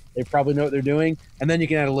built it, they probably know what they're doing, and then you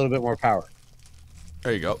can add a little bit more power.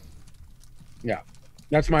 There you go. Yeah,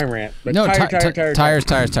 that's my rant. But No,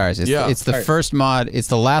 tires. It's the first mod. It's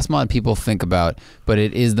the last mod people think about, but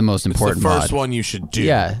it is the most important It's the first mod. one you should do.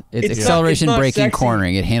 Yeah, it's acceleration, braking,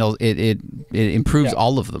 cornering. It handles it improves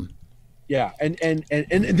all of them. Yeah, and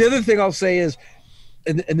the other thing I'll say is,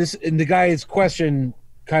 and the guy's question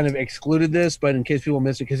kind of excluded this, but in case people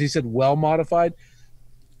missed it, because he said well modified.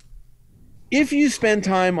 If you spend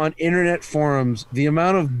time on internet forums, the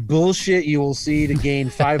amount of bullshit you will see to gain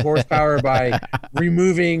 5 horsepower by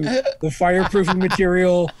removing the fireproofing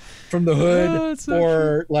material from the hood,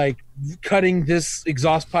 or like cutting this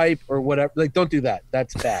exhaust pipe or whatever, like, don't do that.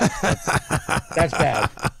 That's bad. That's bad.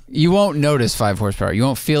 You won't notice 5 horsepower. You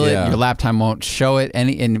won't feel it. Your lap time won't show it.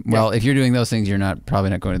 If you're doing those things, you're probably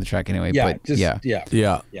not going to the track anyway. Yeah, but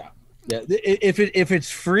yeah. If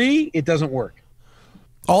it's free, it doesn't work.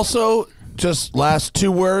 Also, just last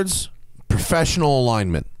 2 words: professional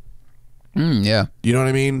alignment. Yeah. You know what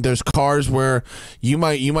I mean? There's cars where you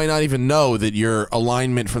might not even know that your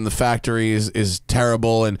alignment from the factory is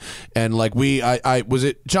terrible, and like was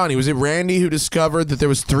it Johnny? Was it Randy who discovered that there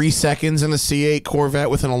was 3 seconds in a C8 Corvette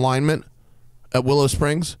with an alignment at Willow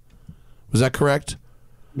Springs? Was that correct?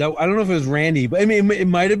 No, I don't know if it was Randy, but I mean it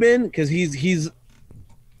might have been, because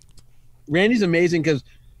Randy's amazing, because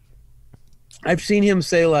I've seen him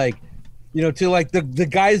say, like, to like the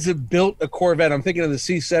guys that built a Corvette. I'm thinking of the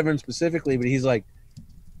C7 specifically, but he's like,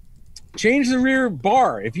 change the rear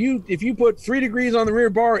bar. If you put 3 degrees on the rear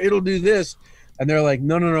bar, it'll do this. And they're like,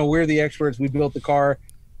 no, we're the experts. We built the car.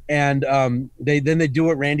 And they do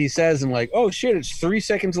what Randy says, and like, oh shit, it's 3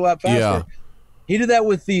 seconds a lap faster. Yeah. He did that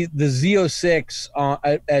with the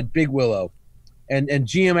Z06 at Big Willow, and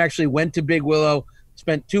GM actually went to Big Willow,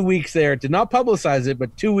 spent 2 weeks there, did not publicize it,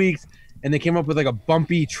 but 2 weeks, and they came up with like a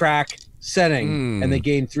bumpy track setting, and they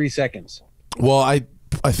gained 3 seconds. Well, I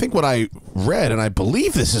think what I read, and I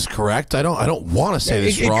believe this is correct. I don't want to say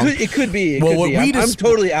this wrong. It could be. I'm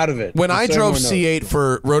totally out of it. When I drove C8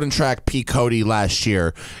 for Road and Track P. Cody last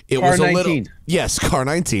year, it was a little. Yes, car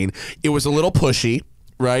 19. It was a little pushy,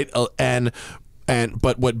 right?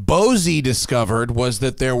 But what Bozy discovered was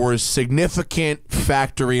that there were significant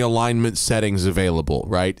factory alignment settings available,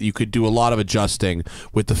 right? You could do a lot of adjusting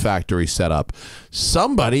with the factory setup.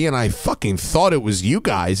 Somebody, and I fucking thought it was you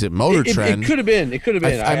guys at Motor Trend. It could have been.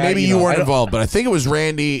 Maybe you weren't involved, but I think it was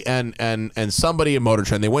Randy and somebody at Motor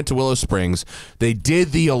Trend. They went to Willow Springs. They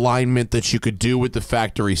did the alignment that you could do with the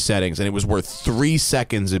factory settings, and it was worth 3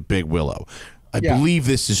 seconds at Big Willow. I believe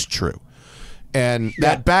this is true. And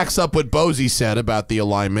that backs up what Bozy said about the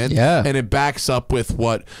alignment. Yeah. And it backs up with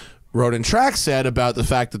what Road and Track said about the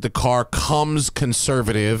fact that the car comes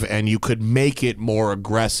conservative and you could make it more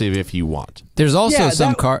aggressive if you want. There's also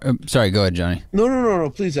some car. Sorry, go ahead, Johnny. No.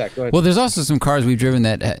 Please, Zach, go ahead. Well, there's also some cars we've driven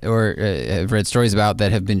that, or have read stories about,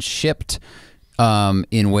 that have been shipped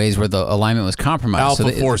in ways where the alignment was compromised.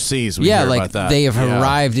 Alpha 4Cs, we hear about that. They have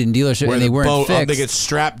arrived in dealership where and they weren't fixed. They get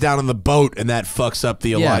strapped down on the boat, and that fucks up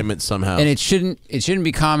the alignment somehow. And it shouldn't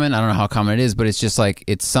be common. I don't know how common it is, but it's just like,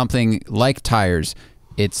 it's something like tires.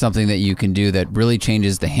 It's something that you can do that really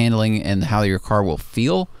changes the handling and how your car will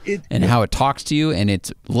feel and how it talks to you, and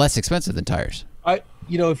it's less expensive than tires.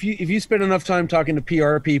 If you spend enough time talking to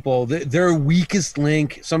PR people, their weakest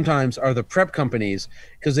link sometimes are the prep companies,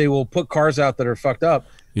 because they will put cars out that are fucked up.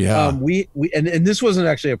 Yeah. And this wasn't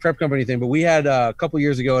actually a prep company thing, but we had a couple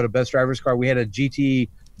years ago at a Best Drivers car, we had a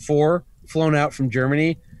GT4 flown out from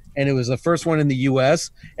Germany, and it was the first one in the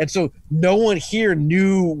U.S. And so no one here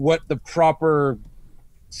knew what the proper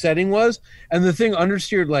setting was, and the thing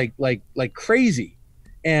understeered like crazy.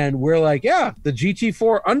 And we're like, yeah, the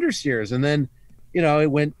GT4 understeers. And then,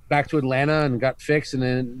 it went back to Atlanta and got fixed, and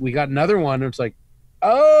then we got another one. And it's like,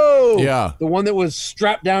 oh, yeah, the one that was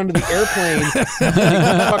strapped down to the airplane. He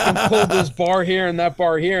fucking pulled this bar here and that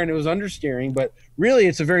bar here, and it was understeering. But really,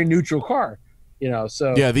 it's a very neutral car,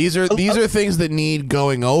 So yeah, these are things that need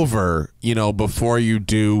going over, before you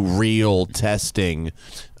do real testing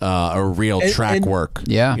or real track work.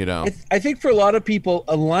 Yeah, I think for a lot of people,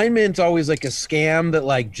 alignment's always like a scam that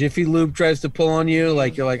like Jiffy Lube tries to pull on you.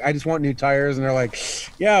 Like you're like, I just want new tires, and they're like,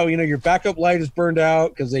 yeah, your backup light is burned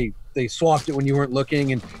out because they swapped it when you weren't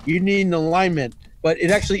looking, and you need an alignment. But it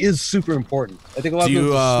actually is super important. I think a lot of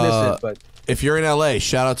people dismiss it, but if you're in LA,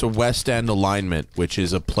 shout out to West End Alignment, which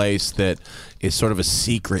is a place that is sort of a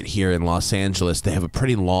secret here in Los Angeles. They have a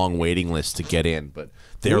pretty long waiting list to get in, but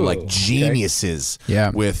they're like geniuses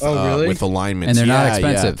with alignments. And they're not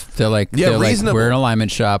expensive. Yeah. They're like we're an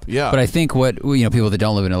alignment shop. Yeah. But I think what people that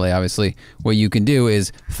don't live in LA, obviously, what you can do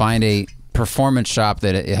is find a performance shop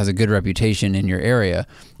that it has a good reputation in your area,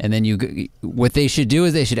 and then what they should do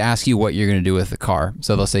is they should ask you what you're going to do with the car.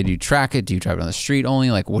 So they'll say, do you track it, do you drive it on the street only,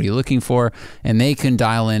 like what are you looking for? And they can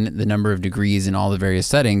dial in the number of degrees and all the various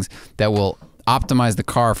settings that will optimize the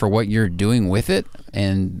car for what you're doing with it,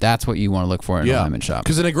 and that's what you want to look for in an alignment shop.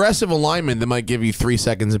 Because an aggressive alignment that might give you 3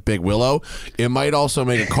 seconds at Big Willow, it might also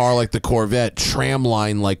make a car like the Corvette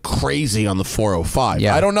tramline like crazy on the 405.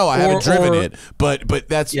 Yeah. I don't know. I haven't driven it, but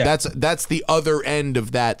that's the other end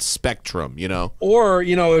of that spectrum, Or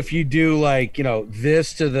if you do like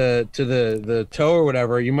this to the toe or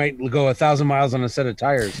whatever, you might go 1,000 miles on a set of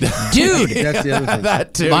tires, dude. That's the other thing.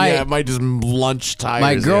 That too. It might just lunch tires.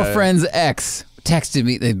 My girlfriend's ex texted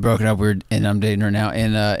me. They've broken up weird, and I'm dating her now.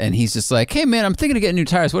 And he's just like, "Hey man, I'm thinking of getting new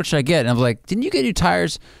tires. What should I get?" And I'm like, "Didn't you get new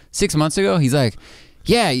tires 6 months ago?" He's like,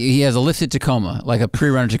 "Yeah." He has a lifted Tacoma, like a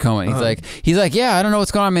pre-runner Tacoma. He's like, "Yeah, I don't know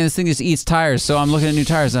what's going on, man. This thing just eats tires." So I'm looking at new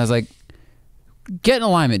tires, and I was like, "Get an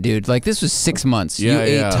alignment, dude. Like this was 6 months. You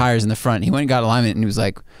ate tires in the front." He went and got alignment, and he was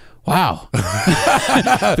like, wow.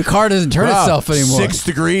 The car doesn't turn itself anymore. 6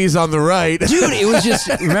 degrees on the right. Dude, it was just,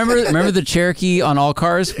 remember the Cherokee on all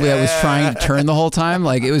cars that was trying to turn the whole time?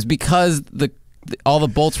 Like, it was because all the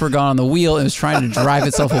bolts were gone on the wheel, and it was trying to drive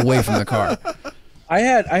itself away from the car. I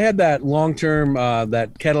had that long-term,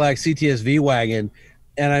 that Cadillac CTS-V wagon,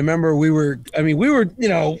 and I remember we were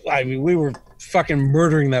fucking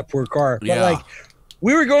murdering that poor car. But like,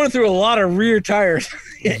 we were going through a lot of rear tires,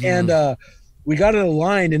 and we got it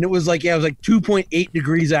aligned, and it was like 2.8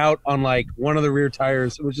 degrees out on like one of the rear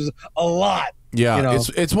tires, which is a lot. Yeah,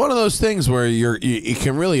 it's one of those things where it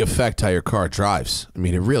can really affect how your car drives. I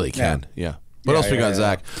mean, it really can. Yeah. What else we got,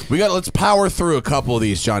 Zach? Let's power through a couple of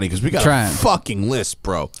these, Johnny, because we got a fucking list,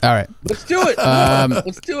 bro. All right, let's do it.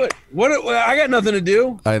 Let's do it. I got nothing to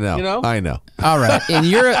do. I know. I know. All right. In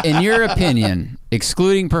your opinion,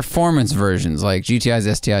 excluding performance versions like GTIs,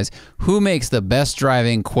 STIs, who makes the best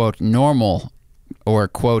driving quote normal or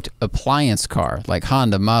quote appliance car like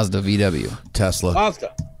Honda, Mazda, VW? Tesla.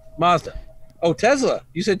 Mazda. Oh, Tesla.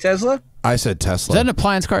 You said Tesla? I said Tesla. Is that an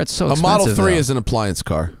appliance car? It's so expensive. A Model 3 is an appliance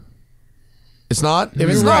car. It's not. If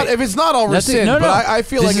it's not, I'll rescind. No. But I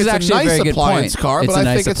feel like it's a nice appliance car. But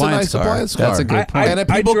I think it's a nice appliance car. That's a good point. And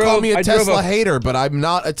people call me a Tesla hater, but I'm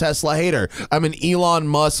not a Tesla hater. I'm an Elon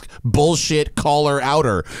Musk bullshit caller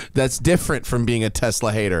outer. That's different from being a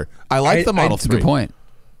Tesla hater. I like the Model 3. That's a good point.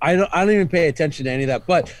 I don't even pay attention to any of that.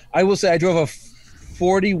 But I will say I drove a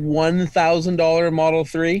 $41,000 Model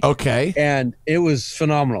 3. Okay. And it was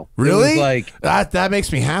phenomenal. Really? It was like that makes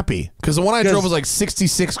me happy because the one I drove was like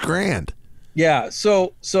 $66,000. Yeah,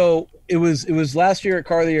 so it was last year at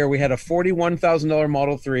Car of the Year. We had a $41,000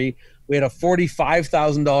 Model 3. We had a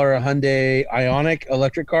 $45,000 Hyundai Ioniq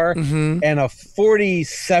electric car, and a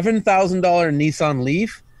 $47,000 Nissan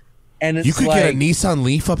Leaf. And it's you could get a Nissan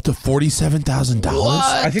Leaf up to $47,000.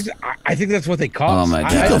 I think that's what they cost. Oh my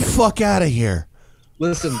God! Get the fuck out of here!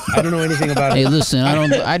 Listen, I don't know anything about it. Hey, listen,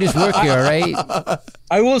 I just work here, all right?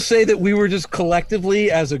 I will say that we were just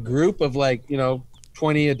collectively as a group of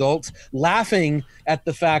 20 adults laughing at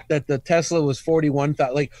the fact that the Tesla was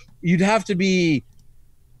 41,000. Like you'd have to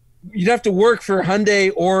work for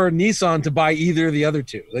Hyundai or Nissan to buy either of the other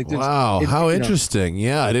two. Like wow, how interesting.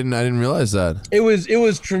 Yeah, I didn't realize that. It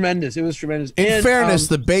was tremendous. It was tremendous. In fairness,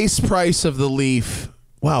 the base price of the Leaf,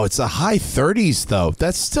 wow, it's a high 30s though.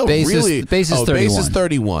 That's still base is 31. Base is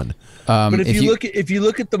 31. But if you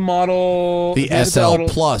look at the model, the SL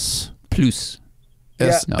Plus.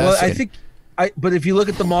 Yeah, well, But if you look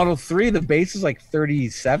at the Model 3, the base is like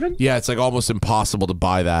 37. Yeah, it's like almost impossible to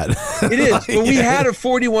buy that. It is. But we had a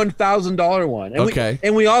 $41,000 one. And Okay.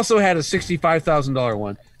 we also had a $65,000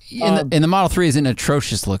 one. And the Model 3 isn't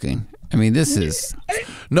atrocious looking. I mean, this is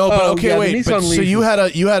No, but Oh, okay, yeah, the wait. But, Nissan so Leaf you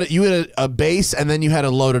is- had a base, and then you had a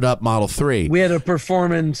loaded up Model 3. We had a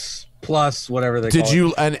Performance Plus, whatever they call Did it.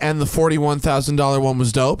 you and the $41,000 one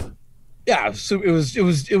was dope? Yeah, so it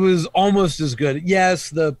was almost as good. Yes,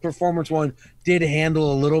 the Performance one did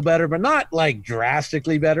handle a little better, but not like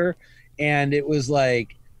drastically better. And it was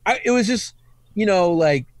like it was just,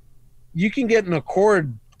 like you can get an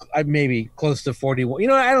Accord maybe close to 41.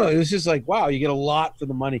 I don't know. It was just like, wow, you get a lot for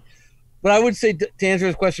the money. But I would say, to answer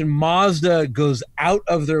this question, Mazda goes out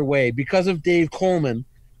of their way because of Dave Coleman.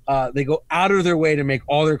 They go out of their way to make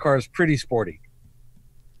all their cars pretty sporty.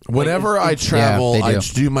 Whenever I travel, they I do.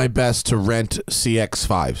 do my best to rent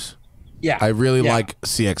CX-5s. Yeah, I really yeah. like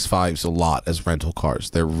CX-5s a lot as rental cars.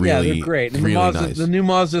 They're really, yeah, they're great. And really nice. the new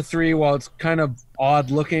Mazda 3, while it's kind of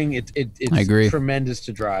odd looking, it's I agree. tremendous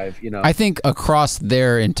to drive. I think across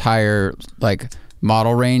their entire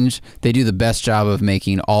model range, they do the best job of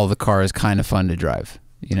making all the cars kind of fun to drive.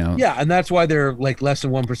 Yeah, and that's why they're like less than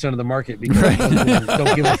 1% of the market because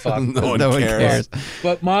don't give a fuck. No one cares.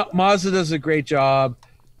 But Mazda does a great job.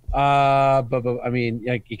 But I mean,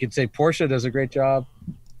 like you could say Porsche does a great job.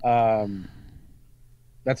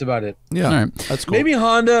 That's about it. Yeah, All right. that's cool. Maybe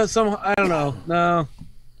Honda. I don't know. No.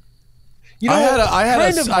 I had a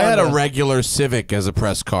Honda. regular Civic as a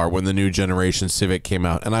press car when the new generation Civic came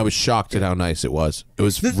out, and I was shocked at how nice it was. It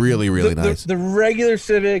was really nice. The regular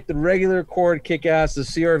Civic, the regular Accord, kick-ass, the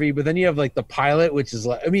CRV, but then you have like the Pilot, which is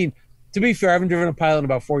like, I mean, to be fair, I haven't driven a Pilot in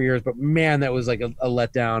about 4 years, but man, that was like a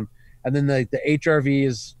letdown. And then the HRV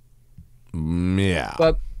is, Yeah.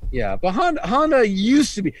 but Honda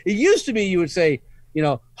used to be. It used to be you would say,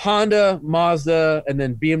 Honda, Mazda, and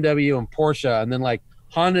then BMW and Porsche, and then like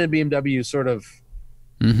Honda and BMW sort of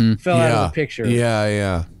fell out of the picture.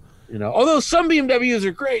 Yeah. Although some BMWs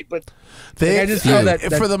are great, but They I just feel that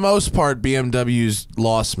for the most part, BMWs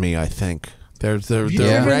lost me. I think they're have you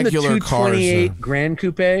driven regular the cars. 228 Grand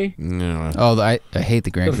Coupe, No. Oh, I hate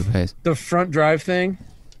the Grand Coupes. the front drive thing.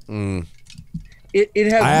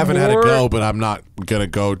 It has. I haven't had a more- go, but I'm not gonna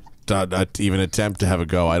go to even attempt to have a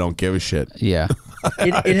go. I don't give a shit. Yeah.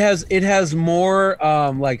 It has more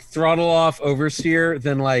like throttle off oversteer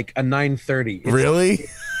than like a 930. Really?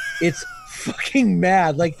 It's fucking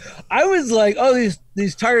mad. Like I was like, oh,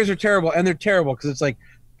 these tires are terrible, and they're terrible because it's like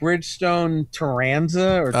Bridgestone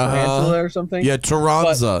Taranza or Tarantula or something. Yeah,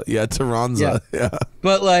 Taranza. Yeah.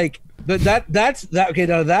 But like, that's okay.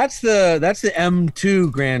 No, that's the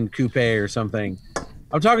M2 Grand Coupe or something.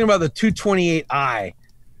 I'm talking about the 228i.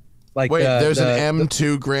 Like Wait, there's an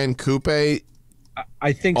M2 Grand Coupe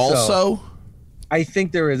I think so. also? I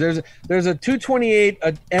think there is. There's a 228,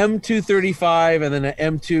 a M235, and then an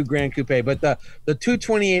M2 Grand Coupe. But the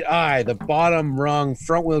 228i, the bottom rung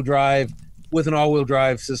front wheel drive with an all wheel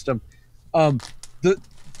drive system,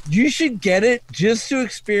 you should get it just to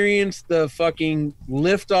experience the fucking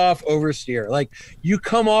lift off oversteer. Like you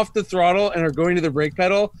come off the throttle and are going to the brake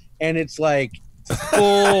pedal, and it's like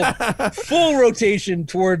full rotation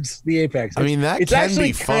towards the apex. I mean, that it's can actually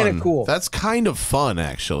be fun. kind of cool. That's kind of fun,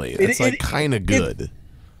 actually. It's kind of good.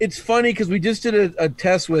 It's funny because we just did a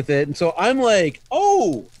test with it, and so I'm like,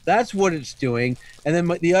 oh, that's what it's doing. And then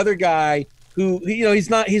the other guy who he's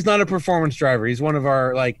not a performance driver. He's one of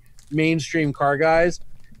our like mainstream car guys.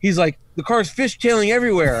 He's like, the car's fishtailing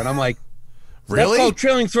everywhere, and I'm like, Really? that's called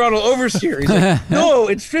trailing throttle oversteer. He's like, no,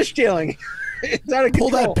 it's fishtailing. It's out of Pull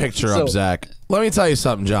control. that picture up, Zach. Let me tell you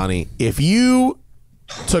something, Johnny. If you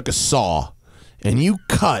took a saw and you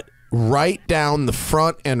cut right down the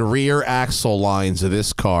front and rear axle lines of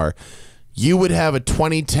this car, you would have a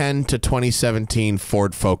 2010 to 2017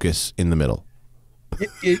 Ford Focus in the middle.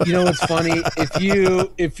 You know what's funny?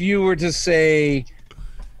 If you were to say,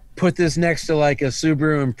 put this next to like a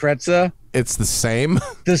Subaru Impreza, It's the same.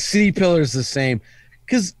 the C pillar is the same.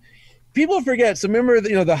 Because people forget. So remember, the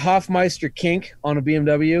Hofmeister kink on a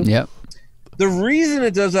BMW. Yep. The reason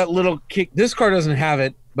it does that little kick, this car doesn't have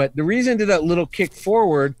it, but the reason it did that little kick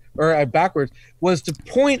forward or backwards was to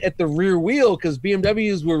point at the rear wheel because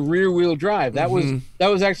BMWs were rear wheel drive. That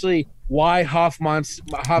was actually why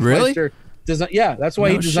Hofmeister Really? designed. Yeah, that's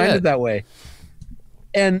why he designed shit. it that way.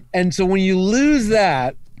 And so when you lose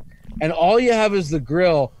that, and all you have is the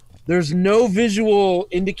grille, there's no visual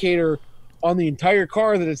indicator on the entire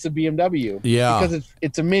car that it's a BMW. Yeah. Because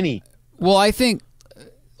it's a Mini. Well, I think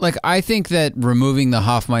that removing the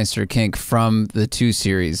Hofmeister kink from the 2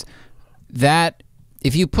 Series, that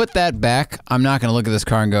if you put that back, I'm not going to look at this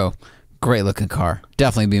car and go, Great looking car.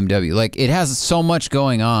 Definitely BMW. Like, it has so much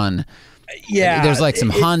going on. Yeah. There's like some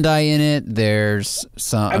Hyundai in it. There's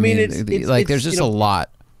some, I mean there's just a lot.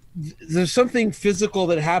 There's something physical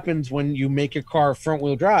that happens when you make a car front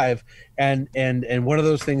wheel drive, and one of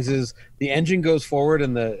those things is the engine goes forward,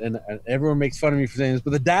 and everyone makes fun of me for saying this,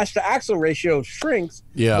 but the dash to axle ratio shrinks.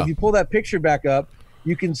 Yeah. If you pull that picture back up,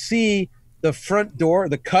 you can see the front door,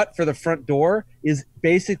 the cut for the front door is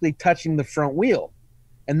basically touching the front wheel,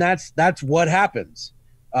 and that's what happens.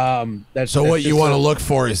 So what you want to look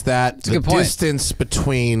for is that the good point. distance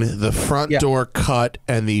between the front door cut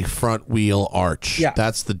and the front wheel arch. Yeah.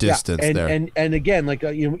 That's the distance there. And again, like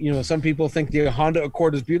you know, some people think the Honda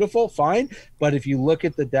Accord is beautiful, fine, but if you look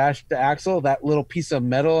at the dash to axle, that little piece of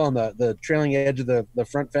metal on the trailing edge of the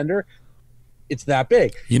front fender, it's that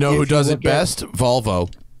big. You know who does it best? Volvo.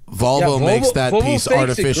 Volvo makes that piece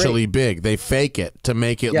artificially big. They fake it to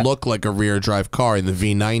make it look like a rear drive car in the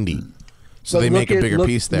V90. So they make a bigger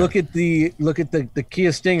piece there. Look at the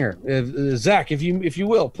Kia Stinger. Zach, if you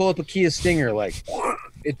will, pull up a Kia Stinger. Like,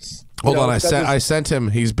 it's. Hold on, I sent him.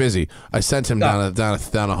 He's busy. I sent him down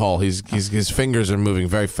a hall. His fingers are moving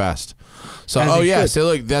very fast. So so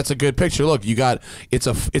look, that's a good picture. Look, you got it's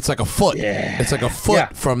like a foot. Yeah. It's like a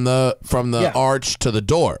foot from the arch to the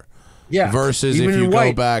door. Yeah. Versus Even if you in go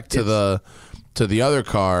white, back to the other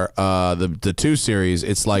car, the 2 Series,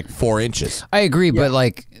 it's like 4 inches. I agree, but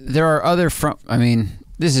like there are other front. I mean,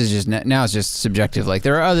 this is just now it's just subjective. Like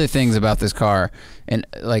there are other things about this car, and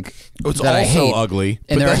like It's that I also hate. ugly.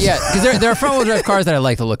 And because there are front wheel drive cars that I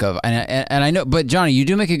like the look of, and I know. But Johnny, you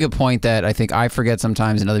do make a good point that I think I forget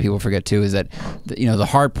sometimes, and other people forget too. Is that the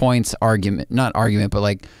hard points not argument, but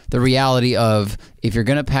like the reality of if you're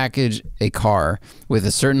going to package a car with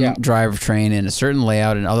a certain drivetrain and a certain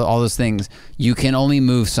layout and all those things, you can only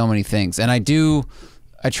move so many things. And I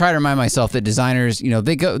try to remind myself that designers,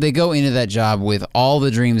 they go into that job with all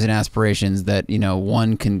the dreams and aspirations that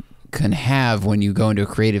one can have when you go into a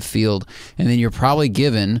creative field, and then you're probably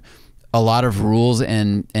given a lot of rules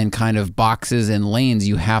and kind of boxes and lanes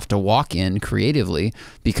you have to walk in creatively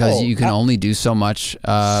because you can only do so much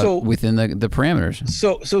within the parameters.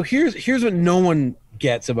 So here's what no one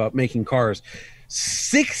gets about making cars.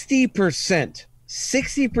 60%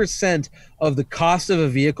 of the cost of a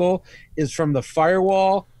vehicle is from the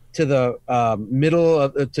firewall to the middle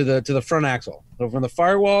of, to the front axle. So from the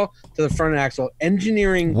firewall to the front axle,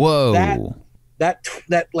 engineering that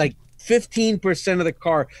like 15% of the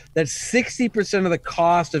car, that's 60% of the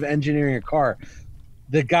cost of engineering a car.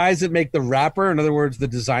 The guys that make the wrapper, in other words, the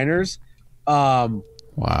designers, wow.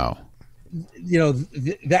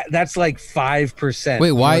 That's like 5%.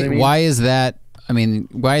 Wait, why is that? I mean,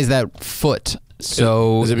 why is that foot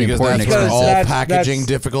so is it because important? That's where all packaging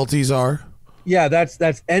difficulties are? Yeah,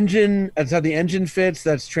 that's engine. That's how the engine fits.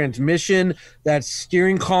 That's transmission. That's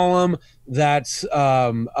steering column. That's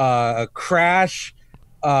crash.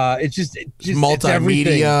 It's just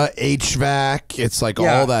multimedia, HVAC. It's like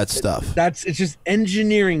all that stuff. It's just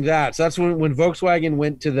engineering that. So that's when Volkswagen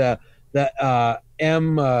went to the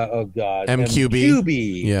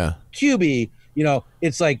MQB. Yeah, QB.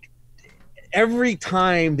 It's like every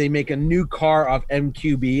time they make a new car off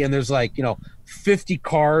MQB, and there's 50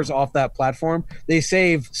 cars off that platform, they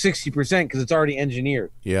save 60% because it's already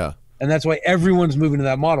engineered. Yeah. And that's why everyone's moving to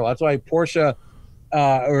that model. That's why Porsche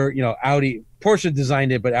Audi, Porsche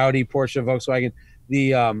designed it, but Audi, Porsche, Volkswagen,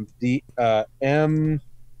 the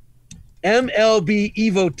MLB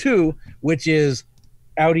Evo 2, which is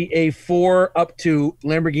Audi A4 up to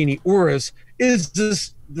Lamborghini Urus, is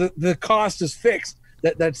just the cost is fixed.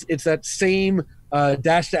 It's that same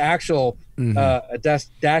dash to axle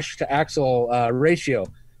dash to axle ratio,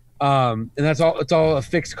 and that's all. It's all a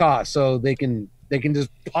fixed cost, so they can just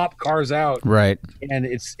pop cars out, right? And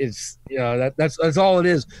it's that's all it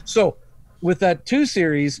is. So with that 2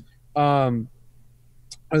 Series, or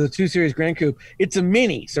the 2 Series Grand Coupe, it's a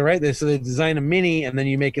mini. So so they design a mini, and then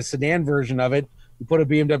you make a sedan version of it. You put a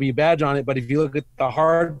BMW badge on it, but if you look at the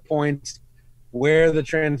hard points, where the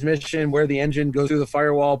transmission, where the engine goes through the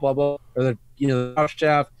firewall, blah blah, or the top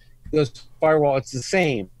shaft goes to the firewall, it's the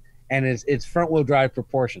same, and it's front wheel drive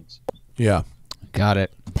proportions. Yeah, got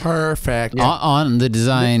it. Perfect. Yeah. On the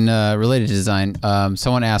design, related to design,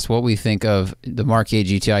 someone asked what we think of the Mark A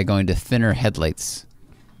GTI going to thinner headlights.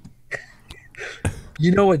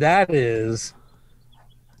 You know what that is?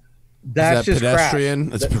 That's is that just pedestrian.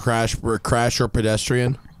 Crash. It's crash or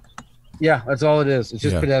pedestrian. Yeah, that's all it is. It's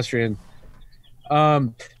just pedestrian.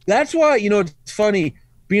 That's why, it's funny.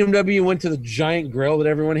 BMW went to the giant grill that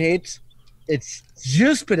everyone hates. It's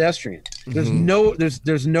just pedestrian. There's no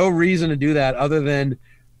reason to do that other than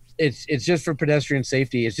it's just for pedestrian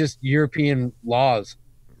safety. It's just European laws.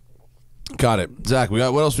 Got it. Zach, what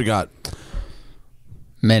else we got?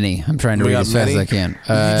 Many. I'm trying to read as fast as I can.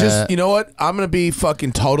 You know what? I'm going to be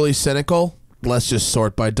fucking totally cynical. Let's just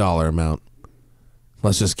sort by dollar amount.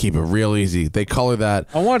 Let's just keep it real easy. They color that.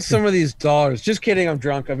 I want some of these dollars. Just kidding. I'm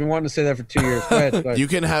drunk. I've been wanting to say that for 2 years. Go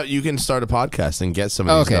ahead. You can start a podcast and get some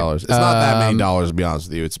of these dollars. It's not that many dollars, to be honest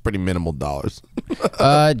with you. It's pretty minimal dollars.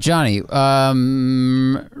 Johnny,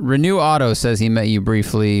 Renew Auto says he met you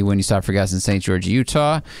briefly when you stopped for gas in St. George,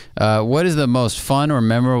 Utah. What is the most fun or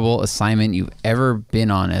memorable assignment you've ever been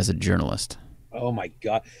on as a journalist? Oh my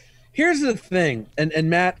God. Here's the thing, and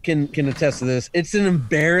Matt can attest to this. It's an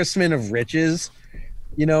embarrassment of riches.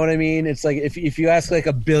 You know what I mean? It's like if you ask like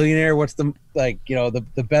a billionaire what's the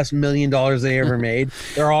the best $1 million they ever made,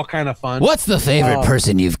 they're all kind of fun. What's the favorite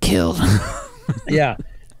person you've killed? Yeah.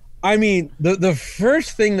 I mean, the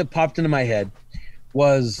first thing that popped into my head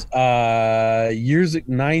was 9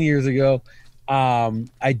 years ago.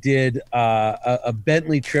 I did a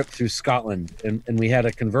Bentley trip through Scotland, and we had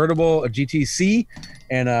a convertible, a GTC,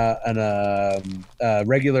 and a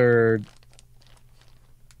regular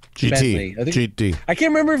Bentley. GT. I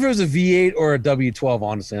can't remember if it was a V8 or a W12,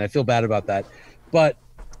 honestly, and I feel bad about that. But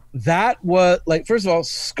that was, like, first of all,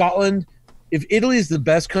 Scotland, if Italy is the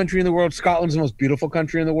best country in the world, Scotland's the most beautiful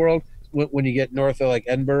country in the world when you get north of, like,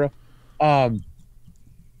 Edinburgh.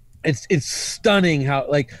 It's stunning how,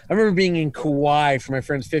 like, I remember being in Kauai for my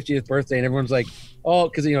friend's 50th birthday, and everyone's like, oh,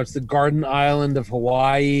 because, it's the garden island of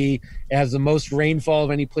Hawaii. It has the most rainfall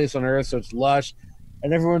of any place on earth, so it's lush.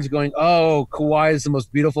 And everyone's going, oh, Kauai is the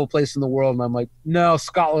most beautiful place in the world. And I'm like, no,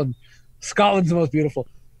 Scotland's the most beautiful.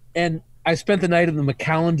 And I spent the night at the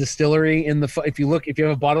Macallan Distillery if you have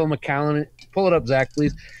a bottle of Macallan, pull it up, Zach,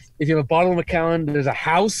 please. If you have a bottle of Macallan, there's a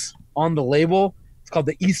house on the label. It's called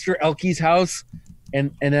the Easter Elkies House.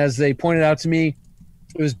 And as they pointed out to me,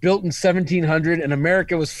 it was built in 1700 and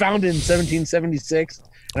America was founded in 1776.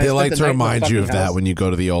 They like to remind you of that when you go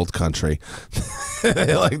to the old country.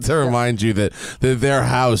 They like to remind you that their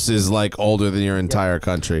house is like older than your entire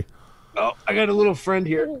country. Oh, I got a little friend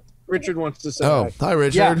here. Richard wants to say hi,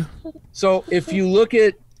 Richard. Yeah. So if you look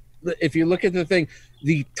at the thing,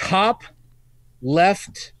 the top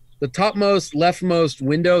left, the topmost leftmost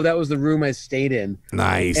window, that was the room I stayed in.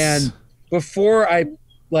 Nice. And before I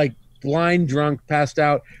blind drunk passed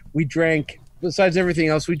out, we drank. Besides everything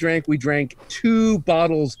else, we drank 2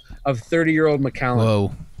 bottles of 30-year-old Macallan.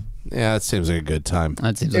 Whoa. Yeah, that seems like a good time.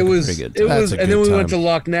 That seems like a pretty good time. And then we went to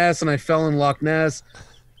Loch Ness, and I fell in Loch Ness.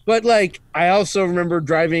 But, I also remember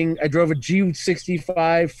I drove a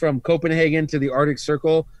G65 from Copenhagen to the Arctic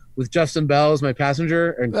Circle with Justin Bell as my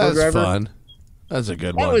passenger and co-driver. That's fun. That's a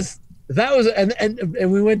good one. That was,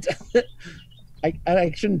 and we went to,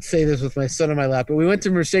 I shouldn't say this with my son on my lap, but we went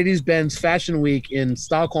to Mercedes-Benz Fashion Week in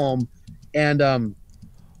Stockholm. And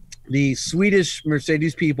the Swedish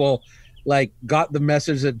Mercedes people got the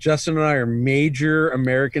message that Justin and I are major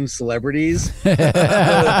American celebrities.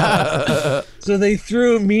 So they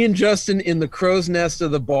threw me and Justin in the crow's nest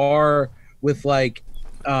of the bar with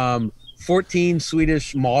 14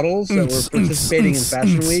 Swedish models that were participating in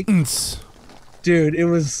Fashion Week. Dude, it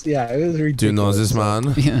was ridiculous. Do you know this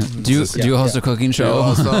man? Yeah. Do you host a cooking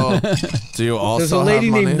show? Do you also There's a lady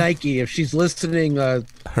have money? named Nike. If she's listening, her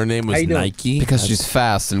name was Nike because she's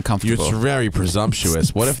fast and comfortable. It's very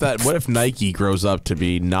presumptuous. What if Nike grows up to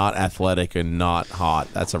be not athletic and not hot?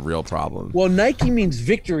 That's a real problem. Well, Nike means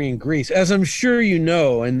victory in Greece, as I'm sure you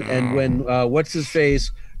know. And when what's his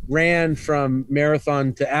face ran from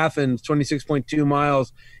Marathon to Athens, 26.2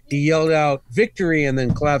 miles, he yelled out victory and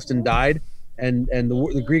then collapsed and died. And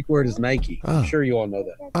the Greek word is Nike. I'm sure you all know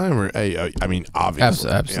that. I mean,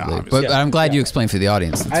 obviously. Absolutely. Yeah, obviously. But I'm glad you explained for the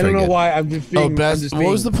audience. I don't know why. I'm just being...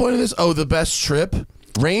 What was the point of this? Oh, the best trip?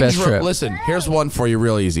 Range Rover. Listen, here's one for you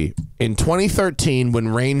real easy. In 2013, when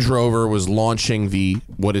Range Rover was launching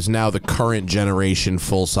what is now the current generation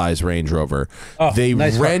full-size Range Rover, they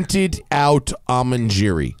rented out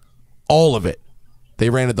Amangiri. All of it.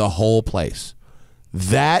 They rented the whole place.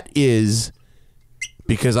 That is...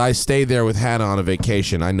 Because I stayed there with Hannah on a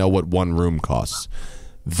vacation, I know what one room costs.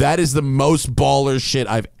 That is the most baller shit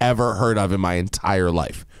I've ever heard of in my entire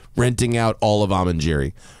life. Renting out all of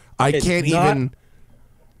Amangiri. I can't even...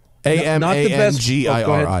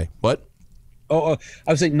 Amangiri. What? I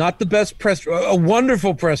was saying not the best press... A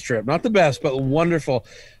wonderful press trip. Not the best, but wonderful.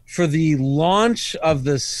 For the launch of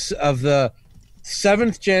the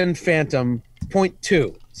 7th Gen Phantom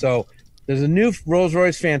 .2. So there's a new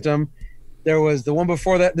Rolls-Royce Phantom. There was the one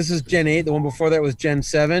before that. This is Gen 8. The one before that was Gen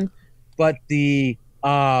 7. But the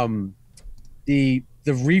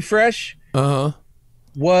refresh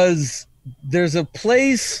was there's a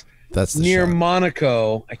place That's the near shot.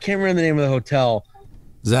 Monaco. I can't remember the name of the hotel.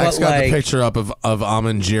 Zach's but, got like- the picture up of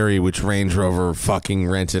Amanjiri, which Range Rover fucking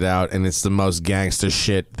rented out, and it's the most gangster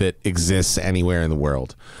shit that exists anywhere in the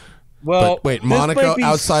world. Well, But wait, this Monaco, might be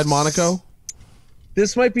outside Monaco?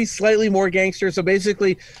 This might be slightly more gangster. So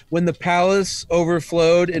basically, when the palace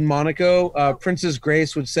overflowed in Monaco, Princess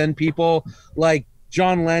Grace would send people like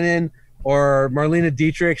John Lennon or Marlene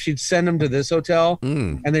Dietrich. She'd send them to this hotel,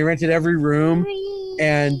 and they rented every room.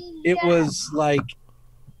 And it was like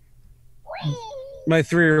my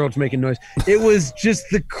 3-year-old's making noise. It was just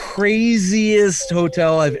the craziest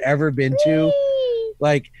hotel I've ever been to.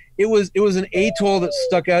 Like it was an atoll that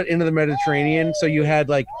stuck out into the Mediterranean. So you had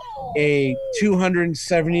like a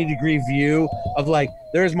 270-degree view of like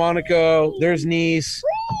there's Monaco, there's Nice.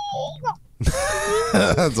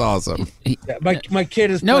 That's awesome. My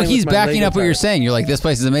kid is No, playing he's with my backing Lego up what you're tires. saying. You're like, this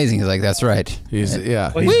place is amazing. He's like, that's right. He's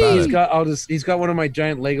Well, he's about he's got one of my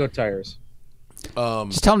giant Lego tires.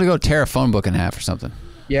 Just tell him to go tear a phone book in half or something.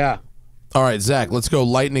 Yeah. All right, Zach, let's go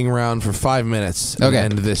lightning round for 5 minutes and Okay.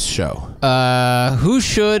 end this show. Who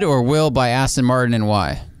should or will buy Aston Martin and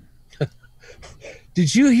why?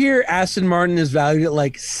 Did you hear Aston Martin is valued at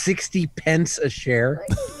like 60 pence a share?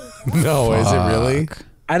 No, is it really?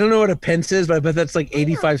 I don't know what a pence is, but I bet that's like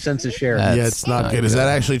 85 cents a share. That's Yeah, it's not good. Is that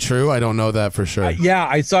actually true? I don't know that for sure. Yeah,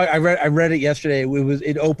 I read it yesterday.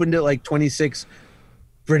 It opened at like 26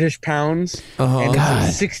 British pounds and it's God.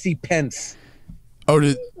 like 60 pence. Oh,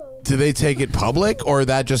 did they take it public, or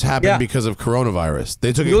that just happened Yeah. because of coronavirus?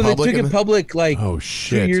 They took it No, they public. took it public like Oh 2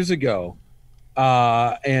 shit! years ago.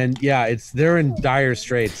 And yeah, they're in dire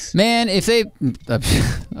straits. Man, if they, I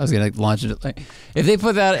was gonna launch it. Like, if they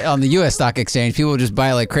put that on the U.S. stock exchange, people would just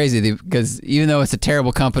buy it like crazy. Because even though it's a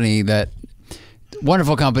terrible company,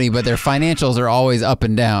 wonderful company, but their financials are always up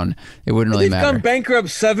and down. It wouldn't really They've matter. gone bankrupt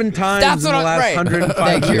 7 times That's in what the I'm last right. 105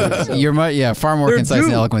 Thank years. You're far more They're concise and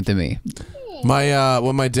due. eloquent than me. My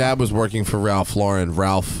when my dad was working for Ralph Lauren,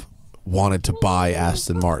 Ralph wanted to buy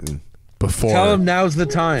Aston Martin before. Tell them now's the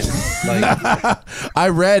time. Like, I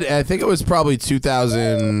read, I think it was probably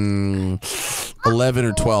 2011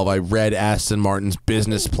 or 12. I read Aston Martin's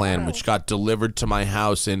business plan, which got delivered to my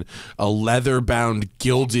house in a leather-bound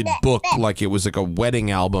gilded book, like it was like a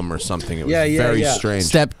wedding album or something. It was very strange.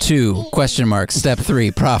 Step 2, question mark. Step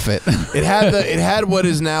 3, profit. It had what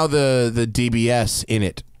is now the DBS in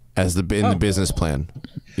it as the business plan.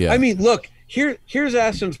 Yeah, I mean, look, here's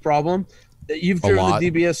Aston's problem. You've driven lot.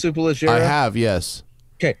 the DBS Superleggera. I have, yes.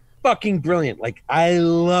 Okay, fucking brilliant. Like, I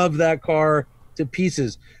love that car to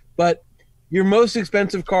pieces. But your most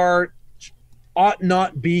expensive car ought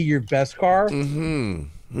not be your best car.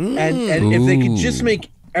 Mm-hmm. And if they could just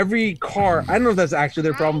make every car, I don't know if that's actually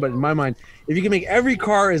their problem, but in my mind, if you can make every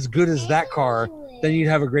car as good as that car, then you'd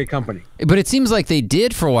have a great company. But it seems like they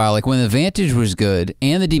did for a while. Like when the Vantage was good,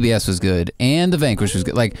 and the DBS was good, and the Vanquish was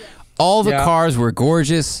good. Like all the cars were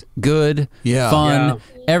gorgeous, good, fun,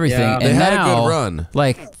 everything. Yeah. And They had a now, good run.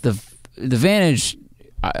 Like the Vantage.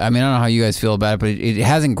 I mean, I don't know how you guys feel about it, but it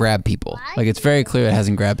hasn't grabbed people. Like it's very clear it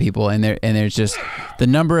hasn't grabbed people, and there's just the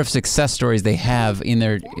number of success stories they have in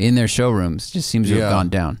their showrooms just seems to have gone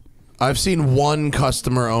down. I've seen one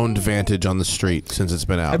customer-owned Vantage on the street since it's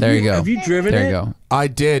been out. There you go. Have you driven There it? you go. I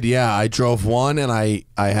did, yeah. I drove one, and I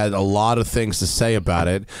had a lot of things to say about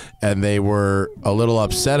it, and they were a little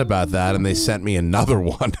upset about that, and they sent me another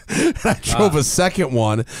one. I drove a second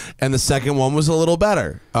one, and the second one was a little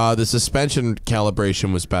better. The suspension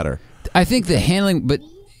calibration was better. I think the handling, but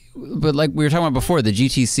like we were talking about before, the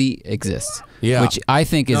GTC exists, which I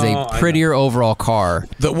think is a prettier overall car.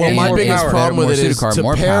 My biggest problem with it is to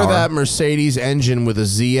more pair power. that Mercedes engine with a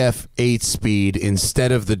ZF 8-speed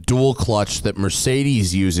instead of the dual clutch that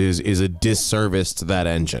Mercedes uses is a disservice to that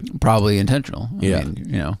engine. Probably intentional. I Yeah. mean,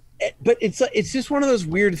 you know. But it's just one of those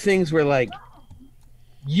weird things where like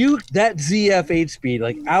that ZF 8-speed,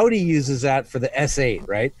 like Audi uses that for the S8,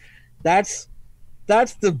 right? That's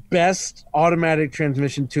the best automatic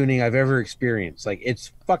transmission tuning I've ever experienced. Like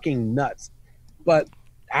it's fucking nuts. But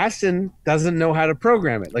Aston doesn't know how to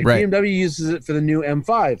program it. Like BMW uses it for the new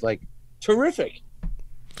M5. Like terrific.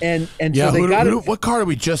 And so they got it. What car did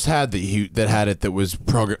we just had that had it that was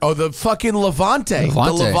programmed? Oh, the fucking Levante.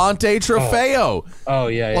 The Levante Trofeo. Oh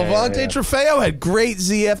yeah. Levante Trofeo had great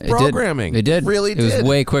ZF programming. It did. Really It did. was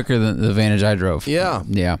way quicker than the Vantage I drove. Yeah.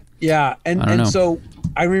 Yeah. Yeah, I don't and know. so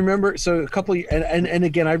I remember, so a couple of, and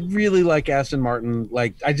again, I really like Aston Martin.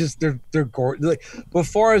 Like, they're gorgeous. Like,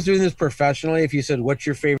 before I was doing this professionally, if you said what's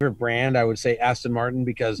your favorite brand, I would say Aston Martin,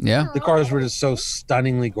 because the cars were just so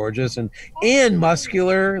stunningly gorgeous and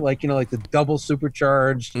muscular. Like, like the double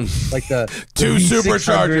supercharged, like the two V600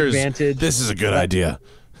 superchargers. Vantage. This is a good idea.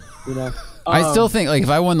 I still think, like, if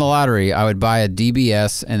I won the lottery, I would buy a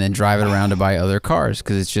DBS and then drive it around to buy other cars,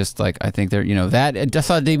 because it's just like, I think they're, that I just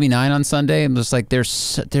saw a DB9 on Sunday. I'm just like, they're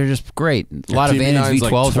just great. A lot of Vantage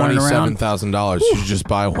V12s running around. $27,000. You should just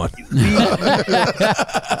buy one.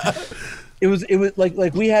 It was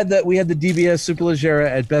like we had the DBS Superleggera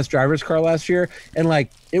at Best Driver's Car last year, and like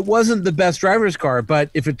it wasn't the best driver's car, but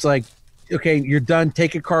if it's like, okay, you're done,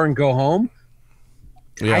 take a car and go home.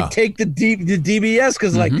 I take the DBS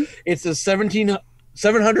because like it's a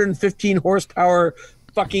 715 horsepower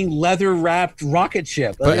fucking leather wrapped rocket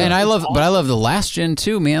ship. But I love the last gen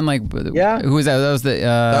too, man. Like, who was that? That was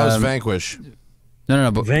that was Vanquish.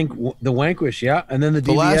 No, but the Vanquish, and then the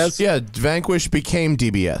DBS. Vanquish became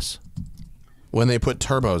DBS when they put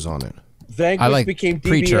turbos on it. Vanquish became DBS.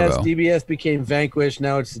 Pre-turbo. DBS became Vanquish.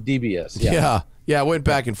 Now it's the DBS. Yeah. It went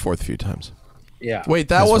back and forth a few times. Yeah. Wait,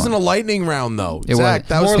 that wasn't a lightning round though. Zach,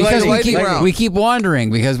 that was because round. we keep wandering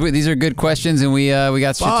because these are good questions and we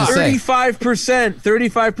got shit to say.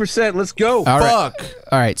 35%. Let's go. All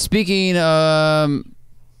right. Speaking,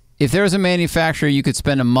 if there was a manufacturer you could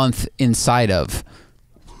spend a month inside of,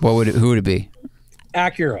 who would it be?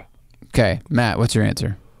 Acura. Okay, Matt, what's your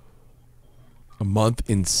answer? A month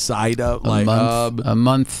inside of, a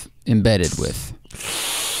month embedded with.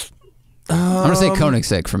 I'm gonna say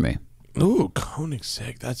Koenigsegg for me. Ooh,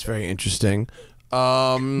 Koenigsegg. That's very interesting.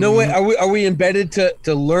 No, wait. Are we embedded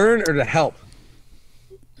to learn or to help?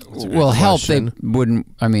 Well, help. They wouldn't.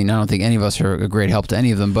 I mean, I don't think any of us are a great help to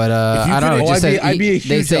any of them. But I don't know. I'd be a huge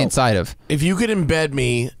they say help. inside of. If you could embed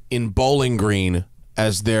me in Bowling Green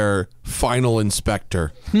as their final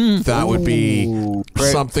inspector, that would be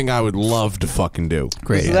something I would love to fucking do.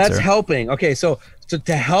 Great. So that's helping. Okay, so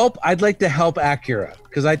to help, I'd like to help Acura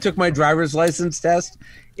because I took my driver's license test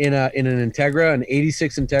in an Integra, an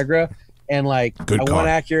 '86 Integra, and like I want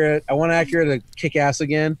Acura to kick ass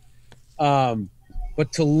again.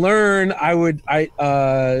 But to learn,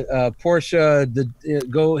 Porsche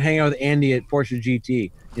go hang out with Andy at Porsche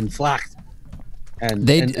GT in Flacht, and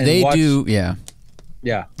they watch, do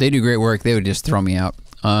they do great work. They would just throw me out.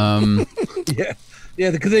 yeah,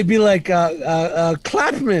 because they'd be like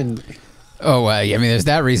Clapman. Oh, I mean, there's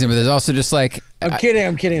that reason, but there's also just like... I'm kidding.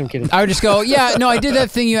 I would just go, I did that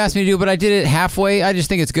thing you asked me to do, but I did it halfway. I just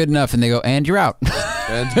think it's good enough. And they go, and you're out.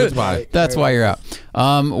 And goodbye. That's why you're out.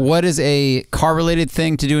 What is a car-related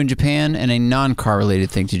thing to do in Japan and a non-car-related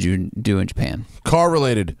thing to do in Japan?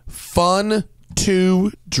 Car-related.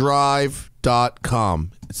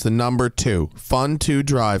 Fun2drive.com. It's the number 2.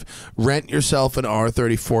 Fun2drive. Rent yourself an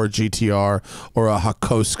R34 GTR or a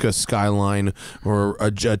Hakosuka Skyline or a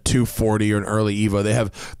 240 or an early Evo.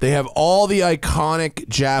 They have all the iconic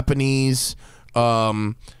Japanese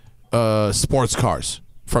sports cars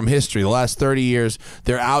from history. The last 30 years,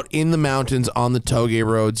 they're out in the mountains on the Toge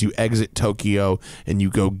roads. You exit Tokyo and you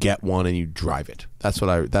go get one and you drive it. That's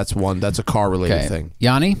a car related thing.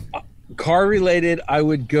 Yanni? Car related, I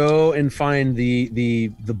would go and find the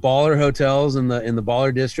baller hotels in the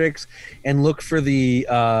baller districts and look for the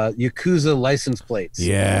Yakuza license plates.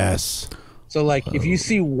 Yes. So like if you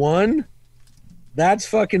see one, that's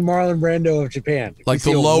fucking Marlon Brando of Japan. Like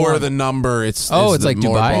the lower the number, it's like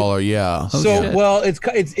more Dubai? baller, yeah. Well,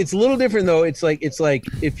 it's a little different though. It's like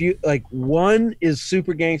if you like 1 is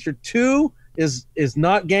super gangster, 2 is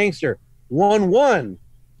not gangster, 1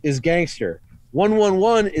 is gangster.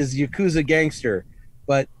 111 is Yakuza gangster,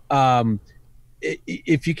 but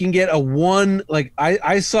if you can get a 1, like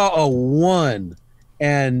I saw a 1,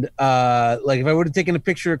 and like if I would have taken a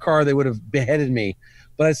picture of a car, they would have beheaded me.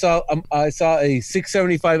 But I saw a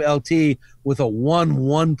 675 LT with a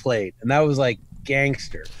 1 plate, and that was like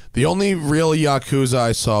gangster. The only real Yakuza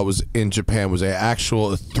I saw was in Japan was an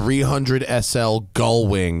actual 300 SL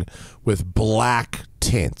Gullwing with black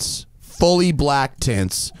tints, fully black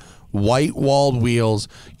tints. White walled wheels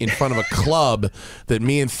in front of a club that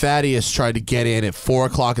me and Thaddeus tried to get in at 4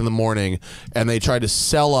 o'clock in the morning, and they tried to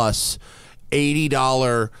sell us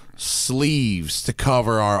 $80 sleeves to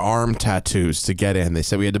cover our arm tattoos to get in. They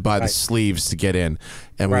said we had to buy the sleeves to get in,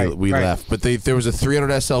 and we left. But there was a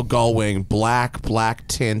 300 SL Gullwing, black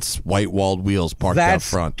tints, white walled wheels parked out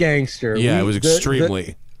front. That's gangster. Yeah, it was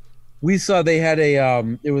extremely. We saw they had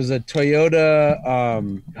it was a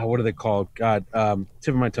Toyota, what are they called? God, tip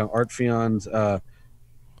of my tongue, Art Fion's,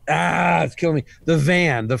 it's killing me. The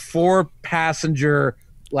van, the 4-passenger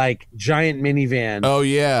like giant minivan. Oh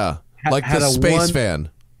yeah, like the space van.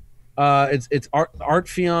 It's Art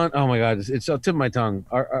Fion. Oh my god, it's on the tip of my tongue.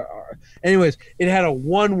 Anyways, it had a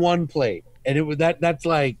 1-1 plate, and it was that's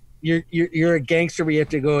like you're a gangster, but you have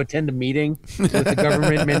to go attend a meeting with the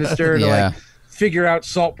government minister to like figure out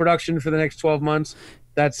salt production for the next 12 months.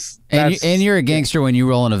 And you're a gangster when you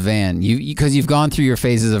roll in a van, because you've gone through your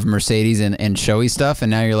phases of Mercedes and showy stuff,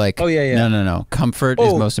 and now you're like, no, comfort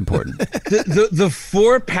is most important. The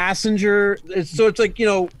 4-passenger, so it's like,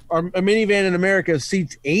 a minivan in America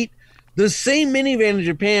seats 8. The same minivan in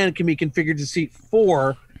Japan can be configured to seat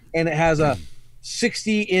 4, and it has a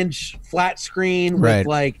 60-inch flat screen with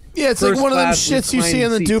like it's like one of them shits you see in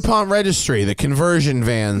the DuPont registry, the conversion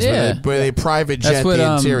vans where they private jet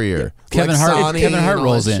the interior. Kevin Hart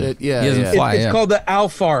rolls in. Shit. Yeah, he doesn't fly. It's called the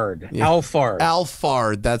Alphard. Yeah.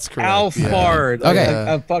 Alphard, that's correct. Alphard.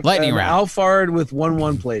 Okay, lightning round. Alphard with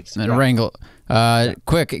 1-1 plates. And a Wrangle.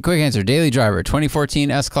 Quick answer. Daily driver: 2014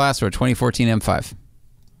 S Class or 2014 M5.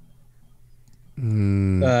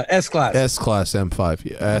 S Class. S Class M5.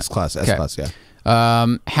 Yeah. S Class. Yeah.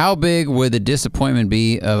 How big would the disappointment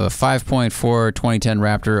be of a 5.4 2010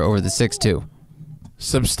 Raptor over the 6.2?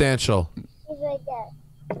 Substantial.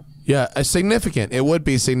 Yeah, significant. It would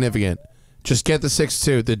be significant. Just get the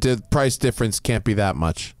 6.2. The price difference can't be that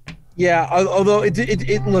much. Yeah, although it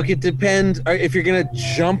depends. If you're gonna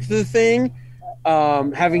jump the thing,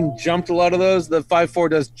 having jumped a lot of those, the 5.4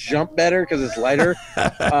 does jump better because it's lighter.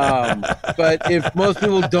 But if most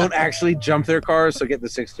people don't actually jump their cars, so get the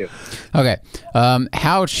 6.2. Okay.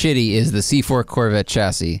 How shitty is the C4 Corvette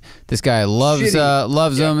chassis? This guy loves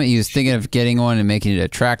them. He's thinking of getting one and making it a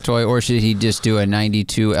track toy, or should he just do a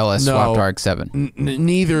 92 LS swapped RX-7?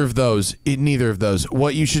 Neither of those. Neither of those.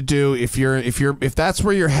 What you should do if that's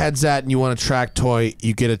where your head's at and you want a track toy,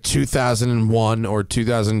 you get a 2001 or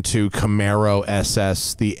 2002 Camaro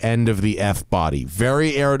SS, the end of the F body.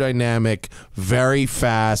 Very aerodynamic, very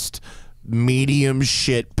fast, medium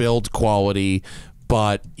shit build quality,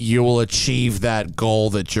 but you will achieve that goal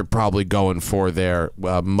that you're probably going for there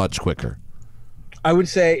much quicker. I would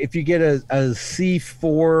say if you get a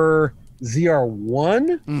C4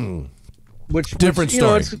 ZR1, which different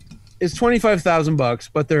story. It's $25,000,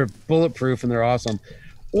 but they're bulletproof and they're awesome.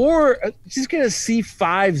 Or just get a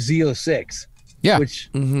C5 Z06. Yeah, which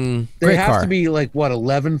they have to be like what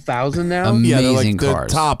 11,000 now. Amazing they're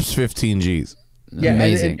cars. The tops 15 Gs. Yeah,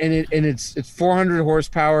 amazing. And it's 400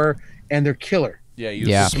 horsepower and they're killer. Yeah,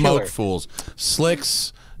 you smoke fools.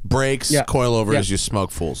 Slicks, brakes, coilovers, you smoke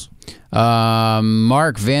fools.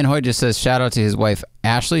 Mark Van Hoyt just says shout out to his wife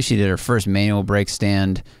Ashley. She did her first manual brake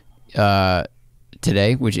stand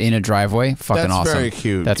today, which in a driveway. Fucking awesome. That's very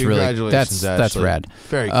cute. That's Congratulations, really that's rad.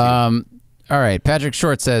 Very cute. All right, Patrick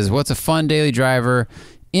Short says, what's a fun daily driver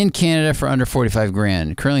in Canada for under 45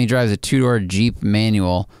 grand? Currently he drives a 2-door Jeep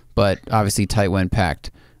manual, but obviously tight when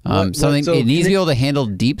packed. It needs to be able to handle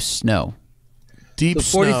deep snow. Deep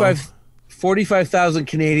snow. 45,000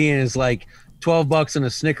 Canadian is like $12 in a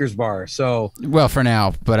Snickers bar. So well, for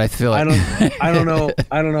now, but I feel like I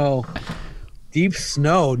don't know. Deep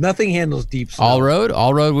snow. Nothing handles deep snow. All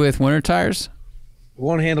road with winter tires.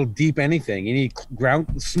 Won't handle deep anything. You need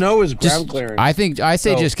snow is ground clearance. I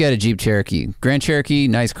say just get a Jeep Cherokee. Grand Cherokee,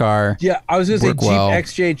 nice car. Yeah, I was gonna say Jeep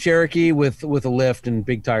XJ Cherokee with a lift and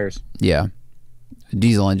big tires. Yeah. A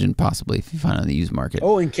diesel engine possibly if you find it on the used market.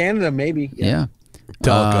 Oh, in Canada maybe. Yeah.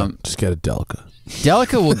 Delica. Just get a Delica.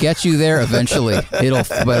 Delica will get you there eventually.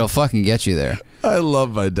 It'll fucking get you there. I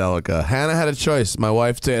love my Delica. Hannah had a choice. My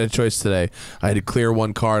wife had a choice today. I had to clear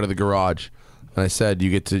one car out of the garage. And I said,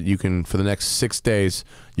 you can for the next 6 days,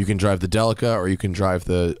 you can drive the Delica or you can drive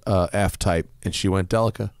the F-Type. And she went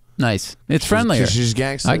Delica. Nice. It's friendlier. She's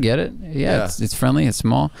gangster. I get it. Yeah. It's friendly. It's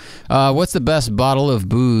small. What's the best bottle of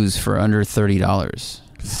booze for under $30?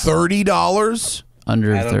 $30?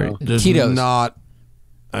 Under 30. There's Tito's. Not.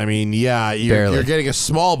 I mean, yeah, you're getting a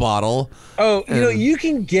small bottle. Oh, you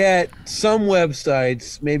can get some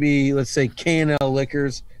websites, maybe let's say K&L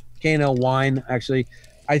Liquors, K&L Wine, actually.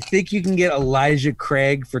 I think you can get Elijah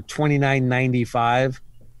Craig for $29.95.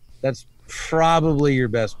 That's probably your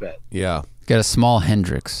best bet. Yeah. Get a small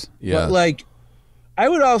Hendrix. Yeah. But I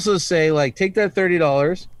would also say take that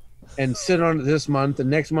 $30 and sit on it this month. And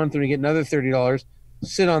next month when you get another $30,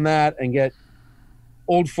 sit on that and get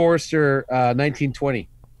Old Forester 1920.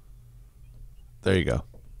 There you go.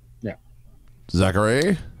 Yeah.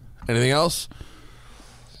 Zachary, anything else?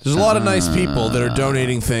 There's a lot of nice people that are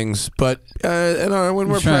donating things, but when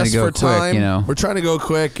we're pressed for time, we're trying to go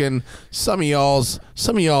quick, and some of y'all's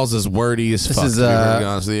is wordy as fuck. To be really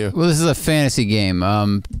honest with you. Well, this is a fantasy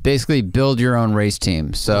game. Basically, build your own race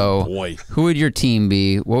team. So, who would your team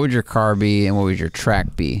be? What would your car be? And what would your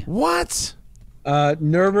track be? What?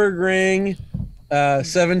 Nürburgring,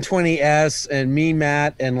 720S, and me,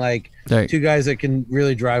 Matt, and like two guys that can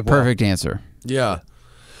really drive well. Perfect answer. Yeah.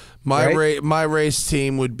 My race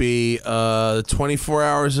team would be 24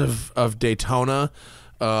 Hours of Daytona,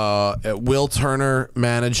 Will Turner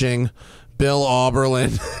managing, Bill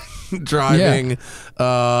Auberlin driving,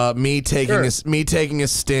 me taking a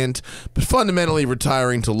stint, but fundamentally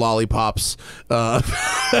retiring to lollipops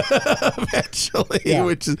eventually. Yeah.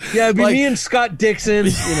 Which is it'd be me and Scott Dixon.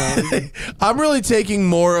 I'm really taking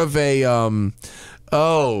more of a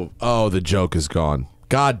the joke is gone.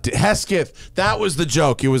 God, Hesketh, that was the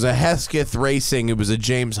joke. It was a Hesketh Racing. It was a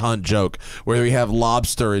James Hunt joke where we have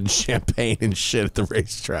lobster and champagne and shit at the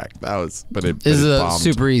racetrack. This is a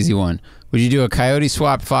super easy one. Would you do a Coyote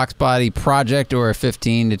swap Fox body project or a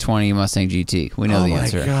 15 to 20 Mustang GT? We know the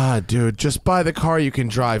answer. Oh my God, dude! Just buy the car you can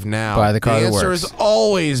drive now. Buy the car that works. The answer is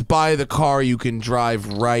always buy the car you can drive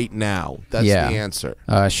right now. That's the answer.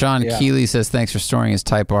 Sean Keeley says thanks for storing his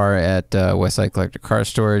Type R at Westside Collector Car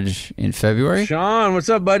Storage in February. Sean, what's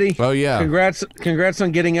up, buddy? Oh yeah, congrats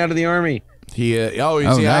on getting out of the Army. Is he out?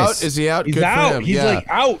 Is he out? He's Good out. For him. He's like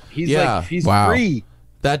out. He's free.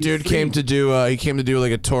 That dude came to do like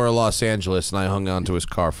a tour of Los Angeles, and I hung on to his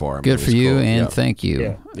car for him. Good for you, and thank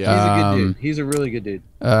you. Yeah. He's a good dude. He's a really good dude.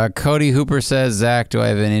 Cody Hooper says, Zach, do I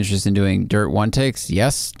have an interest in doing dirt one takes?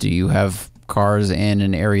 Yes. Do you have cars and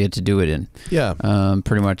an area to do it in? Yeah.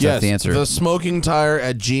 Pretty much that's the answer. The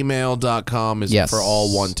smokingtire@gmail.com is for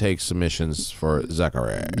all one take submissions for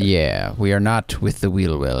Zachary. Yeah, we are not with the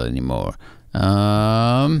wheel well anymore.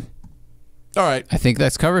 All right. I think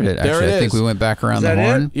that's covered it. Actually, I think we went back around the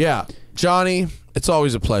horn. Yeah. Johnny, it's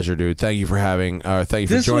always a pleasure, dude. Thank you for joining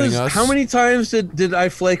us. How many times did I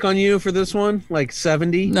flake on you for this one? Like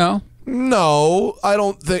 70? No, I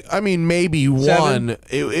don't think. I mean, maybe 7? one.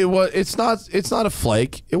 It's not a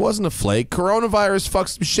flake. It wasn't a flake. Coronavirus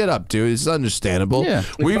fucks some shit up, dude. It's understandable. Yeah,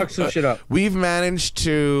 we fucked some shit up. We've managed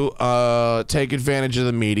to take advantage of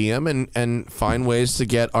the medium and find ways to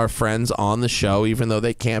get our friends on the show, even though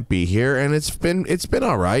they can't be here. And it's been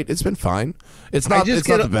all right. It's been fine. It's not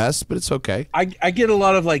the best, but it's okay. I get a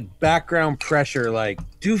lot of like background pressure, like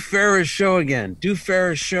do Farrah's show again. Do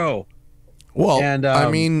Farrah's show. Well, and,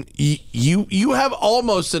 I mean, you have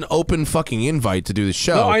almost an open fucking invite to do the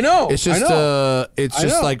show. No, I know. It's just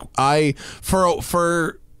like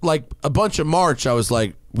for like a bunch of March, I was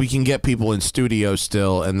like, we can get people in studio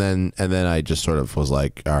still, and then I just sort of was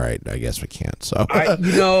like, all right, I guess we can't. So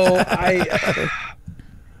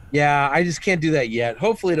yeah, I just can't do that yet.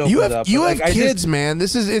 Hopefully, it'll open up. You have kids, man.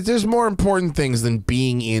 There's more important things than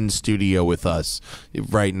being in studio with us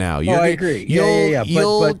right now. I agree.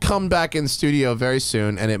 You'll come back in studio very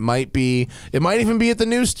soon, and it might even be at the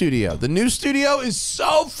new studio. The new studio is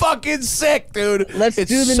so fucking sick, dude. Let's do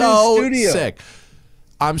the new studio. Sick.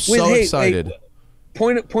 I'm so excited.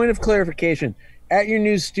 Point of clarification: at your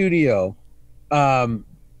new studio,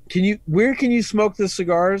 where can you smoke the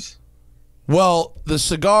cigars? Well, the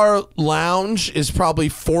cigar lounge is probably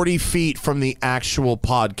 40 feet from the actual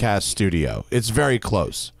podcast studio. It's very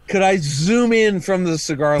close. Could I zoom in from the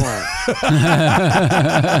cigar lounge?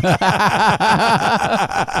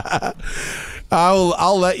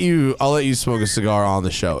 I'll let you smoke a cigar on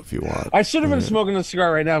the show if you want. I should have been smoking a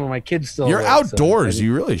cigar right now, but my kid's still. You're outdoors. So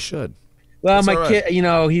you really should. Well, my kid,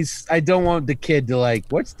 I don't want the kid to like,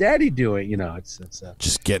 what's daddy doing? It's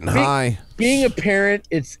just getting high. Being a parent,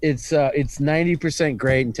 it's 90%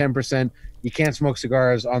 great and 10% you can't smoke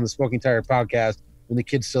cigars on the Smoking Tire podcast when the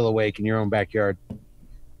kid's still awake in your own backyard.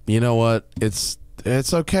 You know what? It's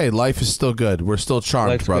okay. Life is still good. We're still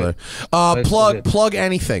charmed, Life's brother. Plug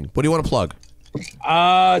anything. What do you want to plug?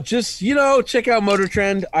 Just check out Motor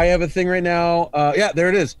Trend. I have a thing right now. Yeah, there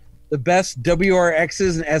it is. The best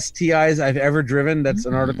WRXs and STIs I've ever driven. That's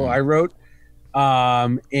an article I wrote.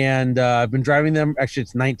 And I've been driving them. Actually,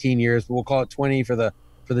 it's 19 years, but we'll call it 20 for the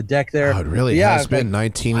deck there. Oh, it really has been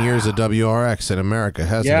 19 years of WRX in America,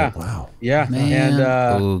 hasn't it? Wow. Yeah. Man.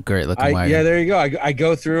 And great looking wagon. Yeah, there you go. I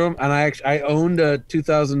go through them, and I owned a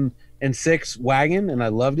 2006 wagon, and I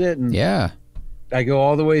loved it. And I go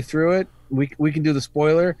all the way through it. We can do the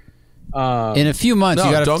spoiler. In a few months,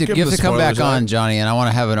 you have to come back on, Johnny, and I want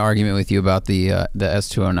to have an argument with you about the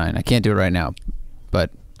S209. I can't do it right now,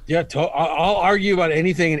 but Yeah, I'll argue about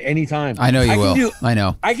anything at any time. I know you will. I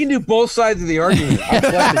know. I can do both sides of the argument.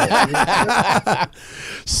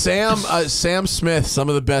 Sam Smith, some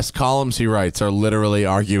of the best columns he writes are literally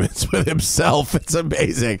arguments with himself. It's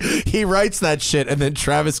amazing. He writes that shit, and then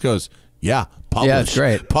Travis goes, yeah, publish. Yeah, it's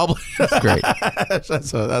great. Publish. It's great.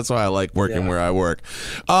 that's why I like working where I work.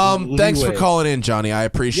 Thanks for calling in, Johnny. I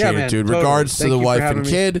appreciate it, dude. Totally. Regards to the wife and me.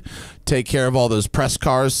 kid. Take care of all those press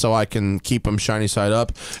cars so I can keep them shiny side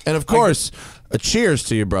up. And, of course, a cheers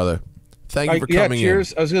to you, brother. Thank you for coming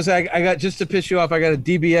cheers. in. I was going to say, I got, just to piss you off, I got a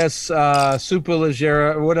DBS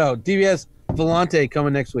Superleggera, DBS Volante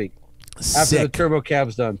coming next week. After the turbo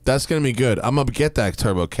cab's done. That's going to be good. I'm going to get that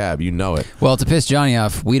turbo cab. You know it. Well, to piss Johnny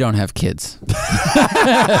off, we don't have kids.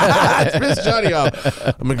 To piss Johnny off,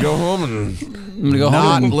 I'm going to go home and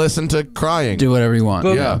not listen to crying. Do whatever you want.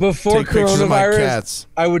 But before Take pictures of my cats. coronavirus,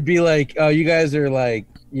 I would be like, oh, you guys are like,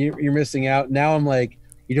 you're missing out. Now I'm like,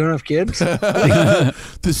 you don't have kids?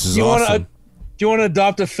 This is awesome. Do you want to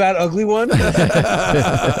adopt a fat, ugly one? Get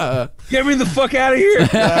me the fuck out of here.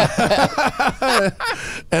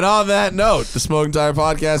 And on that note, the Smoking Tire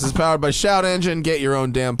Podcast is powered by Shout Engine. Get your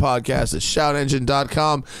own damn podcast at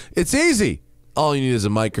shoutengine.com. It's easy. All you need is a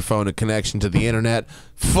microphone, a connection to the internet,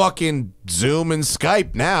 fucking Zoom and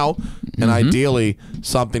Skype now, and ideally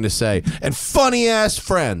something to say. And funny-ass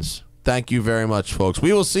friends. Thank you very much, folks.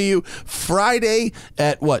 We will see you Friday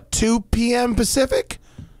at, 2 p.m. Pacific?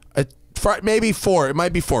 Maybe 4. It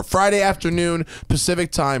might be 4. Friday afternoon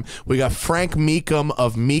Pacific time. We got Frank Meekum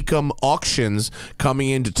of Meekum Auctions coming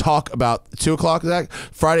in to talk about 2 o'clock. Zach?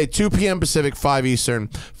 Friday 2 p.m. Pacific, 5 Eastern.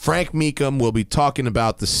 Frank Meekum will be talking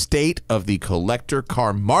about the state of the collector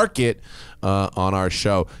car market on our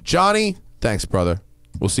show. Johnny, thanks, brother.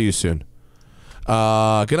 We'll see you soon.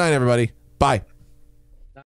 Good night, everybody. Bye.